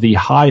of the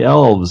High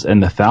Elves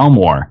and the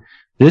Thalmor.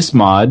 This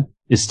mod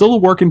is still a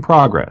work in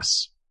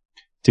progress.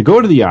 To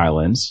go to the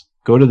islands,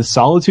 go to the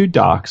Solitude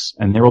Docks,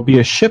 and there will be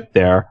a ship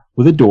there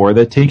with a door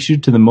that takes you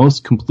to the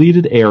most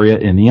completed area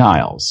in the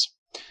Isles.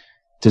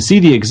 To see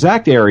the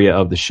exact area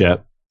of the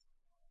ship,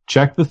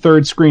 check the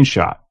third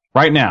screenshot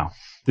right now.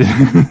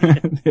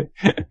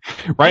 Hang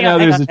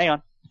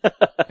on.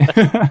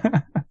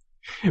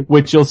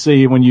 Which you'll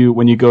see when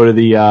you go to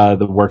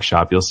the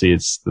workshop. You'll see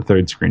it's the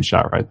third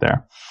screenshot right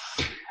there.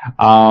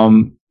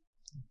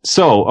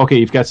 So okay,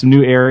 you've got some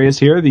new areas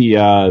here.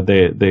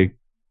 The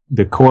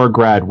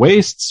Korograd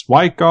Wastes,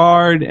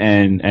 Whiteguard,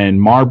 and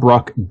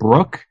Marbrook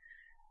Brook,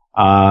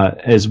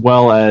 as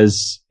well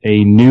as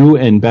a new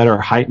and better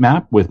height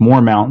map with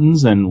more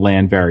mountains and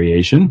land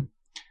variation.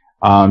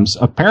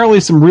 Apparently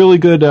some really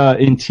good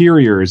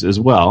interiors as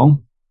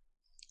well.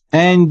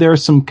 And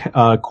there's some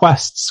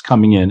quests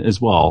coming in as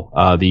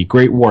well. The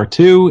Great War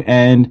II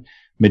and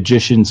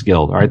Magician's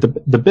Guild. All right.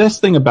 The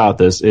best thing about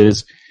this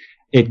is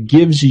it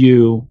gives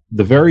you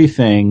the very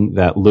thing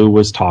that Lou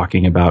was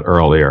talking about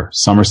earlier,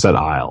 Somerset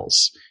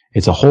Isles.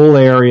 It's a whole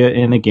area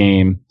in the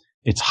game.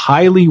 It's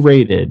highly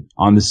rated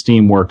on the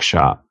Steam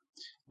Workshop.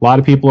 A lot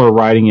of people are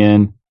writing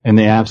in, and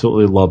they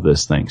absolutely love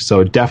this thing.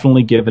 So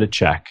definitely give it a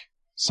check.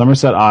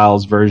 Somerset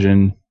Isles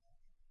version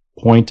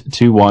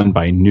 0.21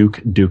 by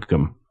Nuke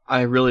Dukem.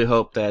 I really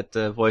hope that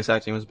the voice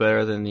acting was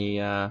better than the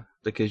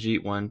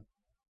Khajiit one.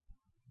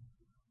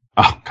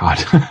 Oh, God.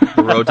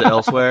 The Road to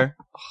Elsewhere.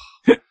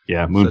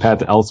 Yeah, Moonpath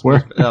to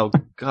Elsewhere. Oh,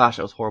 gosh,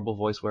 that was horrible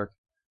voice work.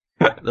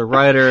 The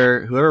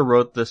writer, whoever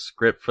wrote the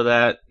script for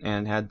that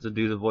and had to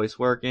do the voice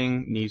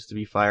working, needs to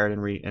be fired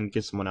and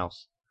get someone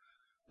else.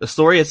 The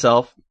story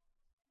itself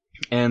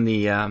and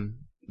the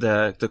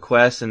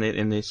quests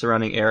and the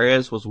surrounding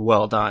areas was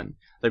well done.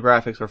 The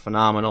graphics were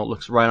phenomenal. It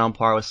looks right on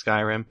par with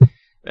Skyrim.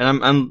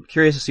 And I'm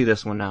curious to see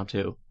this one now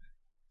too.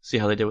 See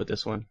how they did with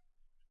this one.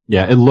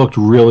 Yeah, it looked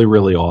really,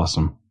 really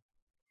awesome.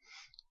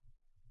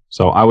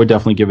 So I would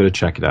definitely give it a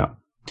check it out.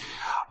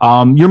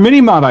 Your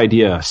mini mod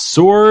idea,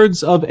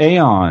 Swords of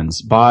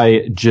Aeons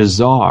by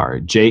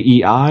Jeizar,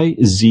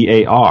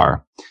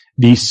 Jeizar.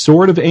 The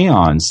Sword of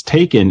Aeons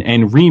taken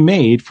and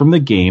remade from the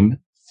game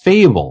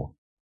Fable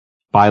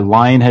by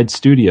Lionhead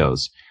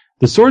Studios.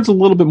 The sword's a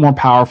little bit more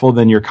powerful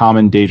than your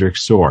common Daedric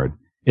sword.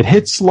 It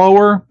hits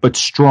slower, but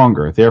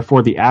stronger.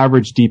 Therefore, the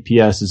average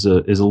DPS is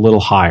a little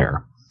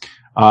higher.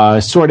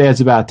 Sword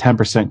adds about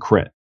 10%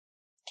 crit.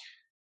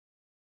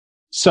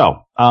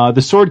 So,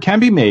 the sword can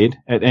be made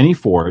at any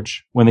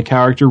forge when the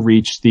character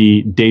reached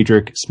the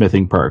Daedric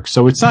smithing perk.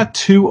 So it's not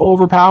too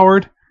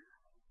overpowered.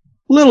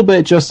 A little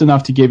bit, just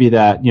enough to give you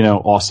that,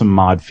 awesome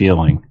mod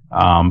feeling.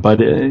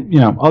 But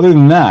other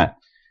than that,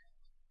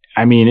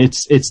 I mean,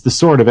 it's the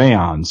Sword of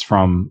Aeons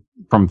from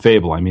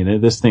Fable. I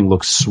mean, this thing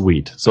looks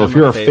sweet. So if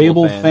you're a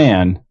Fable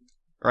fan.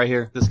 Right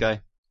here, this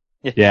guy.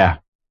 Yeah.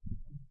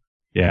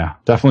 Yeah,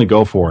 definitely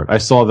go for it. I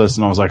saw this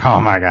and I was like, oh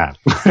my god.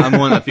 I'm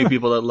one of the few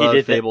people that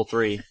love Fable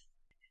 3.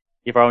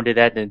 If everyone did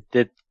that and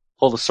did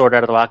pull the sword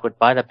out of the rock with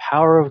by the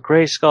power of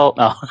Grayskull.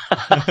 No.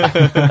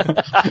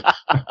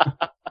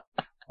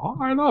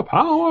 By the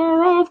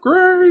power of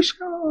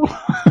Grayskull.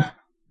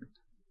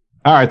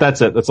 All right,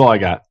 that's it. That's all I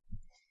got.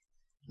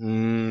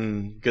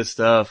 Good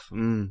stuff.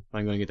 I'm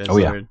going to get that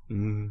sword.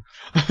 Yeah.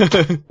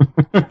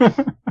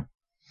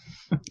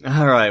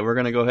 All right, we're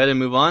going to go ahead and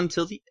move on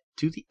to the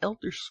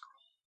Elder Scrolls.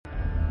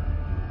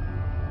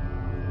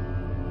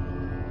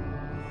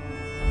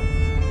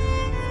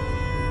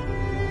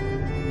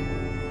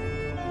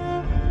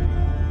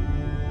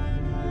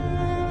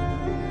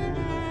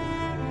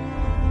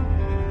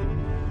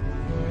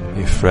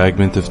 A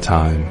fragment of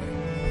time,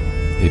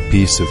 a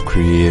piece of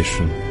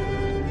creation,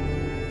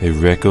 a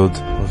record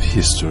of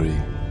history,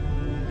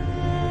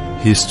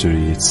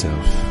 history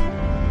itself,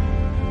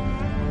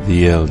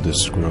 the Elder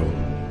Scroll.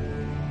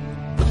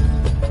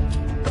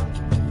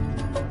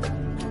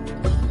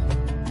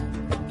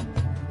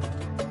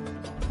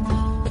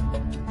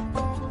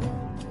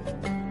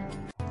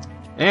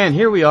 And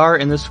here we are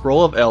in the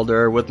Scroll of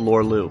Elder with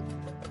Lore Lou.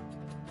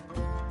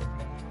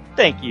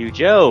 Thank you,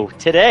 Joe.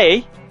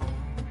 Today,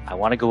 I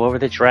want to go over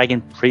the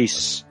Dragon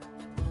Priests,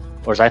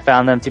 or as I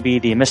found them to be,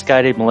 the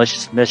misguided,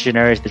 malicious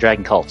missionaries of the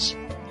Dragon Cults.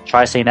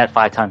 Try saying that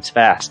 5 times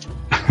fast.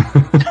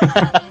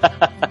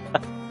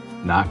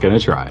 Not gonna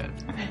try it.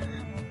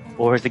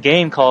 Or as the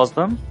game calls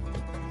them,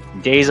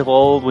 in days of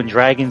old when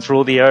dragons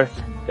ruled the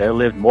earth, there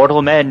lived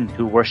mortal men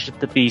who worshipped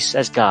the beasts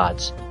as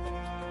gods.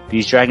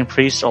 These Dragon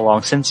Priests are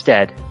long since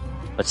dead,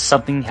 but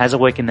something has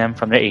awakened them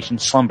from their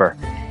ancient slumber.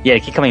 Yeah, they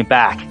keep coming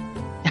back.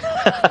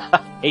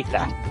 Hate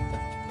that.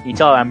 You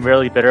tell I'm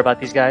really bitter about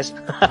these guys?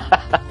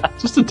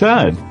 Just a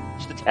tad.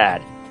 Just a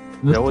tad.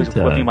 They're always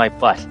whipping my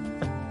butt.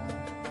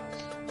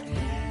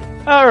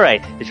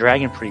 Alright, the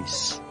Dragon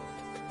Priests.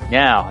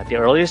 Now, at the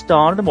earliest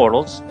dawn of the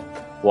mortals,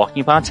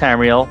 walking upon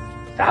Tamriel,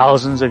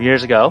 thousands of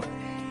years ago,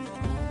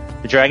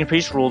 the Dragon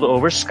Priests ruled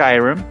over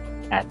Skyrim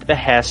at the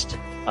behest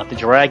of the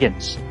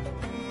dragons.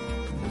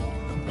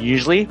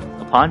 Usually,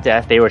 upon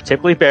death, they were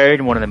typically buried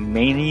in one of the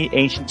many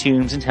ancient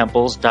tombs and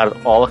temples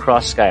dotted all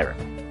across Skyrim,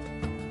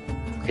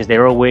 because they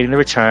were awaiting the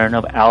return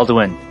of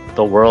Alduin,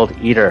 the World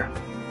Eater.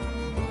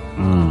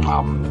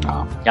 Nom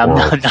nom. Nom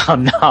nom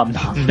nom nom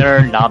nom.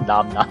 Nern nom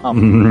nom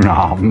nom.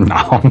 Nom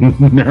nom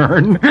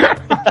nern.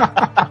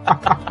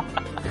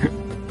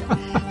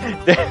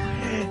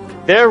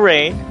 Their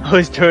reign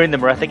was during the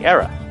Merethic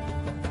era,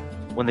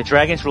 when the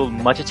dragons ruled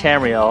much of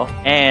Tamriel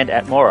and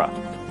Atmora.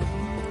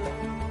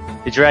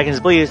 The dragons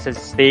believed that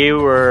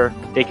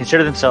they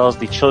considered themselves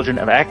the children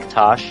of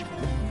Akatosh,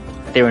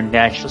 that they were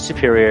naturally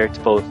superior to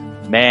both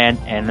man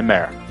and the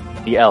mare,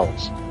 the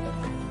elves.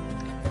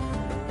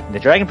 And the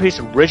Dragon Priests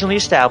originally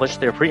established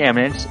their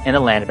preeminence in the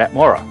land of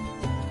Atmora.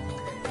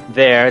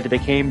 There, they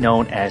became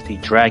known as the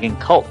Dragon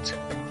Cult,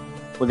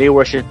 where they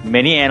worshipped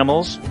many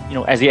animals,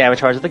 as the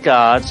avatars of the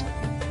gods,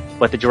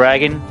 but the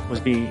dragon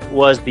was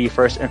the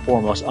first and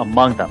foremost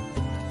among them,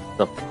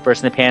 the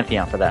first in the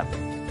pantheon for them.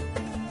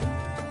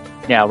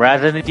 Now,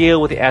 rather than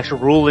deal with the actual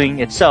ruling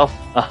itself,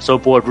 so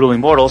bored ruling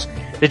mortals,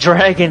 the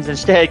dragons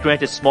instead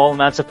granted small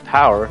amounts of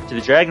power to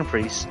the Dragon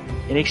Priests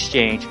in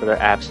exchange for their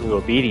absolute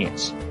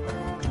obedience.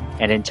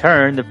 And in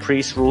turn, the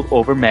priests ruled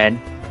over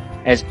men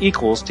as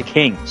equals to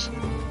kings.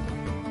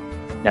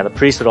 Now, the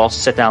priests would also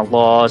set down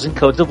laws and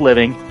codes of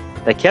living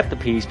that kept the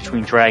peace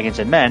between dragons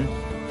and men,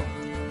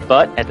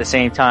 but at the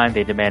same time,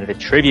 they demanded a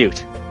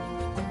tribute.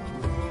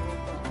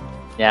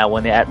 Now,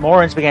 when the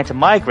Atmorans began to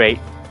migrate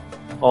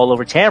all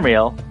over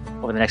Tamriel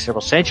over the next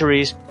several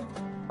centuries,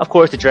 of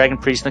course, the Dragon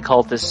Priests and the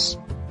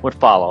cultists would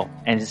follow,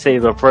 and they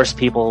were the first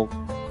people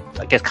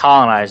to get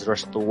colonized the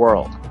rest of the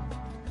world,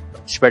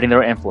 spreading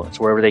their influence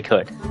wherever they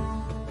could.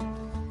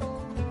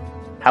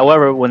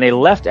 However, when they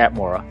left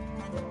Atmora,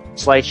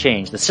 slight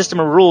change. The system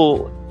of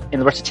rule in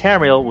the rest of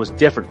Tamriel was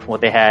different from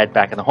what they had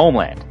back in the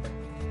homeland.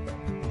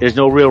 There's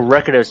no real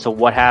record as to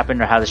what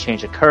happened or how this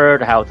change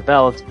occurred or how it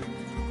developed,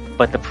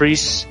 but the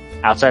priests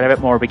outside of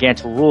Atmora began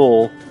to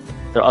rule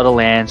their other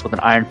lands with an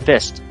iron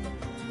fist,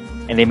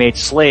 and they made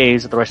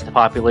slaves of the rest of the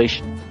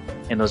population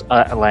in those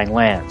outlying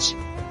lands.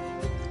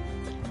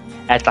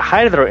 At the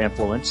height of their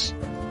influence,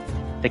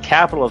 the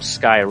capital of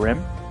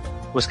Skyrim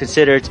was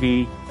considered to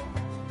be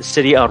the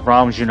city of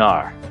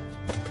Ramjunar,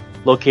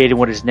 located in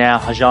what is now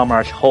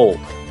Hajalmarch Hold.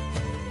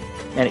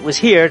 And it was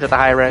here that the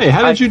hierarchy... Hey,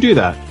 how did you do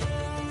that?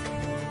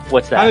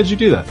 What's that? How did you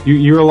do that?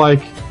 You were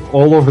like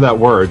all over that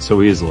word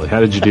so easily. How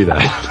did you do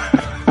that?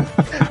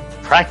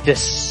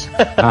 Practice.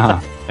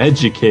 Hey,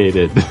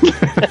 Educated.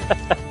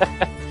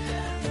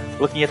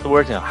 Looking at the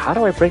words, how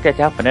do I break that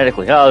down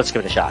phonetically? Oh, let's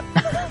give it a shot.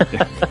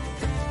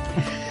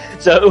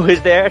 So it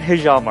was there at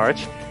Hijal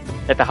March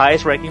that the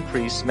highest ranking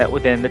priests met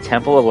within the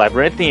Temple of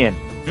Labyrinthian.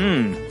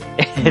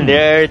 And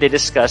there they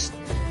discussed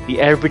the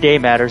everyday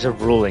matters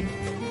of ruling.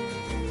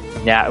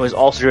 Now, it was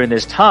also during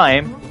this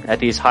time that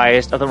these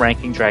highest of the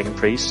ranking dragon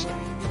priests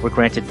were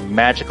granted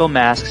magical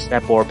masks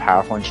that bore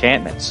powerful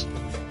enchantments.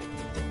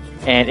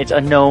 And it's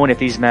unknown if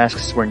these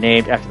masks were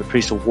named after the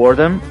priest who wore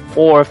them,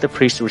 or if the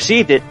priest who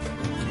received it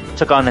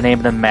took on the name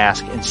of the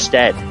mask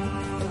instead.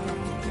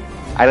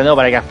 I don't know,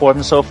 but I got 4 of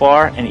them so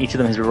far, and each of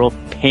them is a real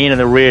pain in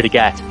the rear to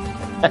get.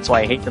 That's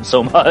why I hate them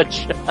so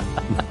much.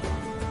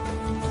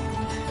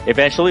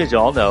 Eventually, as you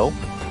all know,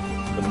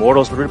 the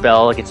mortals would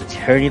rebel against the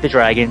tyranny of the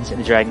dragons and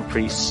the dragon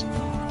priests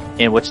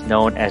in what's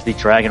known as the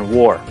Dragon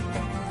War.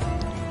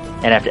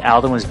 And after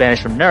Alden was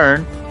banished from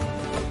Nirn,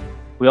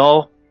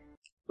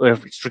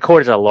 it's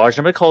recorded that a large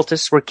number of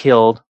cultists were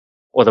killed,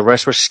 or the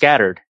rest were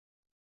scattered,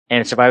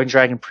 and the surviving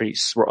dragon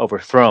priests were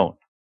overthrown.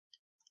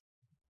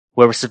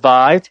 Whoever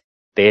survived,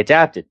 they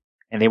adapted,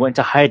 and they went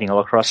into hiding all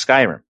across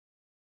Skyrim.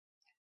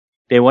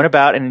 They went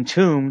about and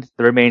entombed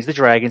the remains of the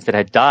dragons that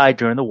had died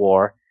during the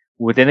war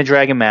within the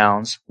dragon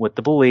mounds, with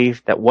the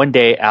belief that one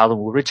day Alden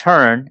will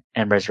return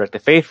and resurrect the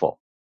faithful.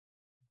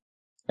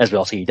 As we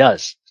all see he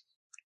does.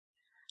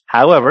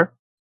 However,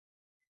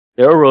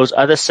 there arose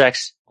other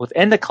sects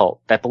within the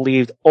cult that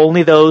believed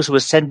only those who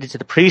ascended to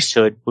the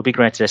priesthood would be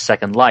granted a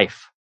second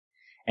life.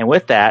 And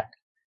with that,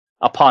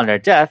 upon their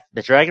death,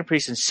 the dragon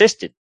priests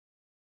insisted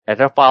that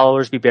their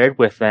followers be buried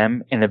with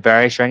them in the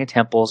various dragon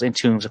temples and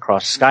tombs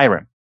across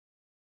Skyrim.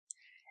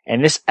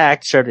 And this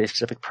act served a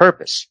specific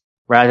purpose,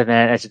 rather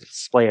than as a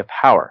display of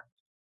power.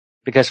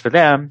 Because for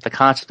them, the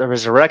concept of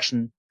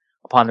resurrection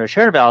upon the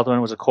return of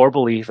Alduin was a core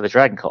belief of the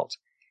dragon cult.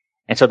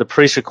 And so the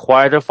priests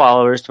required their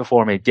followers to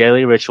perform a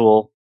daily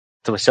ritual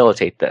to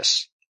facilitate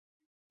this.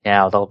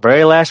 Now, the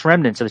very last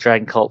remnants of the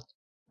dragon cult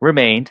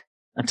remained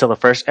until the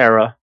first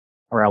era,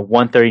 around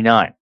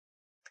 139.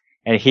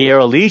 And here,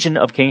 a legion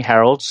of King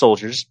Harold's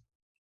soldiers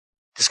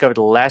discovered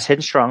the last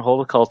hidden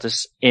stronghold of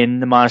cultists in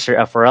the monastery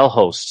of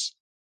Forelhosts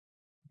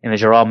in the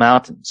Jural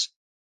Mountains.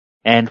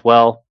 And,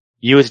 well,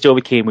 you as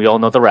Dovahkiin, we all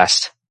know the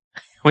rest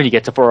when you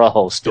get to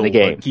Forelhost in the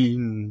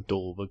game.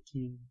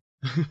 Dovahkiin.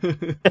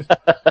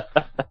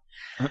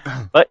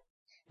 But,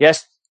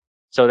 yes,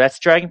 so that's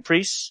Dragon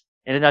Priests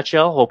in a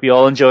nutshell. Hope you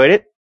all enjoyed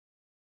it.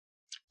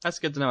 That's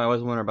good to know. I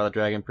always wonder about the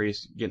Dragon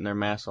Priests getting their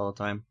masks all the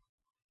time.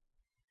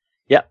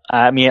 Yeah,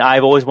 I mean,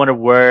 I've always wondered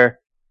what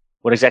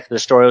exactly the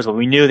story was, but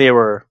we knew they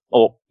were,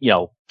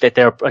 that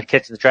they were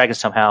kids to the dragons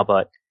somehow,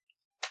 but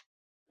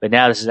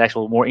now this is an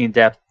actual more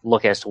in-depth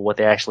look as to what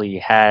they actually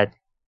had,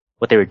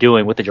 what they were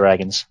doing with the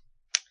dragons.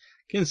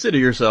 Consider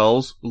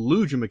yourselves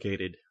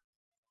lugimacated.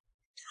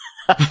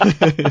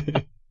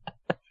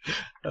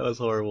 That was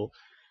horrible.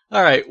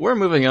 Alright, we're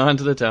moving on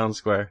to the town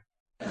square.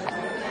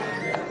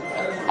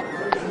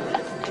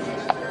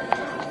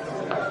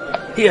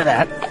 Hear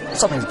that?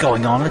 Something's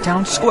going on in the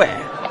town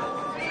square.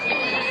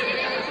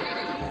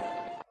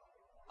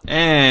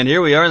 And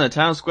here we are in the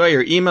town square,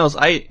 your emails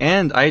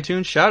and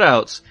iTunes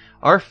shoutouts.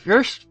 Our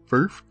first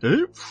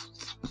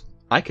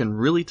I can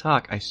really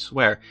talk, I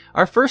swear.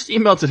 Our first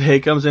email today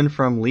comes in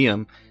from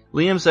Liam.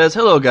 Liam says,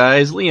 "Hello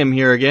guys, Liam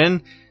here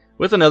again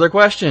with another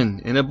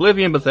question. In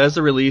Oblivion,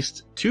 Bethesda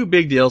released 2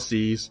 big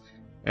DLCs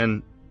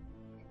and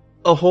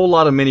a whole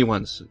lot of mini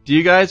ones. Do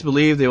you guys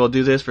believe they will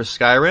do this for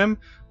Skyrim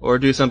or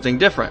do something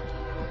different?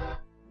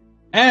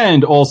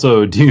 And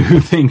also, do you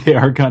think they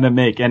are going to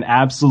make an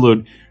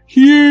absolute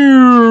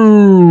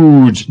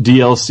huge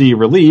DLC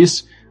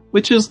release,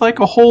 which is like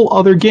a whole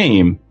other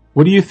game?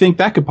 What do you think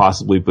that could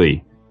possibly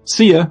be?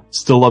 See ya.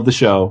 Still love the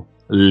show.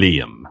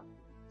 Liam."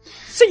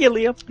 See ya,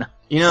 Liam.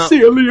 You know,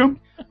 see ya, Liam.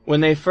 When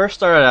they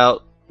first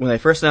announced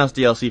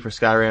DLC for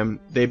Skyrim,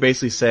 they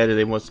basically said that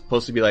it was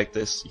supposed to be like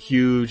this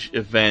huge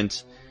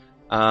event.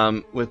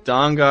 With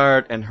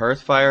Dawnguard and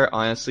Hearthfire,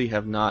 honestly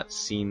have not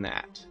seen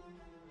that.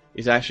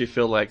 These actually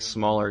feel like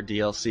smaller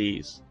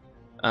DLCs.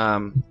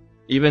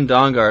 Even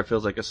Dawnguard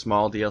feels like a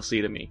small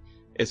DLC to me.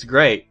 It's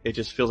great, it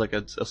just feels like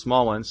a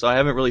small one, so I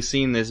haven't really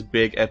seen this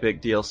big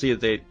epic DLC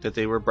that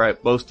they were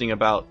boasting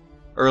about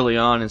early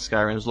on in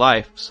Skyrim's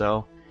life,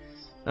 so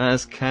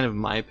that's kind of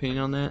my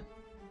opinion on that.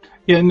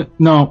 Yeah,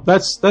 no,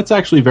 that's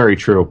actually very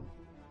true.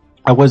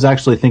 I was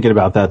actually thinking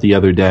about that the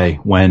other day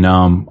when,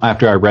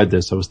 after I read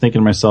this, I was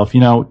thinking to myself,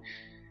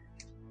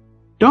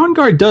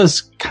 Dawnguard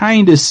does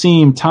kind of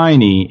seem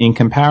tiny in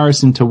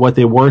comparison to what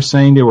they were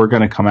saying they were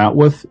going to come out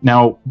with.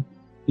 Now,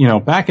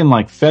 back in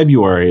like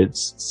February,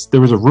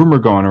 there was a rumor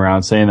going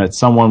around saying that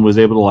someone was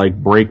able to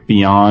like break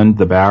beyond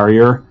the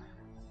barrier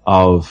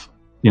of,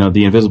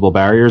 the invisible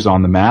barriers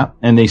on the map,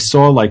 and they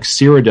saw like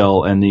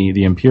Cyrodiil and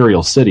the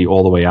Imperial City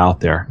all the way out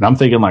there. And I'm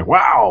thinking like,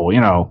 wow,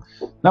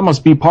 that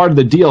must be part of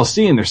the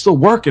DLC, and they're still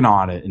working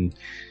on it. And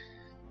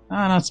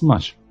not so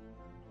much.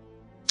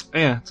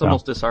 Yeah, it's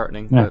almost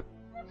disheartening. Yeah. But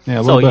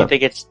Yeah, so you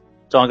think it's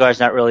Dawnguard's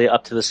not really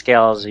up to the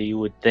scale as you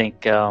would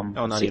think.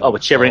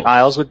 What Shivering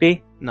Isles would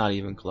be? Not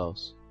even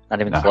close.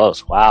 Not even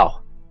close.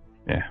 Wow.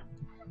 Yeah.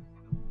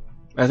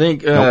 I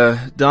think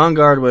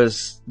Dawnguard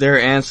was their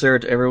answer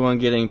to everyone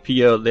getting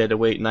PO'd. They had to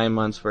wait 9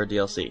 months for a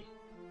DLC.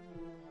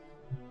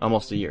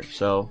 Almost a year.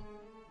 So,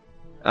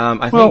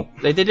 I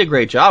think they did a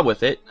great job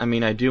with it. I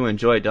mean, I do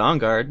enjoy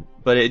Dawnguard,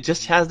 but it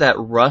just has that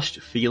rushed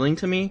feeling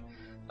to me.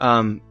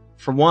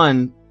 For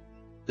one,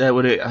 that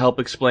would help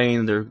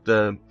explain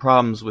the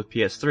problems with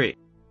PS3.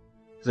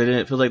 Because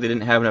it feels like they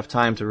didn't have enough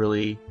time to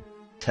really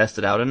test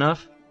it out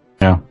enough.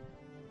 Yeah.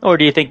 Or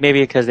do you think maybe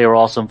because they were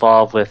also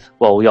involved with,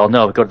 well, we all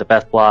know, we go to the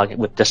Beth blog,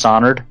 with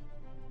Dishonored?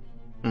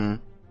 Mm.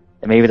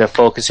 And maybe their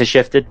focus has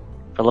shifted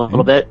a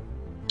little bit?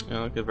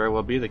 Yeah, that could very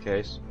well be the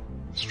case.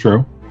 It's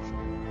true.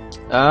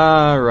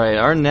 Alright,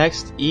 our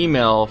next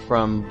email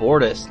from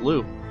Bordist.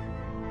 Lou.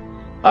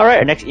 Alright,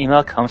 our next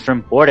email comes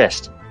from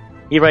Bordist.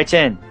 He writes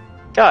in,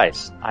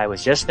 Guys, I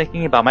was just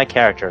thinking about my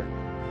character.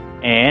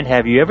 And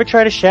have you ever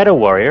tried a Shadow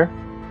Warrior?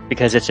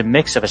 Because it's a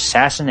mix of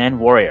assassin and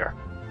warrior.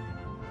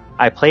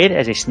 I played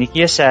as a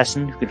sneaky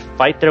assassin who could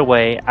fight their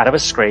way out of a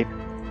scrape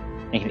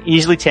and can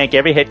easily tank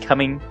every hit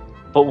coming,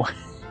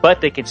 but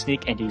they can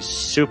sneak and do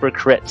super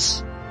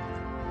crits.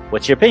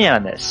 What's your opinion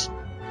on this?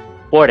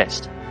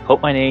 Bordist.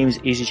 Hope my name's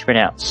easy to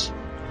pronounce.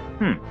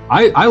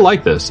 I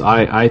like this.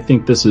 I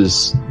think this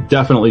is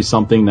definitely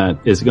something that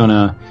is going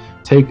to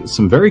take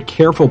some very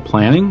careful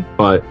planning,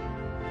 but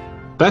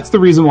that's the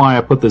reason why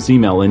I put this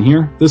email in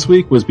here this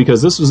week, was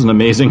because this was an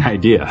amazing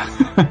idea.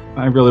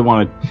 I really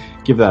want to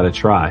give that a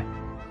try.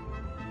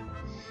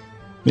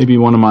 Maybe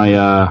one of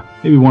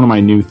my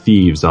new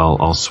thieves.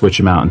 I'll switch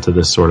him out into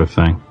this sort of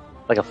thing.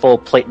 Like a full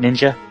plate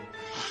ninja.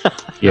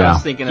 Yeah.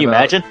 Can you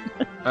imagine?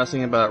 I was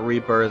thinking about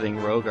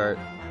rebirthing Rogart,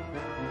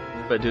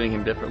 but doing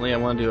him differently. I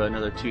want to do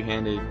another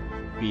two-handed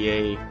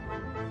BA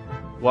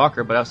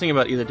Walker, but I was thinking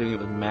about either doing it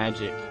with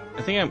magic.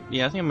 I think I'm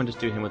gonna just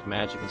do him with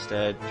magic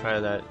instead. Try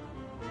that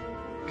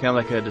kind of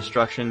like a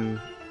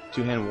destruction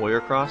two-hand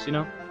warrior cross, you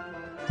know?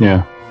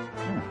 Yeah.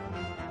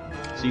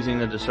 So using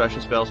the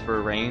destruction spells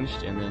for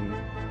ranged, and then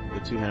the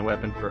two-hand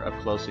weapon for up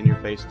close in your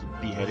face to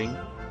beheading.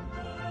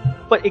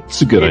 But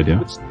it's a good idea.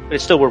 But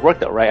it still would work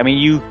though, right? I mean,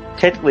 you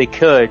technically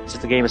could,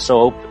 since the game is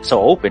so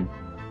open,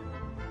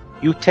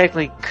 you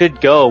technically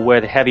could go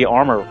the heavy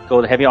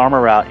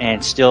armor route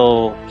and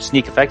still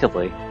sneak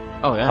effectively.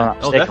 Oh yeah,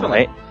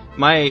 definitely.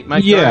 Right?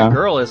 My current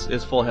girl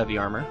is full heavy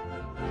armor.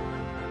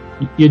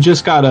 You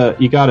just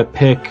gotta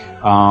pick.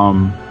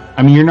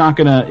 I mean,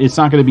 it's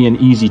not gonna be an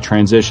easy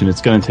transition.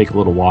 It's gonna take a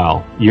little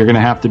while. You're gonna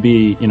have to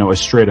be, a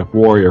straight up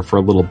warrior for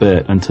a little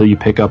bit until you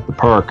pick up the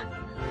perk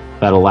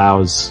that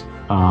allows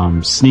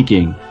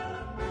sneaking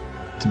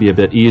to be a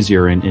bit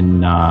easier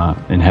in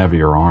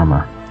heavier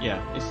armor.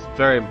 Yeah, it's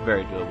very,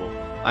 very doable.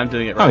 I'm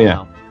doing it right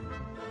now.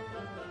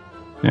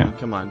 Yeah.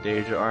 Come on,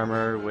 Deja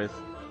armor with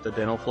the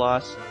dental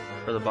floss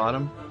for the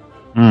bottom.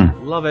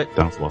 Love it.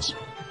 Dental floss.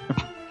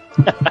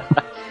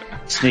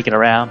 Sneaking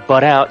around,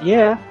 butt out,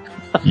 yeah.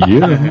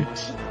 Yeah.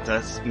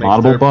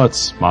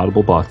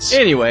 Moddable butts.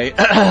 Anyway,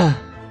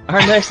 our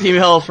next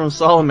email is from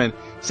Solomon.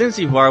 Since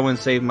Varwin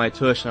saved my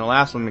tush in the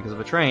last one because of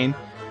a train,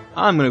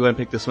 I'm going to go ahead and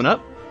pick this one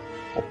up.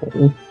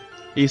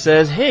 He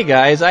says, Hey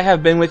guys, I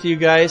have been with you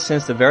guys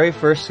since the very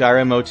first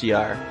Skyrim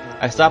OTR.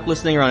 I stopped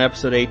listening around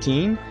episode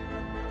 18.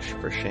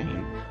 For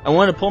shame. I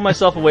wanted to pull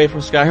myself away from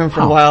Skyrim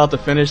for a while to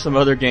finish some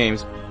other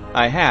games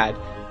I had,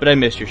 but I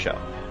missed your show.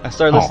 I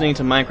started listening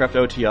to Minecraft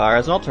OTR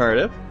as an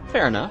alternative.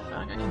 Fair enough.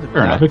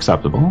 Fair enough,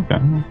 acceptable. Okay.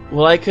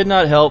 Well, I could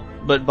not help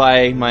but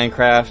buy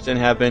Minecraft and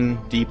have been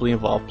deeply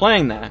involved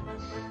playing that.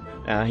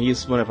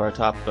 He's one of our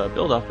top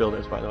build-off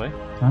builders, by the way.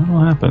 That'll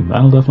happen.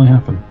 That'll definitely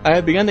happen. I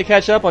have begun to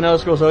catch up on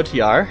Elder Scrolls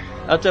OTR.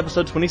 Up to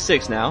episode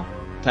 26 now.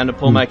 Time to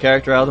pull my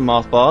character out of the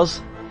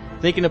mothballs.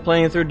 Thinking of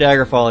playing through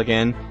Daggerfall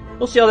again.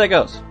 We'll see how that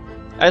goes.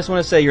 I just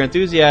want to say your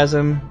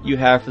enthusiasm you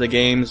have for the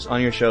games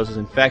on your shows is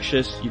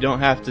infectious. You don't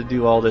have to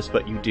do all this,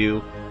 but you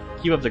do.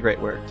 Keep up the great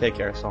work. Take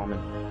care, Solomon.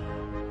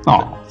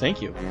 Oh,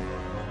 thank you.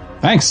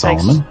 Thanks,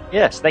 Solomon.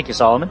 Yes, thank you,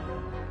 Solomon.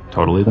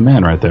 Totally the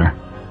man right there.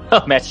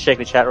 Oh, Matt's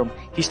shaking the chat room.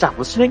 He stopped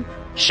listening?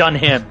 Shun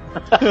him.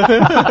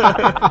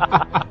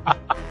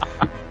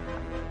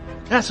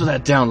 That's where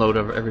that download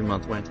every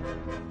month went.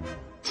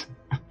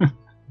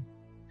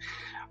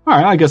 All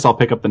right, I guess I'll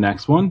pick up the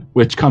next one,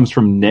 which comes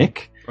from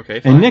Nick. Okay,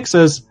 fine. And Nick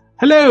says,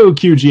 Hello,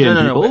 QGN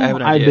No, people. I have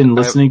an I've idea. been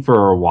listening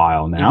for a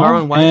while now.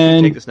 Marlon, why don't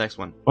you take this next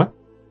one? What?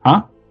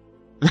 Huh?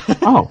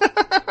 Oh.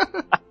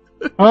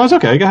 Oh, that's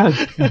okay. Go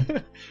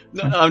ahead.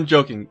 No, I'm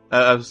joking.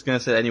 I was going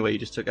to say it anyway. You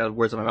just took out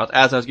words out of my mouth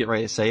as I was getting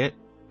ready to say it.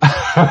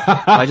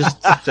 I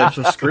just said,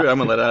 screw it. I'm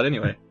going to let it out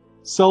anyway.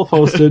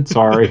 Self-hosted.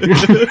 Sorry.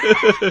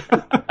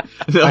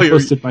 No, I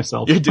hosted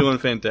myself. You're doing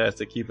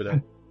fantastic. Keep it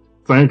up.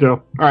 Thank you.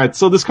 All right.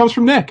 So this comes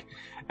from Nick.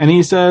 And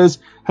he says,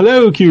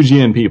 Hello,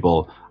 QGN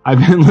people. I've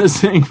been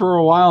listening for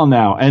a while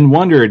now and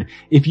wondered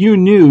if you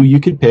knew you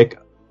could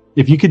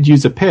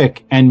use a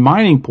pick and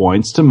mining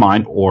points to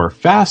mine ore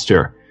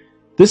faster.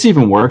 This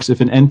even works if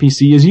an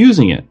NPC is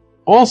using it.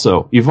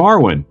 Also,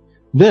 Ivarwin,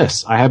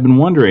 This I have been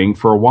wondering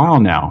for a while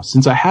now,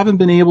 since I haven't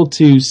been able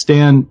to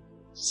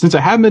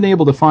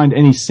find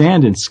any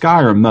sand in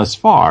Skyrim thus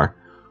far.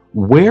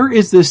 Where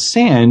is this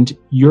sand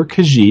your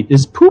Khajiit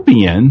is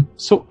pooping in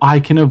so I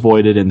can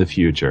avoid it in the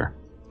future?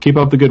 Keep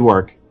up the good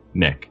work,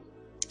 Nick.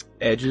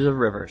 Edges of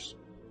rivers.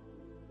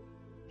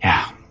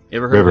 Yeah. You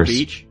ever heard of a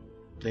beach?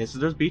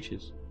 There's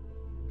beaches.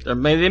 They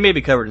may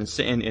be covered in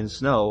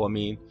snow. I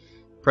mean,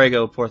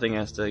 Prego, poor thing,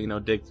 has to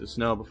dig through the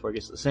snow before it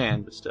gets to the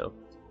sand, but still.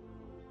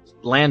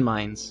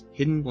 Landmines.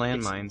 Hidden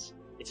landmines.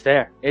 It's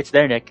there. It's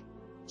there, Nick.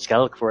 Just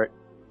gotta look for it.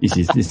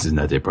 This is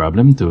not a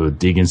problem to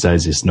dig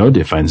inside the snow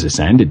to find the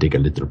sand to dig a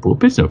little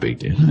poop. It's no big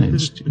deal.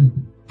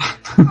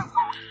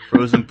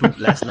 Frozen poop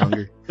lasts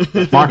longer.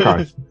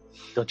 Markarth.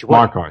 Don't you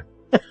worry. Markarth.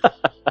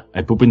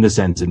 I poop in the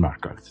sands in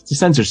Markarth. The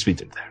sands are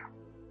sweeter there.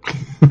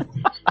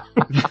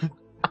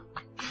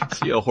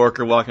 See a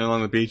horker walking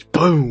along the beach.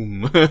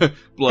 Boom!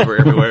 Blubber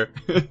everywhere.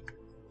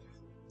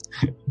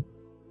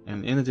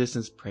 And in the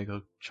distance,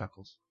 Prego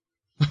chuckles.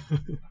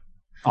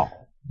 Oh.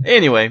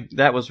 Anyway,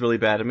 that was really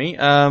bad of me.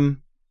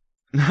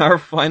 Our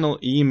final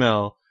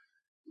email.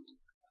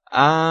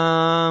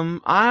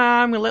 I'm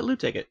gonna let Lou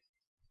take it.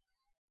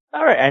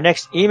 Alright, our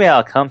next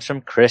email comes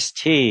from Chris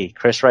T.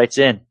 Chris writes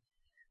in,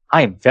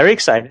 I am very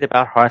excited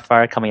about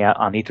Hearthfire coming out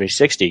on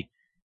E360.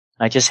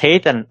 I just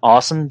hate that an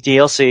awesome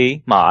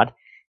DLC mod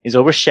is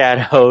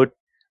overshadowed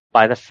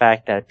by the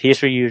fact that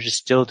PS3 users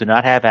still do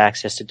not have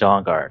access to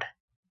Dawnguard.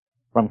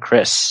 From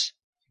Chris.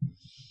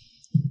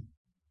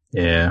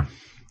 Yeah.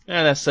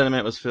 Yeah, that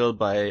sentiment was filled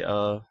by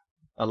a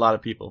lot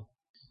of people.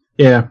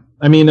 Yeah,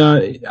 I mean,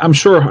 I'm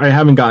sure I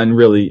haven't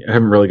really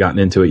gotten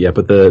into it yet,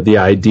 but the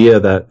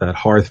idea that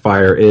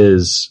Hearthfire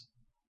is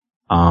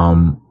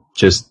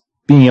just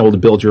being able to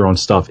build your own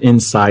stuff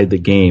inside the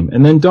game,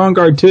 and then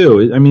Dawnguard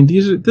too. I mean,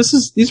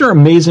 these are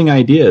amazing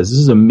ideas. This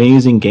is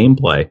amazing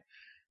gameplay,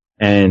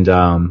 and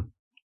it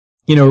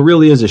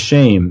really is a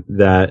shame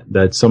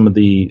that some of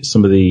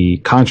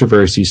the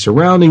controversy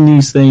surrounding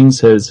these things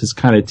has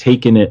kind of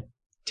taken it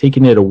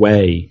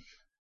away.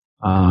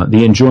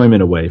 The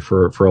enjoyment away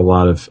for a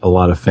lot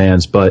of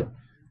fans. But,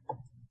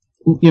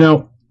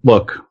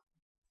 look,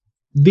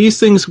 these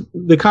things,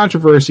 the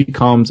controversy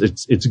comes,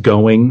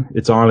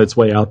 it's on its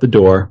way out the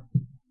door.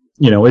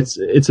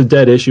 It's a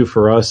dead issue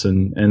for us,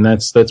 and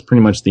that's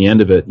pretty much the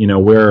end of it.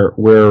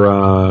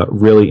 We're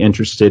really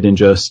interested in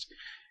just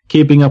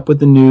keeping up with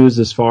the news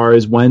as far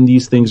as when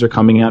these things are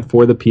coming out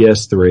for the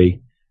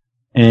PS3.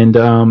 And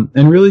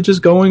really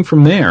just going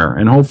from there,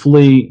 and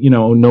hopefully,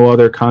 no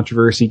other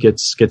controversy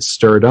gets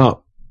stirred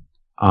up,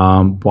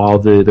 while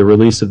the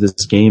release of this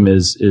game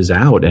is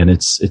out, and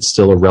it's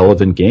still a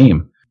relevant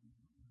game.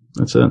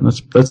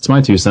 That's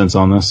my 2 cents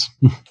on this.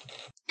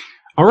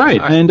 All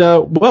right. And,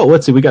 well,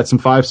 let's see, we got some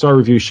 5-star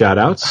review shout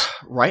outs.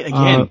 Right,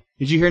 again.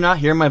 Did you not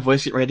hear my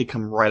voice get ready to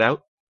come right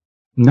out?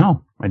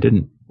 No, I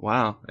didn't.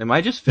 Wow. Am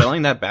I just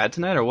feeling that bad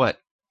tonight, or what?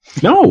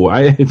 No,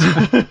 I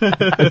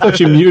thought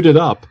you muted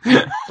up.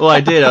 Well, I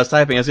did. I was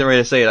typing. I was getting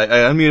ready to say it.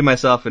 I unmuted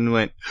myself and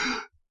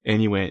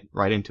you went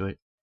right into it.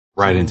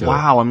 Right into it.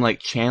 Wow, I'm like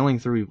channeling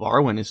through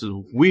Varwin. This is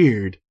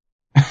weird.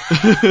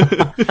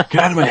 Get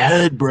out of my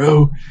head,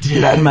 bro.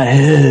 Get out of my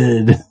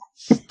head.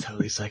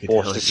 Totally psychedelic.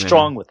 Force is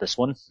strong with this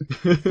one.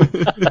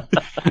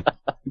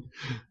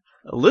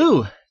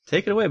 Lou,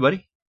 take it away,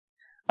 buddy.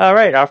 All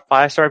right, our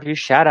 5-star review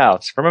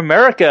shout-outs from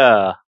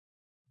America.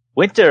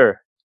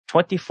 Winter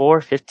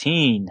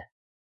 2415.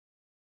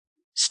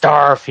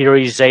 Star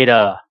Fury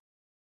Zeta.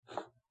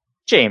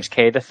 James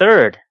K. the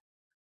Third.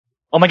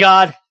 Oh my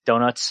God,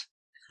 donuts.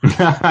 And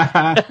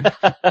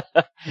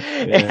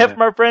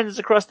from our friends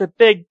across the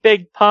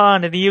big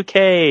pond in the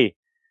UK.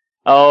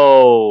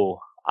 Oh,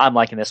 I'm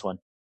liking this one.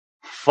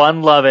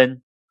 Fun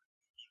loving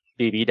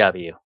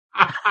BBW.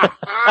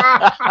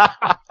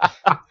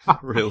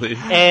 Really?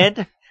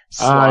 And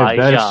Sly I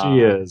bet John.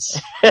 she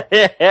is.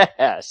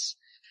 Yes.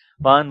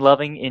 Fun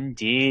loving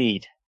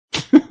indeed.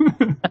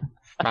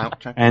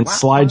 And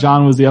Sly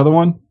John was the other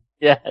one?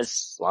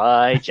 Yes,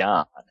 Sly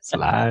John.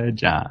 Sly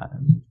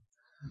John.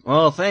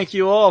 Well, thank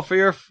you all for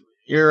your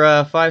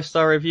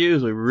 5-star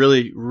reviews. We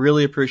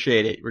really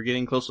appreciate it. We're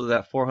getting close to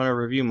that 400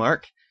 review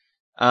mark.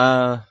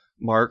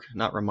 Mark,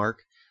 not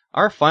remark.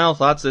 Our final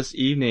thoughts this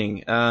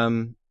evening.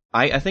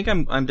 I think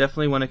I'm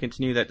definitely want to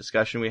continue that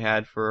discussion we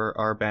had for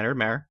our bannered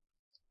mare.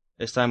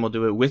 This time we'll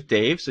do it with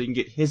Dave, so you can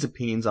get his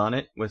opinions on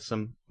it with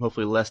some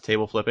hopefully less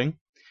table flipping.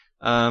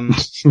 Table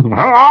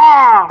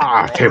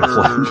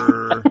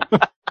flipping.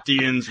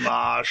 Dean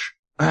Smash.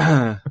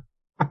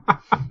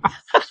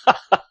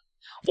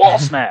 Wall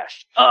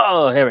smash.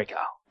 Oh, here we go.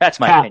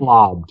 That's my opinion.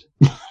 Lobbed.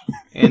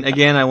 And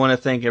again, I want to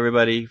thank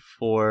everybody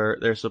for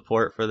their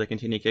support for the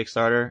continued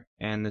Kickstarter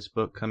and this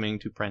book coming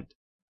to print.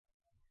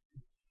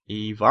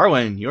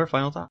 Varwin, your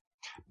final thought.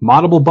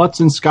 Moddable butts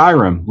in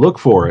Skyrim. Look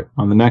for it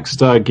on the next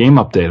game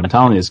update. I'm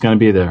telling you, it's going to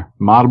be there.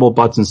 Moddable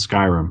butts in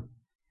Skyrim.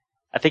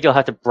 I think you'll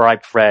have to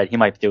bribe Fred. He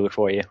might do it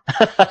for you.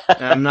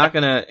 I'm not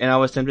gonna, and I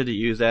was tempted to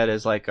use that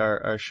as like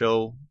our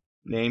show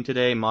name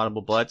today,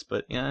 Moddable Butts,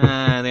 but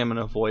I think I'm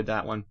gonna avoid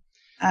that one.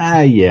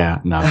 Yeah,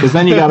 no, because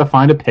then you got to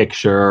find a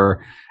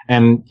picture,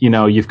 and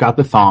you've got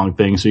the thong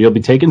thing, so you'll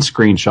be taking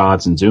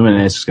screenshots and zooming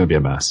in. It's just gonna be a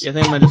mess. Yeah, I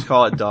think I'm gonna just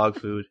call it dog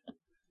food.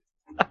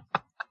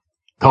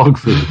 Dog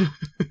food.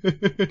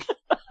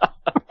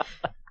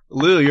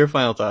 Lou, your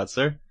final thoughts,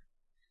 sir?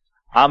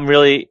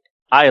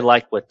 I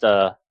like what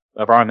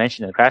Brian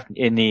mentioned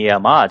in the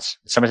mods,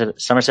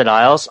 Somerset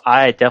Isles.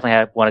 I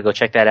definitely want to go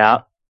check that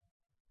out.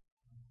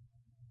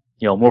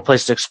 More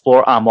places to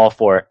explore. I'm all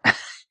for it.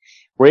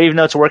 Where even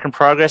though it's a work in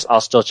progress,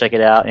 I'll still check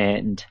it out,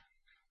 and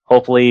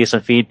hopefully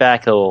some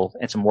feedback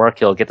and some work,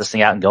 he'll get this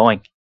thing out and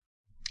going.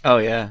 Oh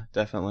yeah,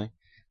 definitely.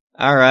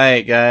 All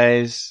right,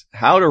 guys.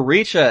 How to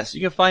reach us. You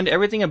can find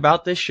everything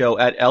about this show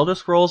at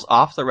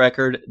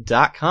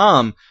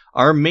elderscrollsofftherecord.com.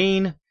 Our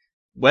main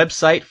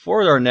website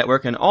for our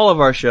network and all of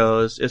our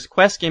shows is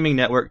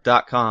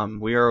questgamingnetwork.com.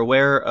 We are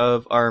aware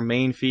of our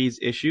main feed's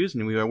issues,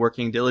 and we are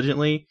working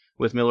diligently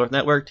with Middle Earth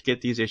Network to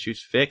get these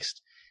issues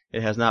fixed.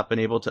 It has not been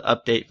able to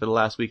update for the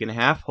last week and a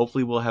half.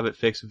 Hopefully we'll have it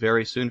fixed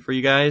very soon for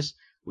you guys.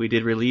 We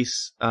did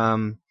release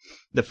the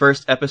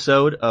first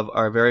episode of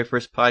our very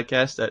first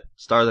podcast at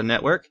Star of the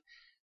Network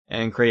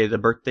and created the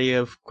birthday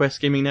of Quest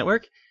Gaming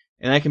Network.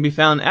 And that can be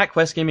found at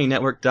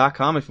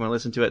questgamingnetwork.com if you want to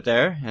listen to it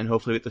there. And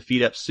hopefully get the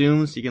feed up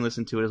soon so you can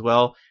listen to it as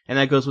well. And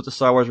that goes with the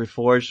Star Wars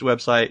Reforged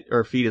website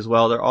or feed as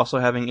well. They're also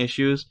having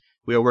issues.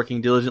 We are working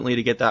diligently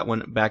to get that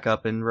one back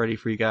up and ready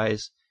for you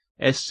guys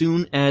as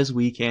soon as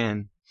we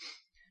can.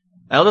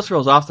 Elder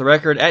Scrolls Off the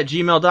Record at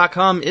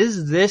gmail.com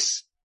is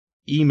this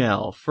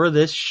email for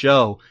this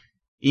show.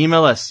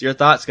 Email us your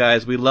thoughts,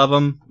 guys. We love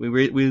them. We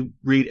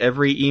read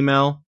every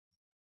email.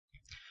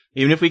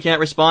 Even if we can't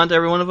respond to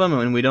every one of them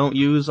and we don't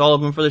use all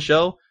of them for the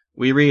show,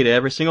 we read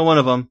every single one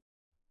of them.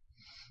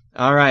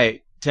 All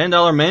right.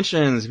 $10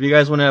 mentions. If you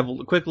guys want to have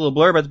a quick little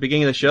blurb at the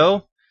beginning of the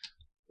show,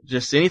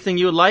 just anything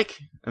you would like,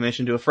 a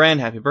mention to a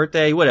friend, happy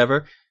birthday,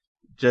 whatever,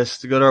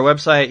 just go to our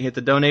website, hit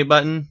the donate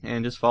button,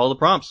 and just follow the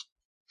prompts.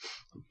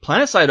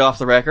 PlanetSide Off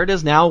the Record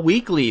is now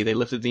weekly. They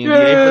lifted the NDA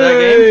for that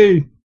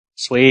game.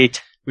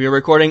 Sweet. We are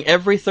recording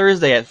every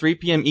Thursday at 3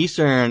 p.m.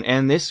 Eastern,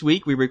 and this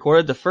week we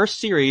recorded the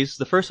first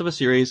of a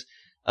series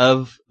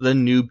of the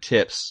noob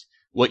tips.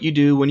 What you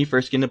do when you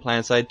first get into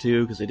PlanetSide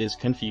 2, because it is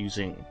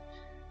confusing.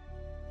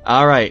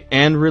 Alright,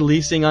 and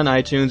releasing on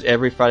iTunes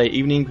every Friday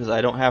evening, because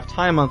I don't have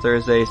time on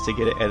Thursdays to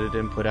get it edited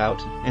and put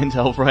out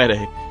until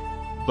Friday.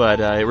 But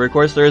it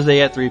records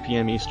Thursday at 3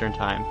 p.m. Eastern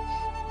Time.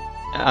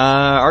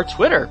 Our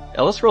Twitter,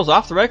 Elder Scrolls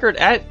Off the Record,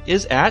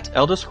 is at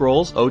Elder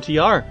Scrolls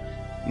OTR.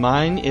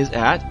 Mine is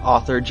at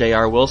author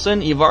J.R.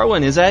 Wilson.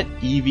 Evarwin is at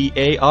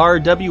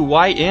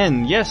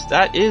EVARWYN. Yes,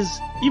 that is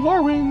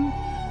Evarwin.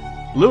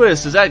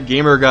 Lewis is at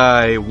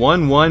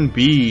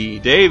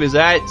GamerGuy11B. Dave is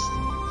at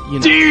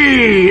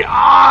DIEN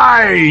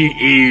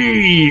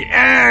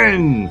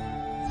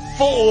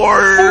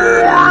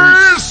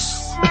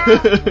Force.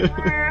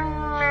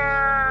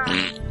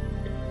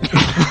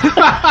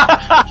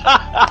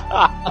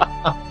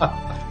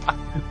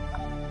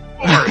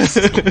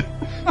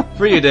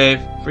 For you, Dave.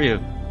 For you.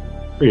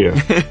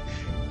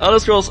 Elder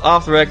Scrolls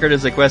Off the Record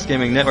is a Quest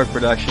Gaming Network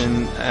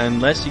production.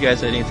 Unless you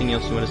guys had anything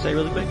else you want to say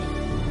really quick?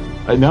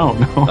 No.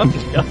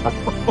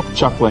 Okay.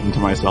 Chuckling to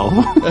myself.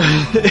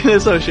 In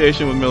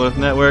association with Middle Earth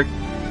Network,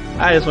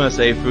 I just want to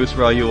say foos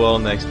for all you all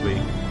next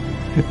week.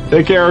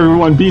 Take care,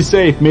 everyone. Be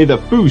safe. May the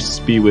foos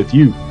be with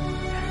you.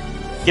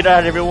 Good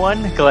night,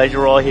 everyone. Glad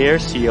you're all here.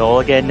 See you all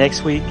again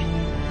next week.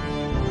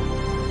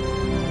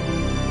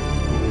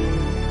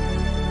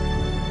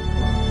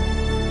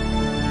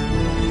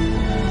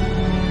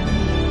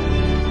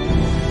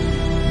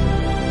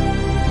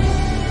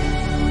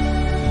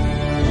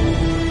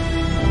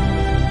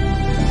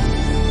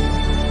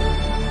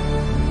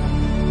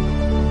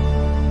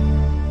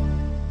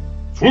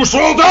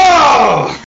 Fusolda!